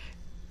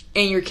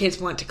and your kids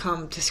want to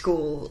come to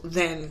school,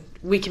 then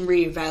we can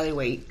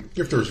reevaluate.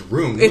 If there's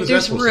room. If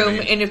there's room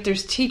and if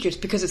there's teachers,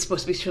 because it's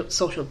supposed to be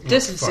social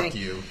distancing. Fuck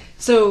you.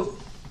 So,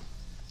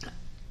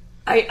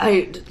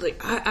 I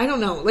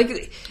don't know.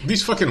 Like,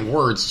 these fucking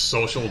words,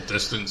 social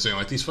distancing,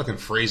 like these fucking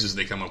phrases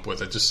they come up with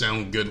that just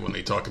sound good when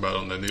they talk about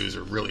it on the news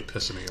are really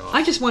pissing me off.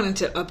 I just wanted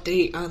to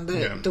update on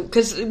that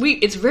because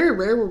it's very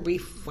rare where we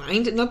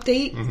find an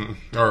update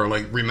or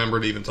like remember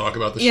to even talk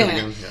about the shit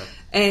again. Yeah.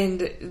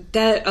 And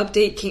that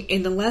update came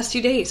in the last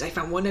 2 days. I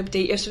found one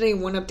update yesterday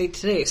and one update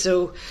today.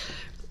 So,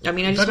 I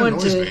mean, I just wanted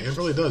to... That annoys me. It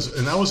really does.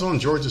 And I was on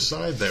George's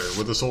side there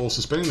with this whole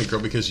suspending the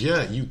girl because,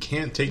 you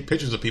can't take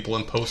pictures of people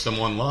and post them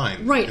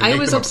online. Right. I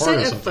was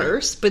upset at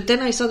first, but then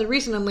I saw the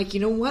reason. I'm like,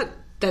 you know what?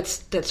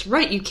 That's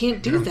right. You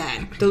can't do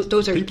that.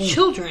 Those are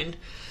children.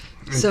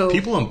 So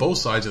people on both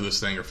sides of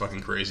this thing are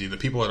fucking crazy. The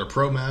people that are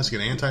pro-mask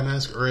and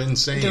anti-mask are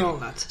insane. They're all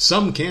nuts.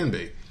 Some can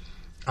be.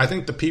 I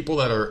think the people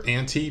that are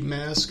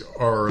anti-mask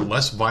are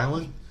less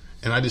violent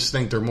And I just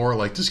think they're more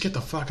like, just get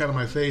the fuck out of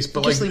my face.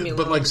 But Just leave me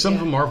alone. some of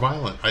them are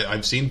violent.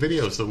 I've seen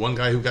videos. The one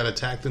guy who got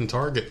attacked in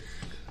Target,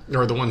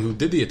 or the one who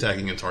did the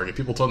attacking in Target,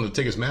 people told him to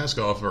take his mask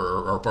off,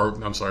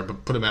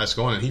 but put a mask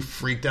on, and he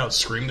freaked out,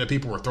 screamed at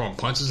people, were throwing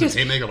punches and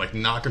haymaker, like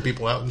knocking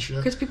people out and shit.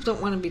 Because people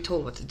don't want to be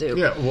told what to do.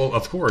 Yeah, well,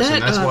 of course,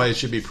 and that's why it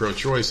should be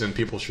pro-choice, and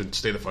people should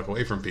stay the fuck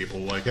away from people.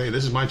 Like, hey,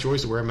 this is my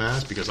choice to wear a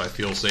mask because I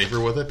feel safer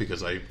with it.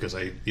 Because I,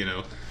 you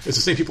know, it's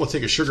the same people that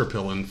take a sugar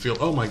pill and feel,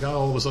 oh my god,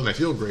 all of a sudden I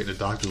feel great. And the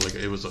doctor's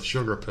like, it was a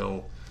sugar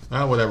pill.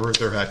 Whatever,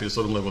 they're happy, just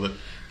let them live with it.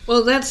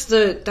 Well, that's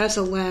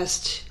the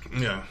last.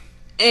 Yeah.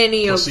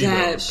 Any of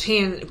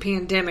Placebos. that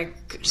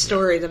pandemic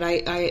story that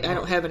I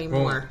don't have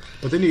anymore. Well,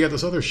 but then you got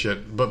this other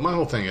shit. But my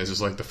whole thing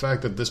is like the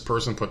fact that this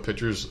person put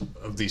pictures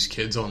of these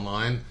kids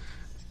online.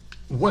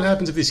 What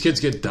happens if these kids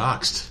get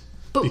doxxed?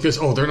 Because,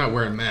 they're not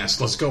wearing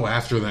masks. Let's go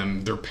after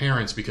them, their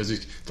parents,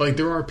 because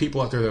there are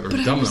people out there that are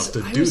dumb enough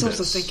to do this. I was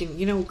also thinking,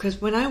 because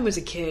when I was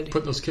a kid,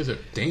 put those kids at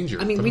danger.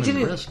 I mean, we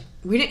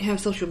didn't have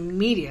social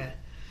media,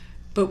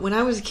 but when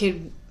I was a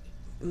kid,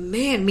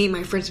 man, me and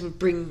my friends would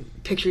bring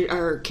pictures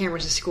or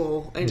cameras to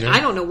school, and I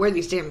don't know where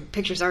these damn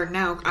pictures are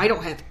now. I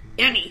don't have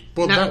any.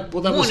 Well, that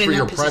was for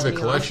your private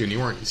collection. You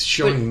weren't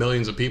showing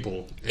millions of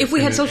people. If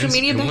we had social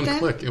media back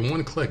then, in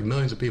one click,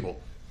 millions of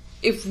people.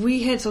 If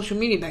we had social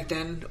media back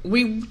then,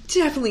 we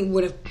definitely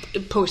would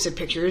have posted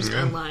pictures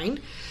online.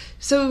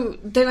 So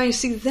then I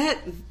see that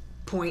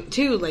point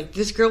too. Like,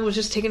 this girl was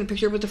just taking a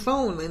picture with the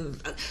phone,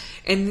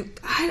 and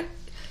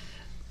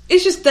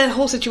it's just that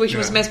whole situation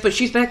was a mess. But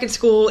she's back in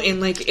school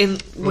and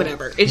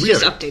whatever. It's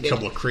just updated. A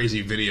couple of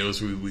crazy videos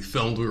we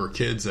filmed when we were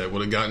kids that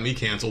would have gotten me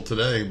canceled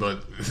today,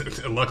 but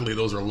luckily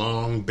those are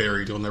long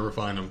buried. You'll never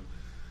find them.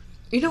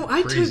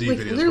 I crazy took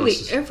literally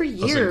every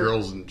year.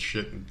 Girls and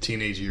shit in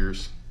teenage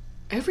years.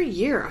 Every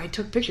year I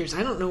took pictures.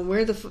 I don't know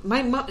where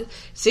my mom...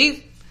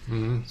 See?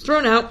 Mm-hmm.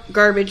 Thrown out.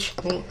 Garbage.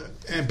 Well,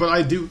 but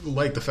I do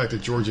like the fact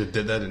that Georgia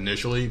did that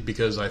initially,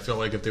 because I felt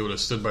like if they would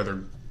have stood by their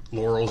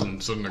laurels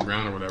and stood on the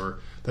ground or whatever,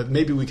 that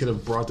maybe we could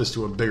have brought this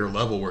to a bigger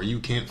level where you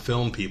can't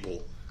film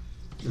people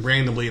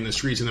randomly in the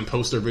streets and then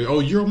post their video. Oh,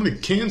 I'm going to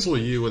cancel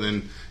you. And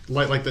then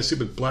like that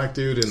stupid black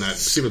dude and that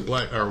stupid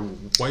black or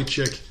white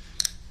chick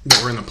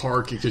that were in the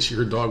park because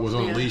her dog was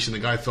on a leash, and the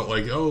guy felt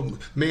like, oh,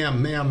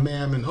 ma'am,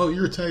 and oh,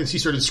 you're Italian. He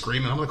started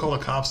screaming, I'm going to call the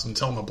cops and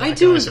tell them a black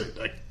guy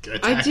started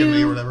attacking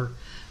me or whatever.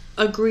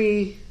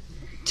 Agree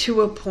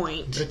to a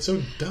point. That's so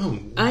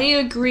dumb. I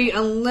agree.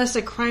 Unless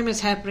a crime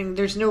is happening,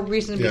 there's no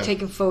reason to be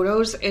taking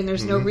photos, and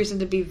there's no reason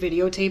to be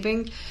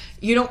videotaping.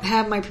 You don't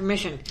have my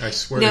permission. I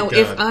swear to God. Now,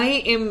 if I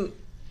am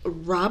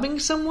robbing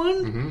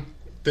someone...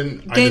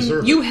 Then I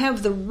deserve you it.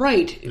 have the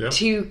right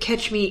to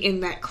catch me in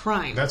that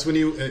crime. That's when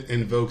you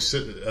invoke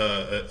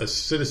a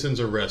citizen's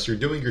arrest. You're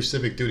doing your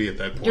civic duty at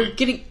that point. You're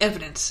getting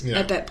evidence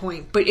at that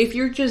point. But if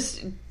you're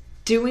just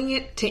doing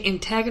it to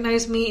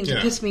antagonize me and to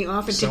piss me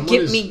off and to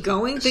get me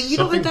going, then you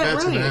don't have that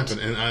right. Something bad's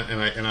going to happen.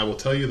 And I will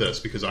tell you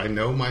this, because I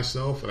know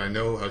myself and I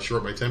know how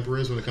short my temper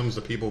is when it comes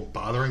to people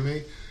bothering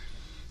me.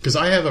 Because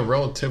I have a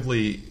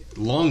relatively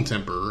long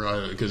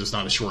temper, because it's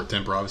not a short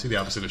temper, obviously. The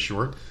opposite is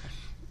short.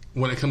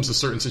 When it comes to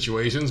certain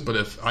situations, but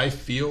if I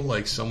feel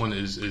like someone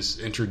is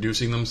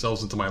introducing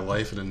themselves into my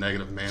life in a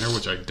negative manner,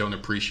 which I don't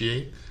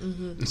appreciate,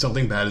 and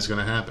something bad is going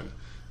to happen.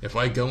 If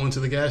I go into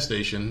the gas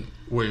station,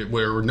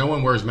 where no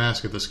one wears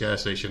masks at this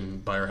gas station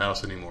by our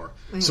house anymore,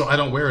 so I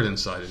don't wear it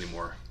inside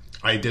anymore.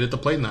 I did it to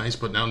play nice,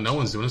 but now no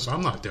one's doing it, so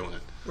I'm not doing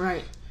it.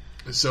 Right.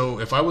 So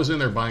if I was in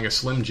there buying a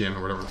Slim Jim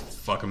or whatever the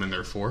fuck I'm in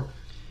there for,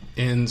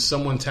 and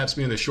someone taps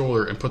me on the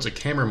shoulder and puts a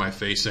camera in my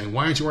face saying,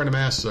 "Why aren't you wearing a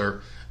mask,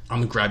 sir?"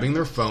 I'm grabbing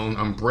their phone,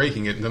 I'm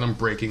breaking it, and then I'm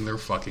breaking their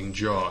fucking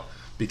jaw.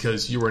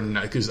 Because you are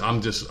not, because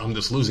I'm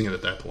just losing it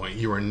at that point.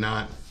 You are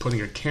not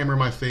putting a camera in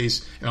my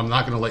face, and I'm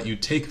not going to let you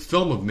take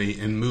film of me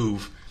and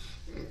move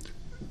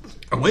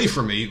away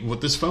from me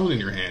with this phone in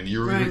your hand.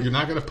 You're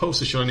not going to post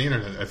this shit on the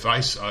internet. If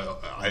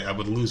I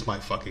would lose my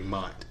fucking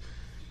mind.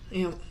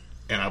 Yeah.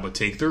 And I would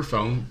take their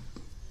phone,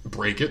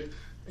 break it,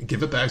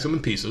 give it back to them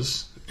in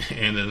pieces,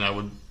 and then I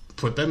would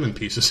put them in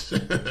pieces.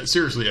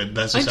 Seriously,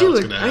 that's just how it's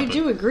going to happen. I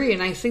do agree,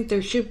 and I think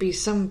there should be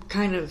some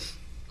kind of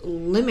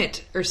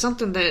limit or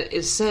something that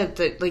is said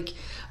that, like,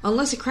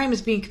 unless a crime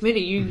is being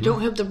committed, you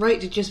don't have the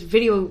right to just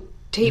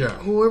videotape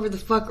whoever the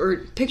fuck or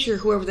picture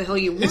whoever the hell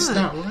you want. It's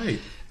not right.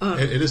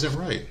 It isn't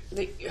right.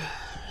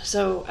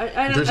 So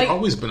I don't. There's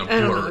always been a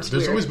blur.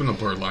 There's always been a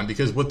blurred line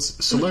because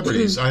what's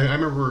celebrities? I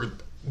remember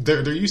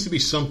there used to be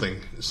some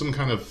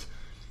kind of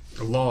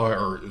law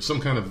or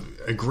some kind of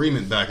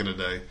agreement back in the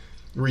day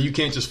where you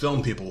can't just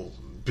film people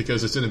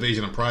because it's an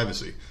invasion of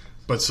privacy.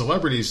 But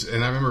celebrities,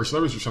 and I remember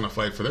celebrities were trying to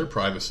fight for their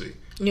privacy.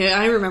 Yeah,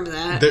 I remember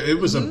that. It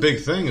was a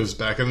big thing. It was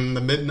back in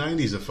the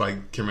mid-'90s, if I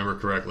can remember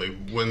correctly,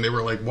 when they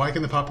were like, why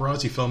can the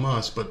paparazzi film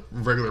us, but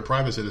regular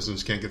private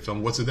citizens can't get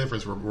filmed? What's the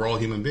difference? We're all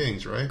human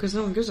beings, right? Because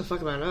no one gives a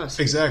fuck about us.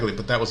 Exactly,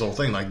 but that was the whole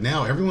thing. Like,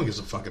 now, everyone gives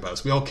a fuck about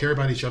us. We all care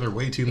about each other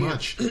way too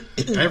much.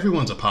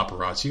 Everyone's a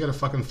paparazzi. You got a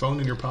fucking phone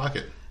in your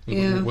pocket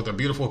with a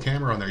beautiful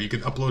camera on there. You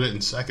can upload it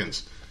in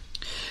seconds.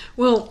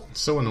 Well,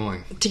 it's so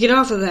annoying. To get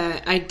off of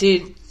that,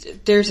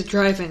 there's a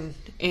drive-in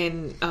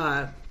in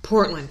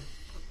Portland.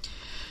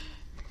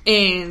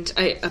 And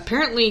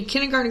apparently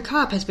Kindergarten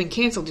Cop has been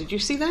canceled. Did you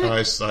see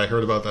that? I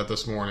heard about that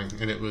this morning,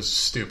 and it was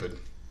stupid.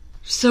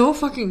 So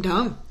fucking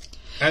dumb.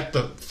 At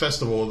the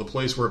festival, the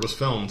place where it was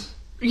filmed.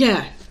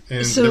 Yeah.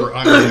 And they were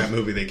honoring that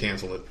movie, they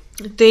canceled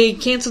it. They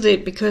canceled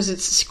it because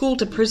it's school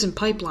to prison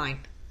pipeline.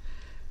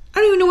 I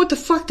don't even know what the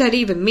fuck that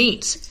even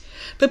means.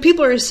 But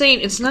people are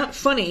saying it's not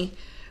funny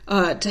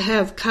to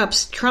have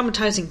cops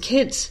traumatizing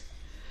kids.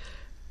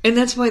 And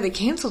that's why they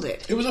canceled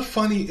it. It was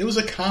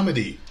a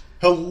comedy.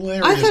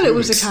 Hilarious. I thought it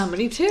was a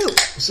comedy too.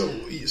 So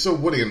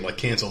what are you going to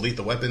cancel?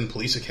 Lethal Weapon,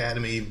 Police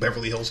Academy,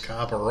 Beverly Hills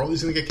Cop, or all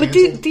these going to get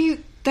canceled?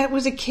 But that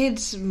was a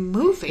kid's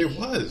movie. It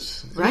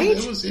was. Right?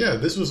 It was, yeah.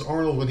 This was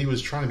Arnold when he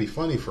was trying to be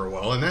funny for a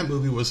while, and that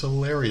movie was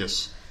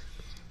hilarious.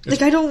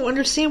 I don't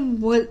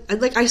understand what...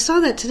 I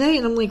saw that today,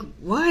 and I'm like,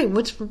 why?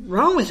 What's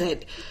wrong with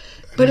it?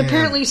 But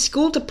apparently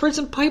school to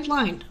prison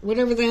pipeline,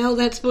 whatever the hell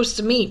that's supposed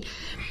to mean.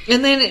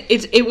 And then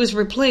it was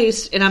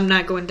replaced, and I'm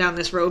not going down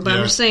this road, but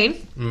I'm just saying...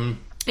 Mm-hmm.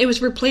 It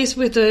was replaced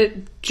with a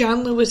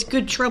John Lewis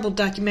Good Trouble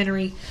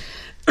documentary.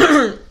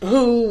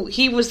 Who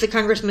he was the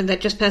congressman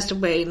that just passed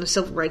away and the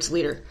civil rights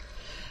leader.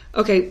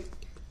 Okay,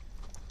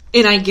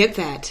 and I get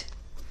that,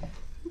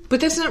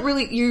 but that's not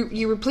really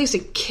you replace a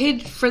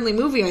kid friendly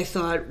movie. I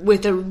thought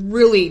with a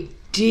really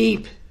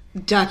deep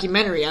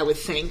documentary. I would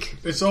think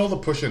it's all the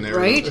push narrative,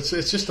 right?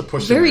 It's just the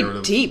push very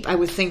narrative. Deep. I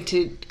would think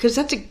because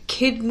that's a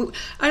kid movie.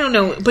 I don't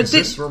know, but is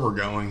this where we're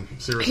going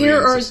seriously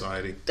in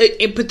society?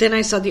 But then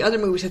I saw the other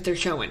movies that they're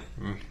showing.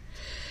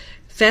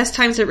 Fast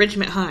Times at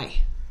Ridgemont High.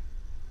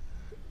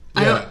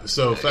 Yeah,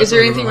 so is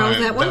there anything wrong with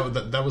that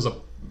one? That was a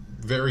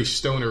very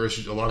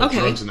stonerish, a lot of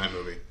drugs in that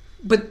movie.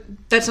 But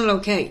that's not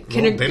okay.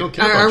 Well, they don't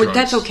care about drugs.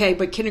 That's okay,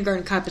 but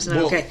Kindergarten Cop is not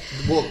okay.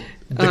 Well,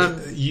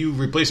 you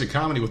replace a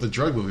comedy with a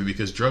drug movie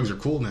because drugs are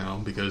cool now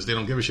because they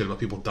don't give a shit about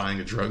people dying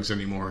of drugs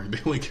anymore. They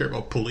only care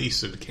about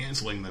police and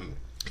canceling them.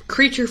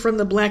 Creature from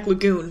the Black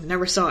Lagoon.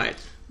 Never saw it.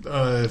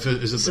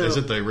 Is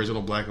it the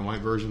original black and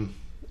white version?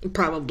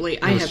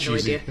 Probably. I have cheesy. No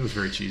idea. It was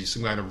very cheesy.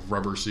 Some guy in a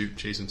rubber suit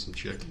chasing some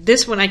chick.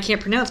 This one I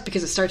can't pronounce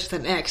because it starts with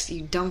an X.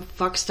 You dumb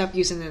fuck, stop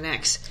using an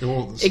X.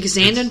 Well,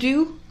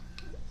 Xanadu?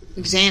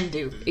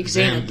 Xanadu.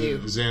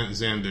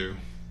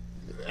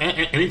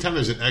 Anytime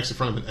there's an X in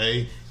front of an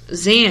A,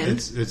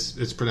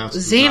 it's pronounced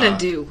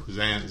Xanadu.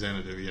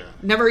 Xanadu, yeah.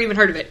 Never even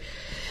heard of it.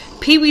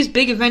 Pee-wee's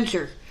Big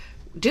Adventure.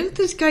 Didn't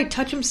this guy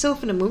touch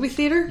himself in a movie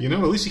theater?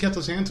 At least he kept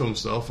his hand to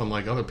himself,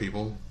 unlike other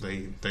people. But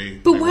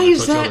why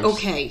is that others.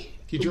 Okay?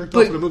 He jerked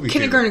off in a movie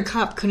Kindergarten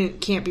theater. Cop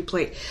can't be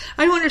played.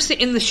 I don't understand.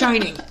 In The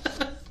Shining.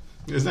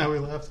 Isn't that how he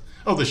left?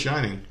 Oh, The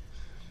Shining.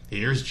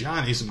 Here's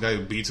Johnny, some guy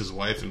who beats his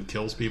wife and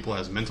kills people,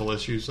 has mental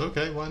issues.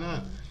 Okay, why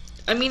not?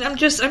 I mean, I'm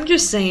just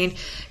saying,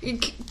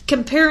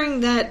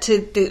 comparing that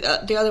to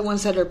the other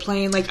ones that are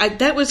playing,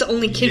 that was the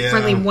only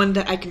kid-friendly one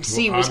that I can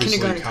see was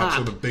Kindergarten Cop.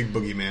 Cops are the big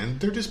boogeyman.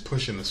 They're just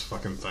pushing this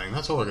fucking thing.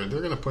 That's all they're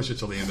going to push it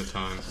till the end of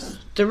time.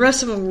 The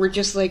rest of them were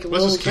just like,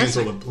 let's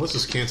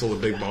just cancel the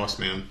big boss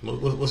man.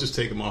 Let's just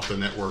take him off the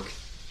network.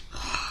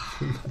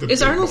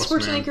 Is Arnold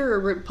Schwarzenegger a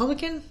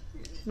Republican?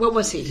 What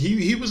was he?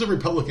 He was a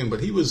Republican, but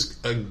he was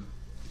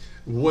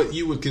what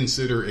you would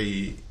consider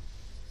a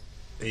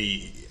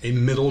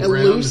middle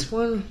ground. A loose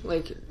one?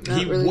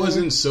 He really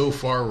wasn't so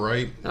far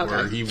right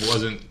where he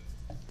wasn't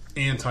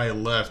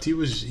anti-left.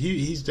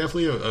 He's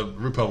definitely a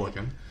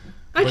Republican.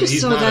 I just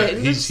saw that.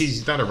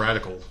 He's not a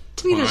radical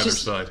to me, on that's either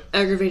just side.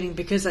 Aggravating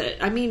because,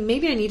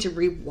 maybe I need to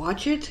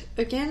rewatch it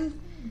again,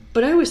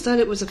 but I always thought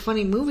it was a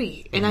funny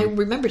movie, and I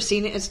remember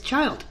seeing it as a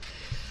child.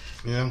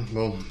 Yeah,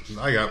 well,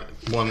 I got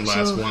one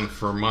last one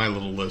for my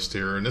little list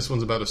here, and this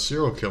one's about a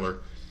serial killer.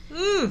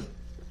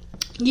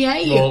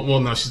 Yeah. Well,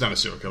 no, she's not a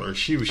serial killer.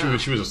 She was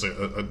just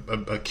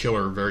a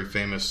killer, very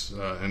famous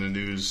in the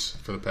news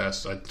for the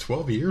past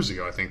 12 years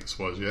ago. I think this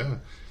was. Yeah.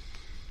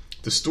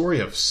 The story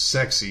of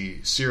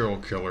sexy serial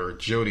killer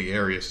Jodi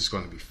Arias is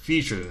going to be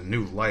featured in a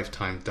new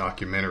Lifetime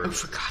documentary. Oh,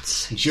 for God's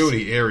sake!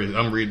 Jodi Arias.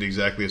 I'm reading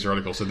exactly this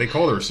article. So they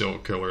call her a serial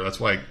killer. That's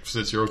why I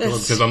said serial killer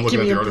because I'm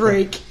looking at the article.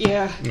 Break.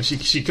 Yeah.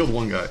 She killed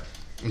one guy.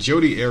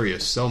 Jodi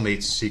Arias,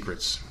 Cellmate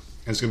Secrets.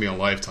 And it's going to be on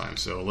Lifetime.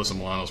 So Alyssa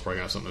Milano's probably going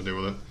to have something to do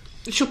with it.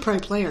 She'll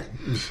probably play her.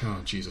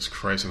 Oh, Jesus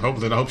Christ. I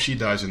hope she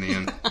dies in the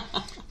end.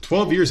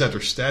 12 years after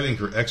stabbing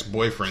her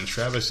ex-boyfriend,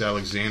 Travis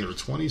Alexander,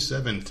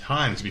 27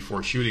 times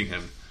before shooting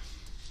him,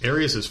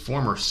 Arias'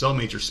 former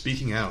cellmates are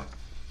speaking out.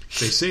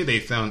 They say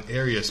they found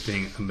Arias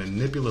being a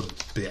manipulative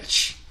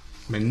bitch.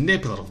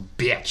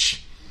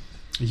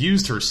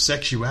 Used her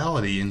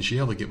sexuality in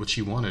jail to get what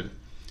she wanted.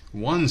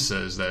 One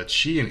says that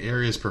she and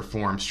Arias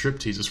performed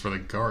stripteases for the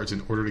guards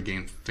in order to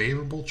gain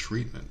favorable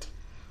treatment.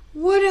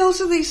 What else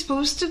are they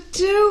supposed to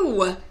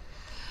do?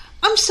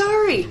 I'm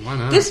sorry. Why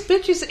not? This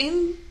bitch is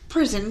in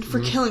prison for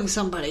killing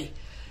somebody.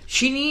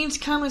 She needs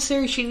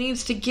commissary. She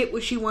needs to get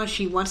what she wants.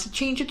 She wants to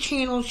change a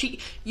channel.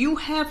 You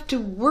have to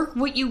work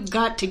what you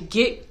got to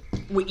get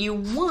what you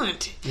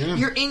want. Yeah.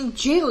 You're in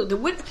jail.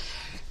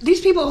 These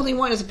people only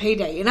want is a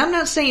payday. And I'm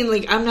not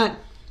saying, I'm not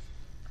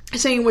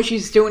saying what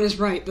she's doing is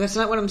right. That's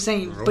not what I'm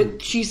saying. Oh.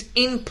 But she's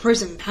in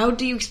prison. How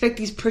do you expect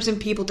these prison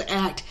people to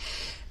act?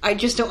 I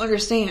just don't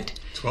understand.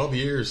 12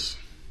 years.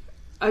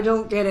 I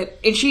don't get it.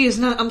 And she is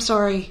not, I'm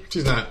sorry.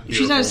 She's not beautiful.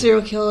 She's not a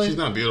serial killer. She's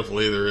not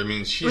beautiful either. I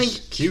mean, she's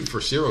Like, cute for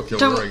serial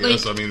killer, I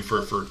guess. like- I mean,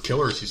 for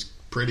killer, she's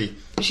pretty.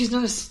 She's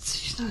not a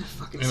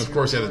fucking And of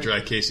course, they had to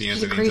drag Casey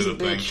She's a Anthony into crazy the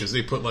thing bitch. because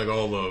they put like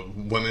all the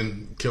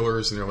women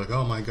killers, and they're like,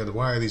 "Oh my god,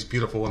 why are these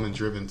beautiful women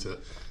driven to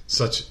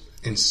such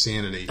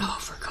insanity?" Oh,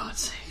 for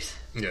God's sakes.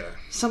 Yeah.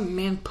 Some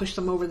man pushed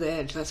them over the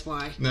edge, that's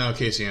why. No,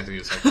 Casey Anthony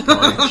just like to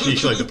party.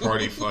 she liked to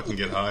party, fucking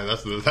get high.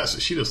 That's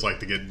what she just liked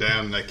to get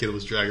down. And that kid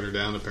was dragging her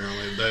down.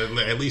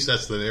 Apparently, at least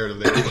that's the narrative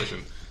they were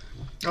pushing.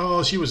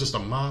 Oh, she was just a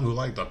mom who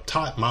liked a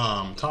tot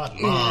mom.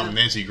 Yeah.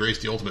 Nancy Grace,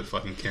 the ultimate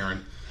fucking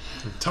Karen.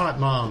 Tot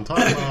mom,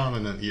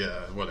 and then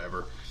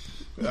whatever.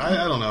 I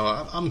don't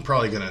know. I'm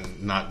probably gonna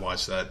not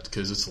watch that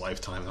because it's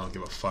Lifetime. I don't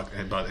give a fuck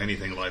about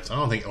anything Lifetime.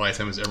 I don't think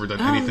Lifetime has ever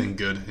done anything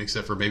good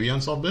except for maybe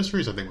Unsolved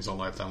Mysteries. I think was on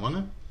Lifetime,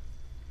 wasn't it?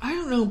 I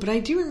don't know, but I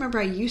do remember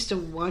I used to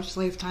watch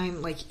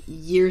Lifetime like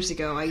years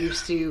ago. I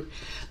used to,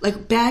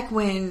 like back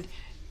when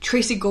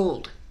Tracy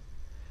Gold.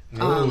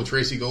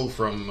 Tracy Gold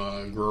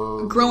from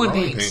Growing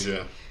Pains.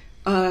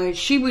 Yeah.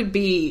 She would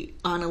be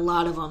on a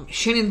lot of them.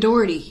 Shannon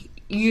Doherty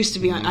used to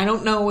be on. I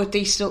don't know if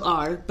they still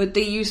are, but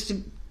they used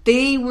to.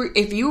 They were.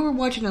 If you were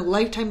watching a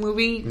Lifetime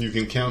movie, You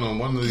can count on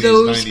one of these.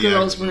 those 90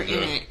 girls actors, were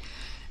in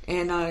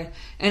it,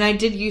 and I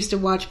did used to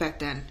watch back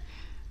then.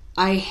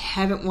 I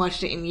haven't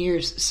watched it in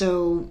years,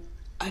 so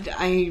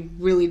I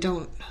really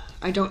don't.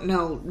 I don't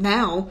know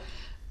now.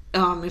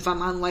 If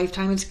I'm on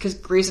Lifetime, it's because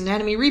Grey's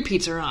Anatomy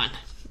repeats are on.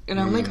 And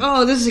I'm like,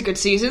 oh, this is a good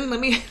season. Let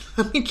me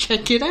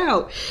check it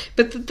out.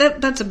 But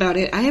that's about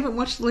it. I haven't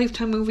watched a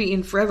Lifetime movie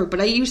in forever, but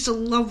I used to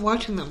love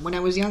watching them when I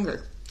was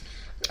younger.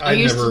 I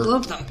used to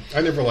love them.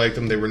 I never liked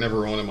them. They were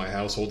never on in my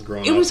household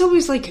growing up. It was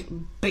always like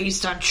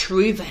based on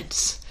true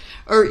events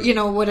or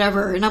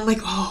whatever. And I'm like,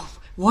 oh,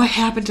 what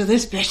happened to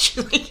this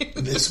bitch?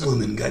 This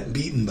woman got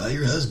beaten by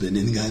her husband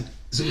and got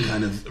some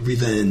kind of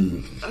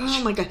revenge.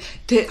 Oh my god!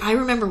 I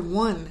remember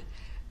one.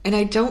 And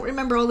I don't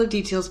remember all the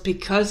details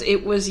because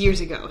it was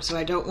years ago, so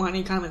I don't want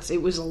any comments. It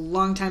was a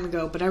long time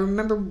ago, but I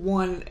remember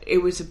one. It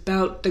was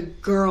about the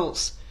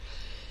girls.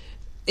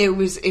 It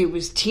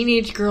was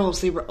teenage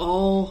girls. They were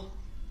all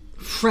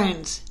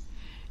friends,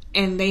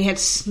 and they had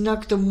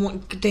snuck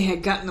They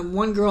had gotten the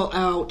one girl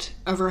out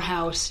of her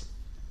house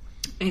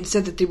and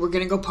said that they were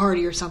going to go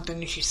party or something.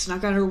 And she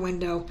snuck out her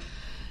window,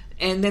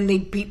 and then they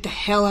beat the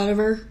hell out of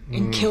her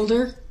and killed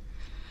her.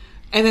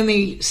 And then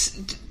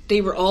they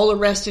were all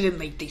arrested,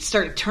 and they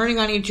started turning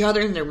on each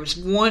other, and there was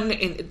one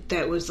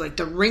that was like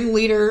the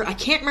ringleader. I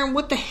can't remember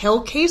what the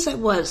hell case that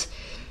was.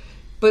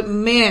 But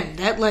man,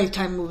 that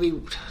Lifetime movie,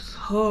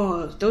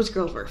 those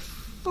girls were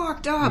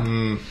fucked up.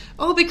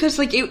 Oh, because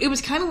like it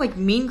was kind of like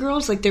Mean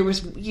Girls. Like there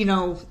was,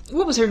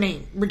 what was her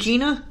name?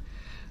 Regina,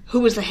 who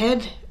was the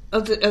head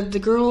of the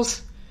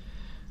girls.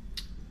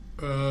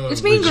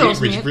 It's Mean Girls,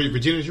 man.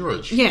 Regina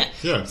George. Yeah.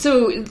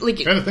 So like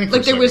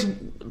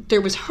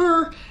there was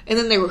her, and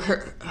then there were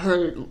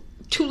her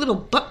two little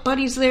butt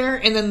buddies there,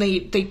 and then they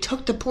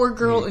took the poor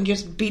girl and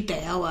just beat the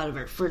hell out of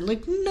her for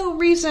like no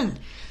reason.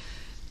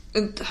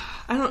 And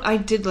I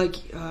did like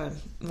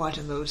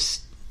watching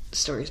those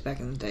stories back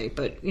in the day,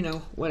 but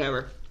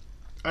whatever.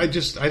 I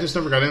just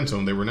never got into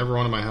them. They were never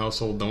on in my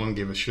household. No one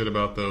gave a shit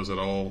about those at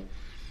all.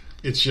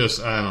 It's just,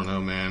 I don't know,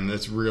 man.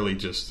 It's really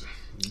just...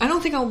 I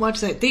don't think I'll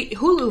watch that.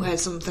 Hulu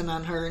has something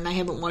on her, and I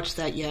haven't watched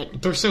that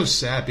yet. They're so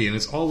sappy, and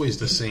it's always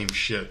the same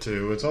shit,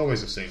 too. It's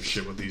always the same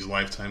shit with these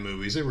Lifetime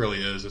movies. It really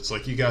is. It's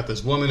like you got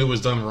this woman who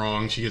was done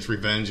wrong. She gets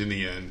revenge in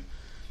the end.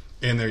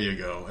 And there you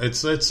go.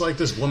 It's like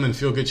this woman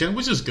feel-good channel,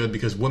 which is good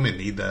because women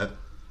need that.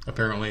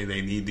 Apparently,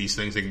 they need these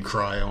things they can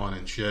cry on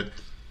and shit.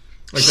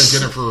 Like that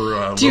Jennifer Dude,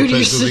 Lopez you're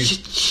movie.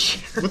 such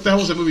a jerk. What the hell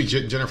was that movie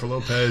Jennifer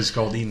Lopez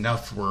called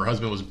Enough, where her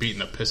husband was beating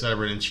the piss out of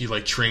her and she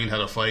like trained how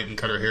to fight and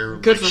cut her hair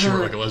Good for short her.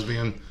 like a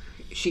lesbian?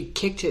 She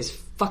kicked his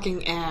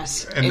fucking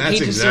ass. And that's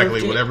he exactly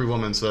deserved what it. every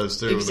woman says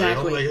too.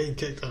 Exactly. Like, he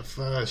kicked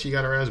she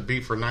got her ass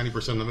beat for 90%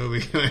 of the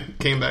movie and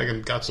came back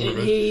and got some And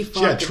revenge. he She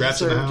had fucking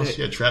traps in the deserved house. it.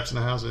 She had traps in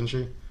the house, didn't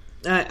she?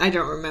 I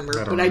don't remember,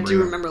 I don't but I do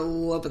remember remember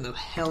loving the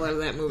hell out of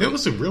that movie. It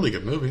was a really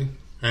good movie.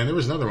 And there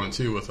was another one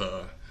too with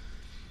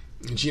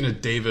Gina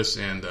Davis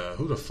and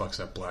who the fuck's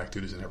that black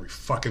dude who's in every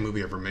fucking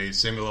movie ever made?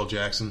 Samuel L.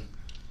 Jackson.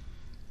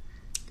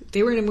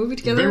 They were in a movie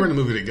together? They were in a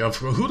movie together.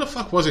 Who the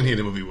fuck wasn't he in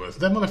a movie with?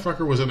 That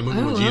motherfucker was in a movie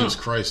I don't with know. Jesus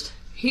Christ.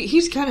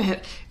 He's got to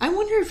have... I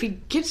wonder if he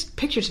gets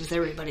pictures with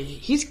everybody.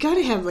 He's got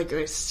to have like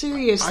a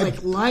serious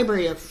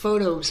library of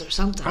photos or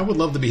something. I would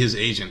love to be his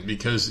agent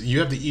because you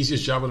have the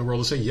easiest job in the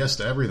world to say yes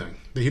to everything.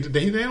 He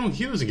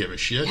doesn't give a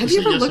shit. Have Just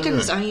you say ever yes looked to at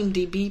his everything.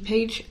 IMDb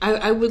page?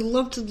 I would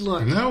love to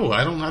look. No,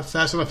 I don't have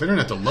fast enough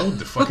internet to load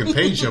the fucking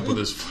page up with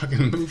his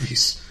fucking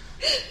movies.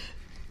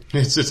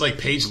 It's like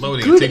page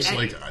loading. Good It takes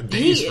like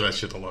days for that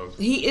shit to load.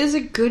 He is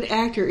a good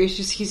actor. It's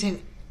just he's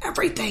in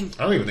everything.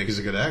 I don't even think he's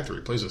a good actor.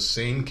 He plays the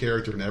same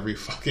character in every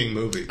fucking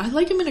movie. I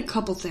like him in a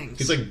couple things.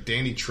 He's like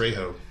Danny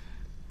Trejo.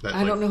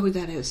 I don't know who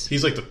that is.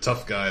 He's like the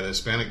tough guy, the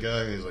Hispanic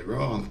guy. He's like,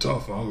 oh, I'm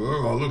tough. Oh,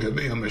 look at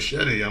me. I'm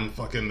Machete. I'm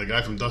fucking the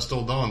guy from Dust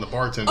Till Dawn, the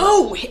bartender.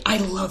 Oh, I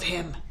love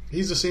him.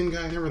 He's the same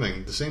guy and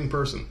everything. The same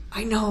person.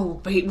 I know,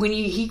 but when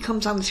he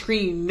comes on the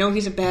screen, you know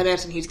he's a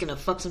badass and he's going to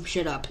fuck some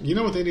shit up. You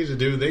know what they need to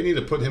do? They need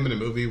to put him in a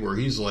movie where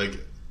he's like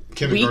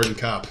kindergarten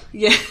cop.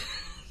 Yeah.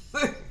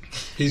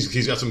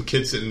 He's got some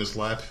kid sitting in his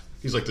lap.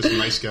 He's like this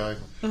nice guy.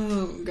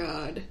 Oh,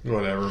 God.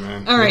 Whatever,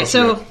 man. All right,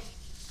 so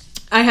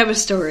I have a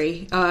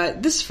story.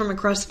 This is from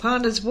across the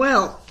pond as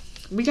well.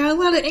 We got a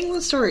lot of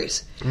England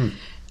stories.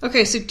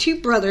 Okay, so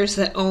two brothers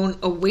that own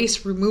a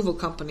waste removal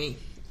company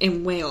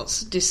in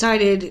Wales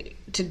decided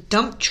to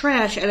dump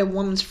trash at a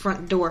woman's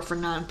front door for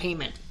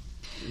non-payment.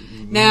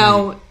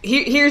 Now,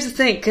 here's the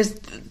thing, because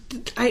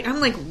I'm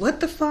like, what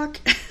the fuck?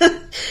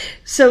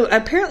 So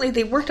apparently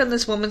they worked on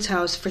this woman's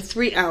house for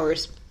 3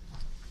 hours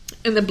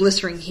in the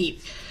blistering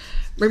heat,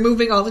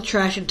 removing all the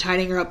trash and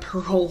tidying up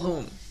her whole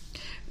home.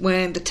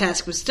 When the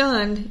task was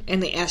done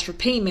and they asked for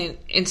payment,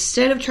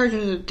 instead of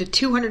charging the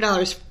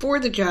 $200 for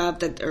the job,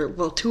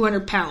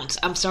 £200.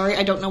 I'm sorry,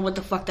 I don't know what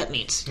the fuck that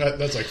means.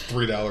 That's like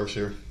 $3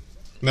 here.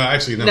 No,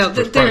 actually, no.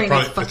 There ain't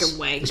no fucking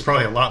way. It's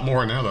probably a lot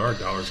more now that our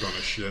dollar's going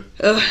to shit.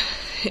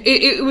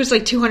 It was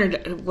like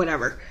 $200,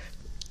 whatever.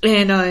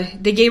 And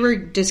they gave her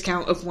a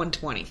discount of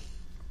 $120.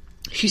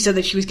 She said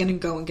that she was going to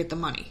go and get the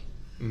money.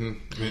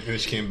 Mm-hmm. And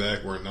she came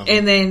back wearing nothing.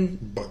 And then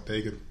butt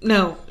naked.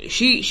 No,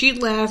 she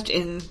left,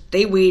 and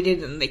they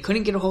waited, and they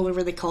couldn't get a hold of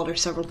her. They called her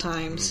several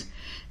times,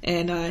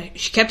 and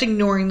she kept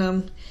ignoring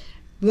them.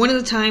 One of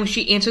the times,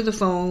 she answered the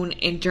phone,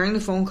 and during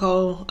the phone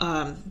call,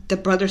 the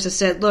brothers had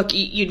said, "Look,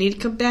 you need to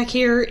come back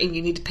here, and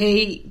you need to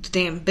pay the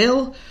damn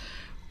bill,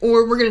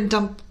 or we're going to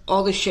dump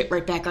all this shit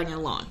right back on your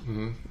lawn."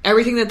 Mm-hmm.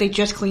 Everything that they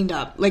just cleaned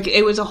up, like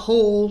it was a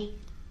whole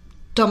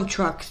dump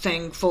truck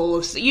thing full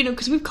of,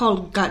 because we've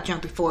got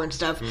junk before and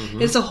stuff.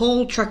 Mm-hmm. It's a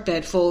whole truck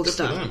bed full of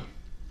stuff.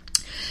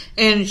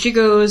 And she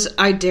goes,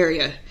 "I dare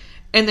you,"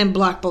 and then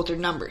blocked both their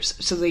numbers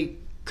so they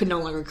could no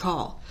longer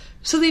call.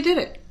 So they did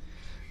it.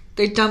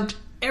 They dumped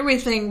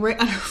everything right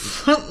on her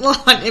front lawn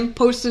and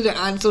posted it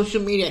on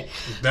social media.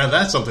 Now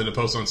that's something to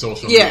post on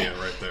social media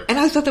right there. And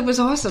I thought that was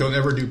awesome. Don't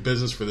ever do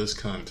business for this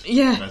cunt.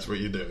 Yeah. That's what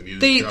you do.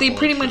 They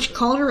pretty much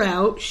called her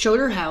out, showed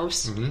her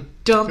house,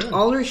 dumped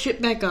all her shit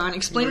back on,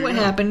 explained what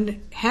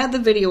happened, had the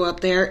video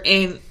up there,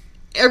 and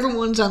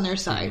everyone's on their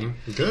side.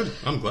 Mm-hmm. Good.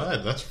 I'm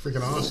glad. That's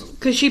freaking awesome.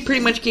 Because she pretty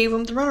much gave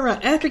them the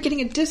runaround after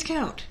getting a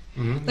discount.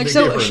 Mm-hmm. Like,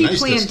 so she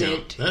planned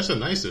discount. It. That's a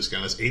nice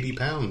discount. That's 80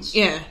 pounds.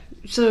 Yeah.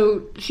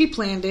 So she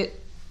planned it.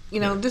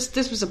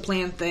 This was a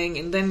planned thing,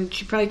 and then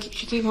she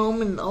came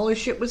home and all her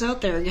shit was out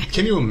there again.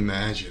 Can you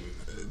imagine?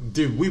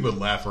 Dude, we would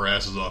laugh our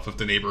asses off if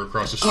the neighbor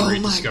across the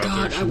street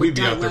discovered it. We'd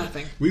be out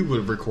laughing. there. We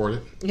would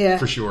record it,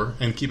 for sure,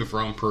 and keep it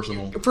for our own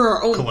personal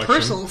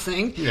personal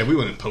thing. Yeah, we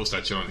wouldn't post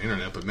that shit on the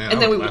internet, but man, and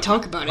then we would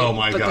talk about it. Oh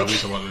my god,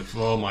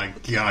 oh my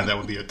god, that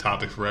would be a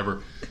topic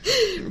forever.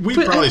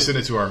 We'd probably send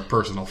it to our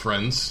personal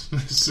friends,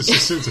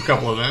 since a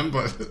couple of them,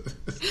 but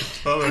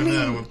other than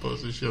that, I would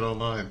post this shit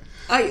online.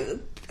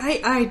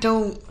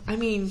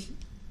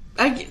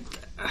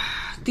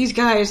 These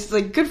guys,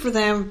 like, good for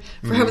them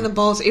for having the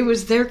balls. It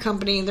was their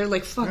company, and they're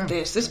like, fuck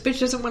this. This bitch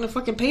doesn't want to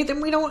fucking pay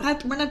them. We're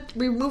not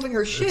removing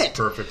her shit. It's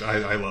perfect.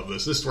 I love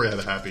this. This story had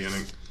a happy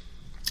ending.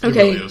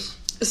 Okay. It really is.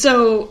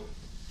 So,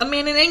 a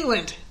man in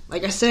England,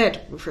 like I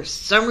said, for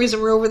some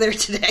reason we're over there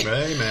today.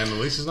 Hey, man, at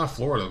least it's not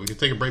Florida. We can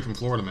take a break from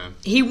Florida, man.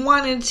 He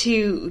wanted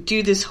to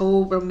do this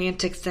whole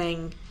romantic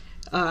thing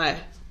and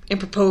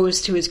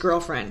propose to his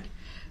girlfriend.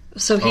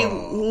 So he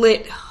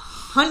lit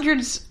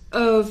hundreds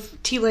of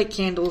tea light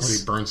candles. Or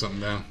he burned something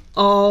down.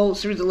 All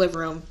through the living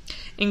room,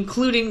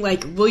 including,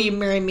 like, "Will you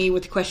marry me?"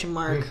 with a question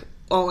mark,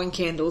 all in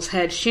candles.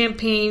 Had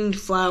champagne,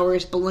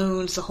 flowers,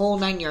 balloons, the whole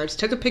 9 yards.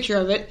 Took a picture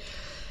of it,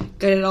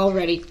 got it all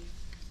ready,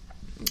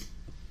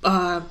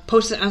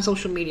 posted it on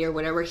social media or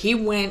whatever. He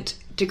went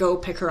to go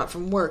pick her up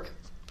from work.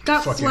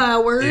 Got fucking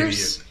flowers.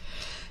 Idiot.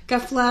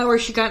 Got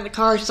flowers. She got in the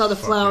car, saw the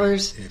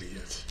flowers.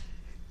 Idiot.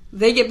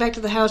 They get back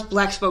to the house,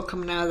 black smoke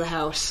coming out of the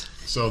house.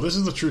 So this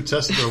is the true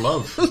test of their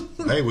love.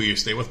 Hey, will you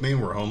stay with me?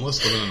 We're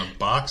homeless, living in a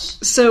box.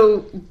 So,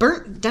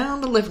 burnt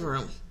down the living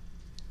room.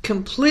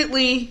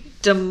 Completely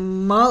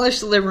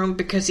demolished the living room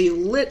because he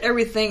lit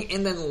everything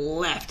and then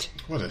left.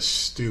 What a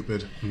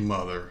stupid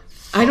mother.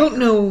 I don't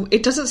know.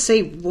 It doesn't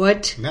say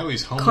what. Now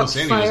he's homeless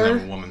and he doesn't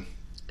have a woman.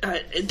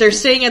 They're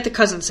staying at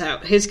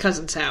his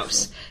cousin's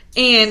house.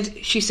 And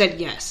she said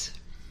yes.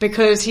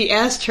 Because he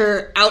asked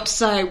her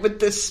outside with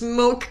the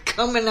smoke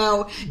coming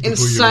out and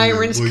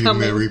sirens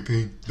coming. Will you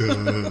marry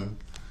me?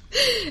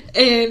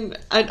 And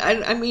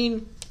I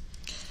mean,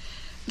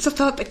 it's a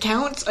thought that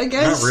counts, I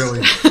guess. Not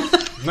really.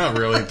 Not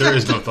really. There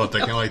is no thought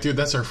that counts. Like, dude,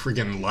 that's our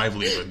freaking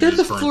livelihood. That's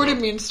a Florida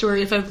man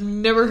story if I've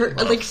never heard.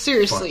 Like,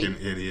 seriously.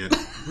 Fucking idiot.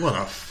 What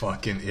a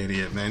fucking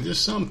idiot, man.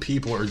 Just some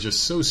people are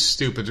just so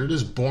stupid. They're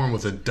just born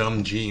with a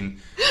dumb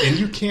gene. And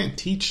you can't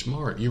teach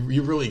smart.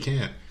 You really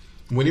can't.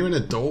 When you're an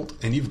adult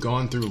and you've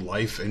gone through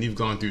life and you've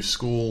gone through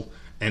school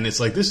and it's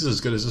like, this is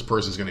as good as this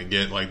person's going to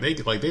get. Like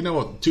they know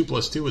what 2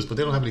 + 2 is, but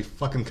they don't have any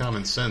fucking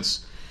common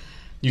sense.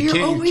 You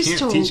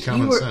can't teach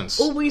common sense.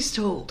 Always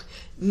told.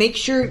 Make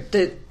sure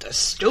that the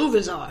stove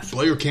is off.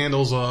 Blow your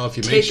candles off.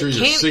 You make sure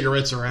your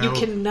cigarettes are out. You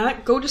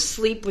cannot go to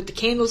sleep with the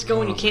candles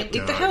going. You can't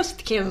leave the house with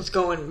the candles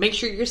going. Make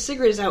sure your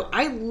cigarette is out.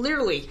 I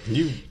literally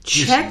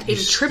check and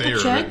triple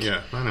check.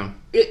 Yeah, I know.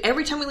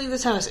 Every time we leave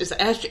this house, is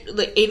the ashtray, and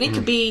it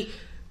could be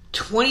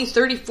 20,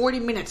 30, 40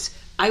 minutes.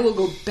 I will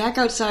go back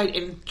outside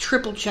and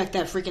triple check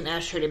that freaking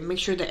ashtray to make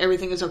sure that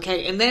everything is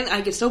okay. And then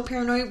I get so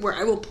paranoid where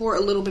I will pour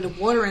a little bit of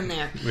water in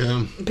there.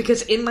 Yeah.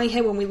 Because in my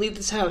head, when we leave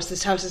this house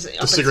is up in flames.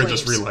 The cigarette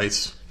just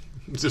relights.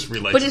 It just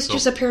relights. But it's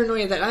just a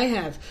paranoia that I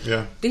have.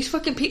 Yeah. These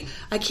fucking people,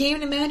 I can't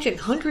even imagine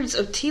hundreds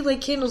of tea light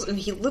candles, and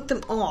he lit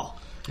them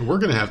all. We're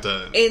going to have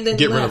to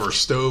get rid of our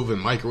stove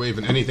and microwave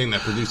and anything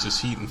that produces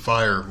heat and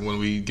fire when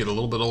we get a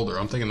little bit older.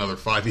 I'm thinking another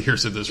 5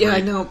 years at this rate. Yeah,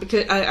 I know,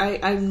 because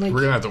I'm like...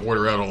 We're going to have to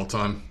order out all the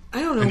time.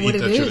 I don't know and what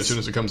eat it that shit is. as soon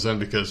as it comes in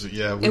because, we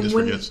just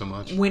forget so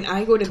much. When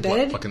I go to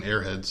bed... Fucking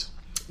airheads.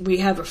 We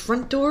have a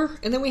front door,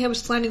 and then we have a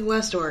sliding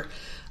glass door.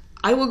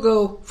 I will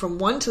go from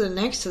one to the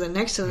next, to the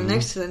next, to the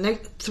next, to the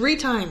next, 3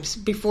 times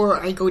before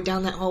I go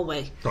down that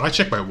hallway. Well, I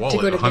check my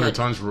wallet 100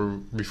 times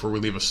before we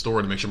leave a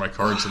store to make sure my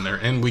card's in there.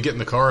 And we get in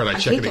the car and I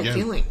check it again. I hate that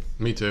feeling.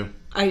 Me too.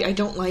 I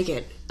don't like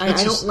it.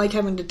 I don't like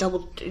having to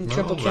double and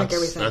triple check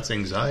everything. That's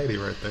anxiety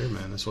right there,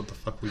 man. That's what the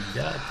fuck we've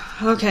got.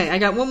 Okay, I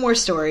got one more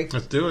story.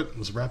 Let's do it.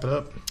 Let's wrap it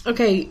up.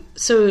 Okay,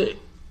 so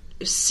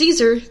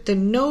Caesar, the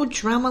no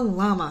drama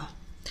llama.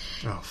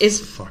 Oh, is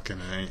fucking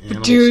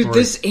animal dude, story.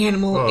 This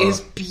animal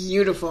is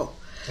beautiful.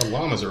 The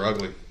llamas are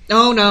ugly.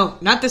 Oh no,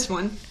 not this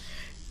one.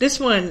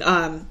 This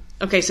one,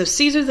 okay, so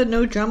Caesar the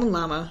no drama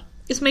llama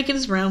is making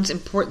his rounds in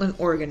Portland,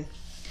 Oregon.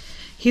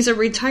 He's a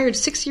retired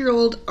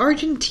 6-year-old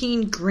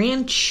Argentine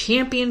Grand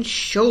Champion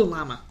show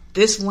llama.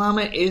 This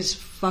llama is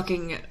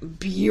fucking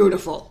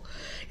beautiful.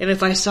 And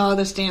if I saw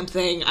this damn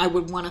thing, I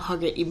would want to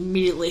hug it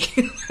immediately.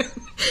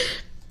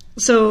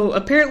 So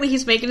apparently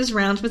he's making his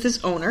rounds with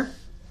his owner.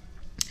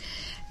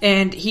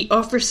 And he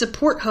offers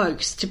support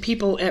hugs to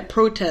people at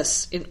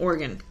protests in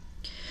Oregon,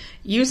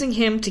 using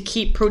him to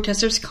keep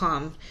protesters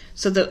calm.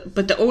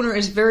 But the owner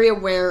is very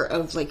aware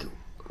of like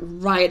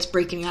riots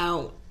breaking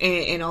out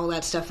and all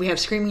that stuff. We have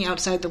screaming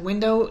outside the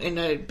window in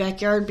the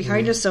backyard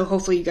behind us, so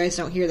hopefully you guys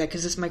don't hear that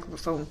because this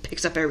microphone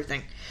picks up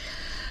everything.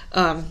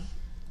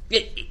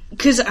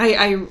 Because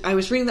I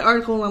was reading the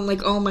article and I'm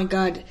like, oh my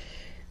god.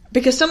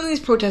 Because some of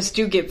these protests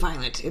do get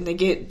violent and they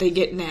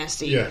get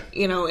nasty. Yeah.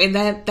 You know, and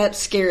that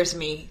scares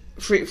me.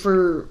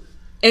 For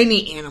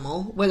any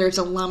animal, whether it's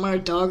a llama or a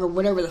dog or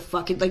whatever the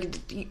fuck.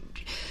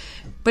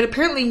 But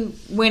apparently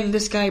when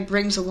this guy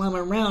brings a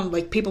llama around,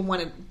 like people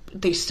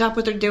they stop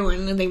what they're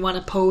doing and they want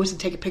to pose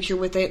and take a picture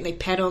with it and they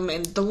pet him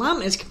and the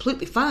llama is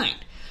completely fine.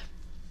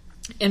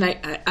 And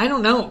I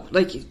don't know,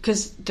 like,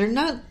 because they're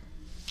not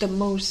the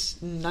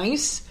most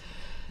nice.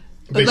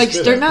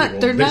 They're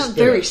not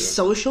very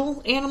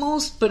social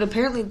animals, but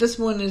apparently this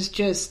one is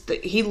just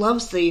he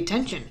loves the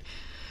attention.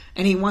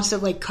 And he wants to,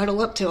 like,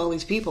 cuddle up to all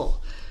these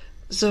people.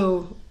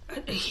 So,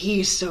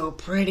 he's so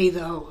pretty,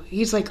 though.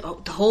 He's, like,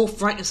 the whole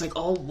front is, like,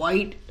 all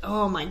white.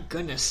 Oh, my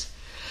goodness.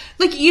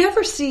 Like, you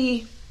ever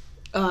see...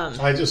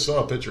 I just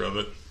saw a picture of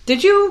it.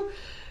 Did you?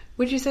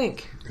 What'd you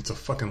think? It's a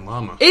fucking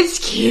llama. It's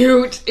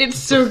cute. It's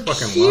so cute.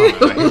 Fucking llama.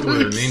 I hate the way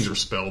their names are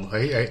spelled. I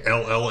hate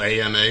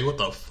L-L-A-M-A. What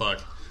the fuck?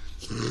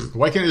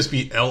 Why can't it just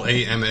be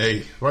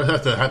L-A-M-A? Why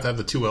does it have to have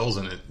the 2 L's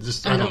in it?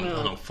 I don't know.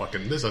 I don't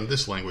fucking...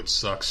 This language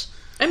sucks.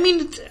 I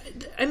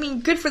mean,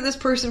 good for this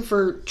person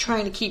for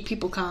trying to keep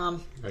people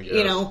calm.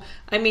 You know,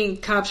 I mean,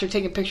 cops are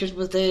taking pictures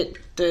with it.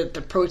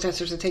 The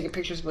protesters are taking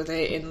pictures with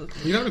it, and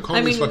you know to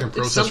calm these fucking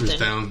protesters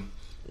down.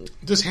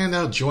 Just hand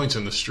out joints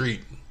in the street.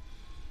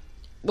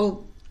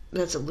 Well,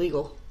 that's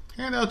illegal.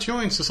 Hand out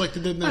joints, just like they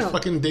did in that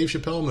fucking Dave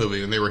Chappelle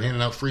movie, and they were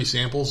handing out free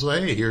samples. So,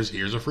 hey, here's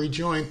a free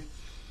joint.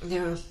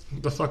 Yeah.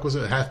 What the fuck was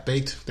it? Half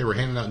Baked? They were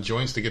handing out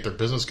joints to get their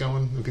business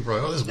going. And people were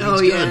like, oh, this weed's good.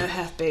 Oh, yeah,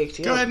 Half Baked.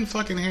 Yeah. Go ahead and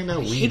fucking hand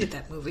out weed. I hated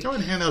that movie. Go ahead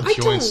and hand out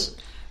joints.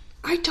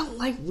 I don't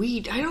like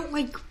weed. I don't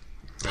like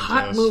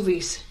pot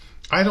movies.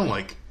 I don't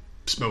like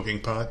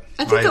smoking pot.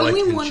 I think the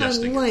only one I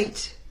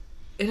liked,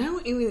 and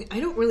I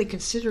don't really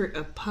consider it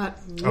a pot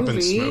movie, Up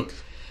in Smoke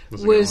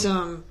was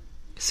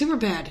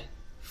Superbad.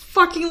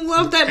 Fucking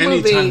love that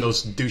movie. Anytime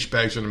those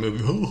douchebags are in the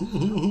movie,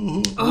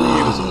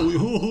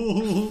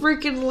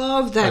 freaking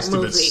love that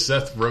movie.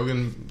 Seth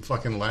Rogen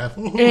fucking laugh.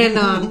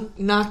 And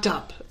Knocked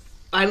Up.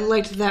 I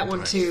liked that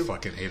one too. I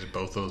fucking hated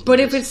both those.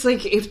 But if it's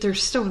like if they're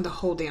stoned the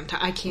whole damn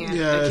time, I can't.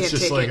 Yeah, I can't it's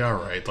just take like it. All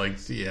right, like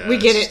yeah, we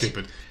get it.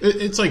 Stupid.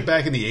 It's like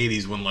back in the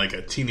 '80s when like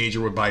a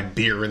teenager would buy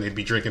beer and they'd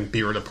be drinking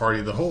beer at a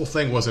party. The whole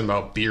thing wasn't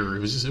about beer. It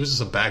was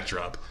just a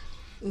backdrop.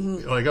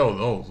 Mm-hmm. Like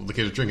the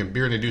kids are drinking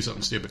beer and they do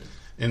something stupid.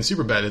 And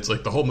Superbad, it's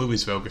like the whole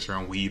movie's focused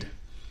around weed.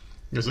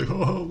 It's like,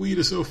 oh, weed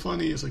is so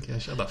funny. It's like, yeah,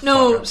 shut the fuck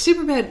up.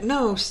 Superbad,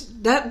 no.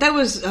 That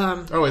was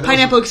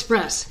Pineapple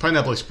Express.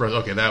 Pineapple Express,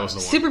 okay, that was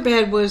the one.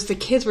 Superbad was the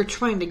kids were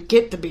trying to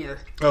get the beer.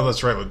 Oh,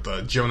 that's right,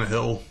 with Jonah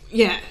Hill.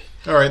 Yeah.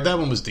 All right, that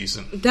one was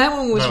decent. That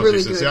one was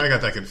really good. See, I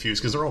got that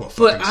confused because they're all the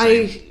fucking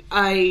same.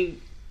 I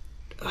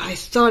I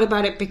thought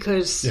about it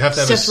because You have to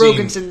have Seth a scene.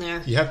 Rogen's in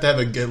there. You have to have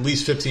at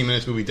least 15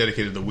 minutes movie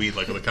dedicated to weed,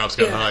 like when the cops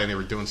got high and they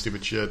were doing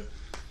stupid shit.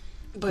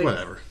 But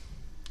Whatever.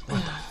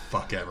 What the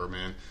fuck ever,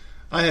 man.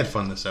 I had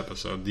fun this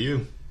episode. Do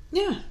you?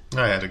 yeah.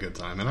 I had a good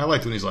time, and I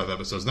like doing these live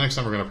episodes. Next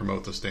time we're going to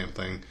promote this damn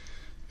thing.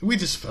 We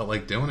just felt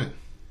like doing it.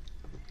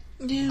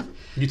 Yeah.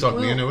 You talked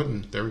me into it,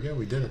 and there we go.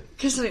 We did it.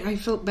 Because I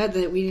felt bad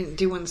that we didn't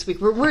do one this week.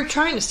 We're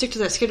trying to stick to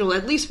that schedule,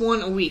 at least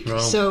one a week. Well,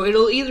 so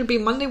it'll either be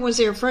Monday,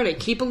 Wednesday, or Friday.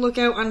 Keep a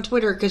lookout on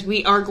Twitter because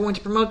we are going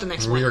to promote the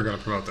next one. We are going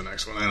to promote the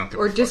next one. I don't give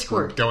Or a fuck.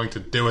 Discord. We're going to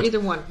do it. Either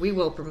one. We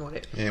will promote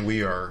it. And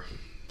we are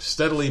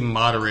steadily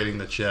moderating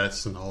the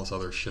chats and all this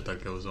other shit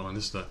that goes on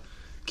just to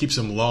keep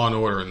some law and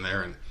order in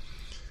there. And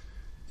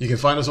you can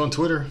find us on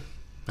Twitter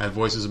at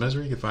Voices of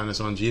Misery. You can find us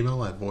on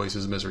Gmail at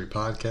Voices of Misery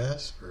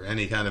Podcast, or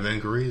any kind of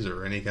inquiries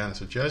or any kind of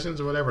suggestions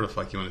or whatever the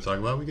fuck you want to talk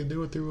about. We can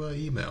do it through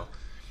email.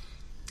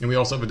 And we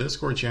also have a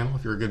Discord channel.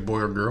 If you're a good boy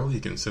or girl, you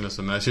can send us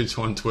a message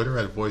on Twitter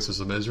at Voices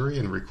of Misery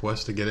and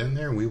request to get in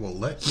there, and we will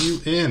let you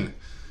in.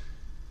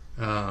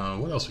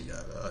 What else we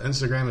got?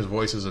 Instagram is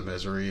Voices of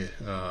Misery.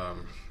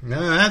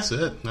 That's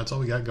it. That's all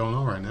we got going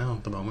on right now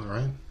at the moment,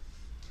 right?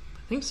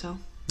 I think so.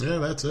 Yeah,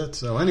 that's it.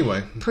 So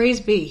anyway. Praise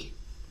be.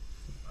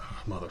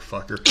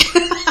 Motherfucker.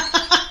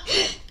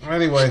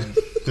 Anyway,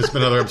 it's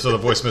been another episode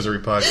of Voice Misery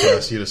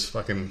Podcast. You just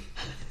fucking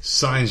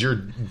signs your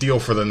deal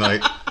for the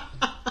night.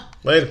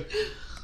 Later.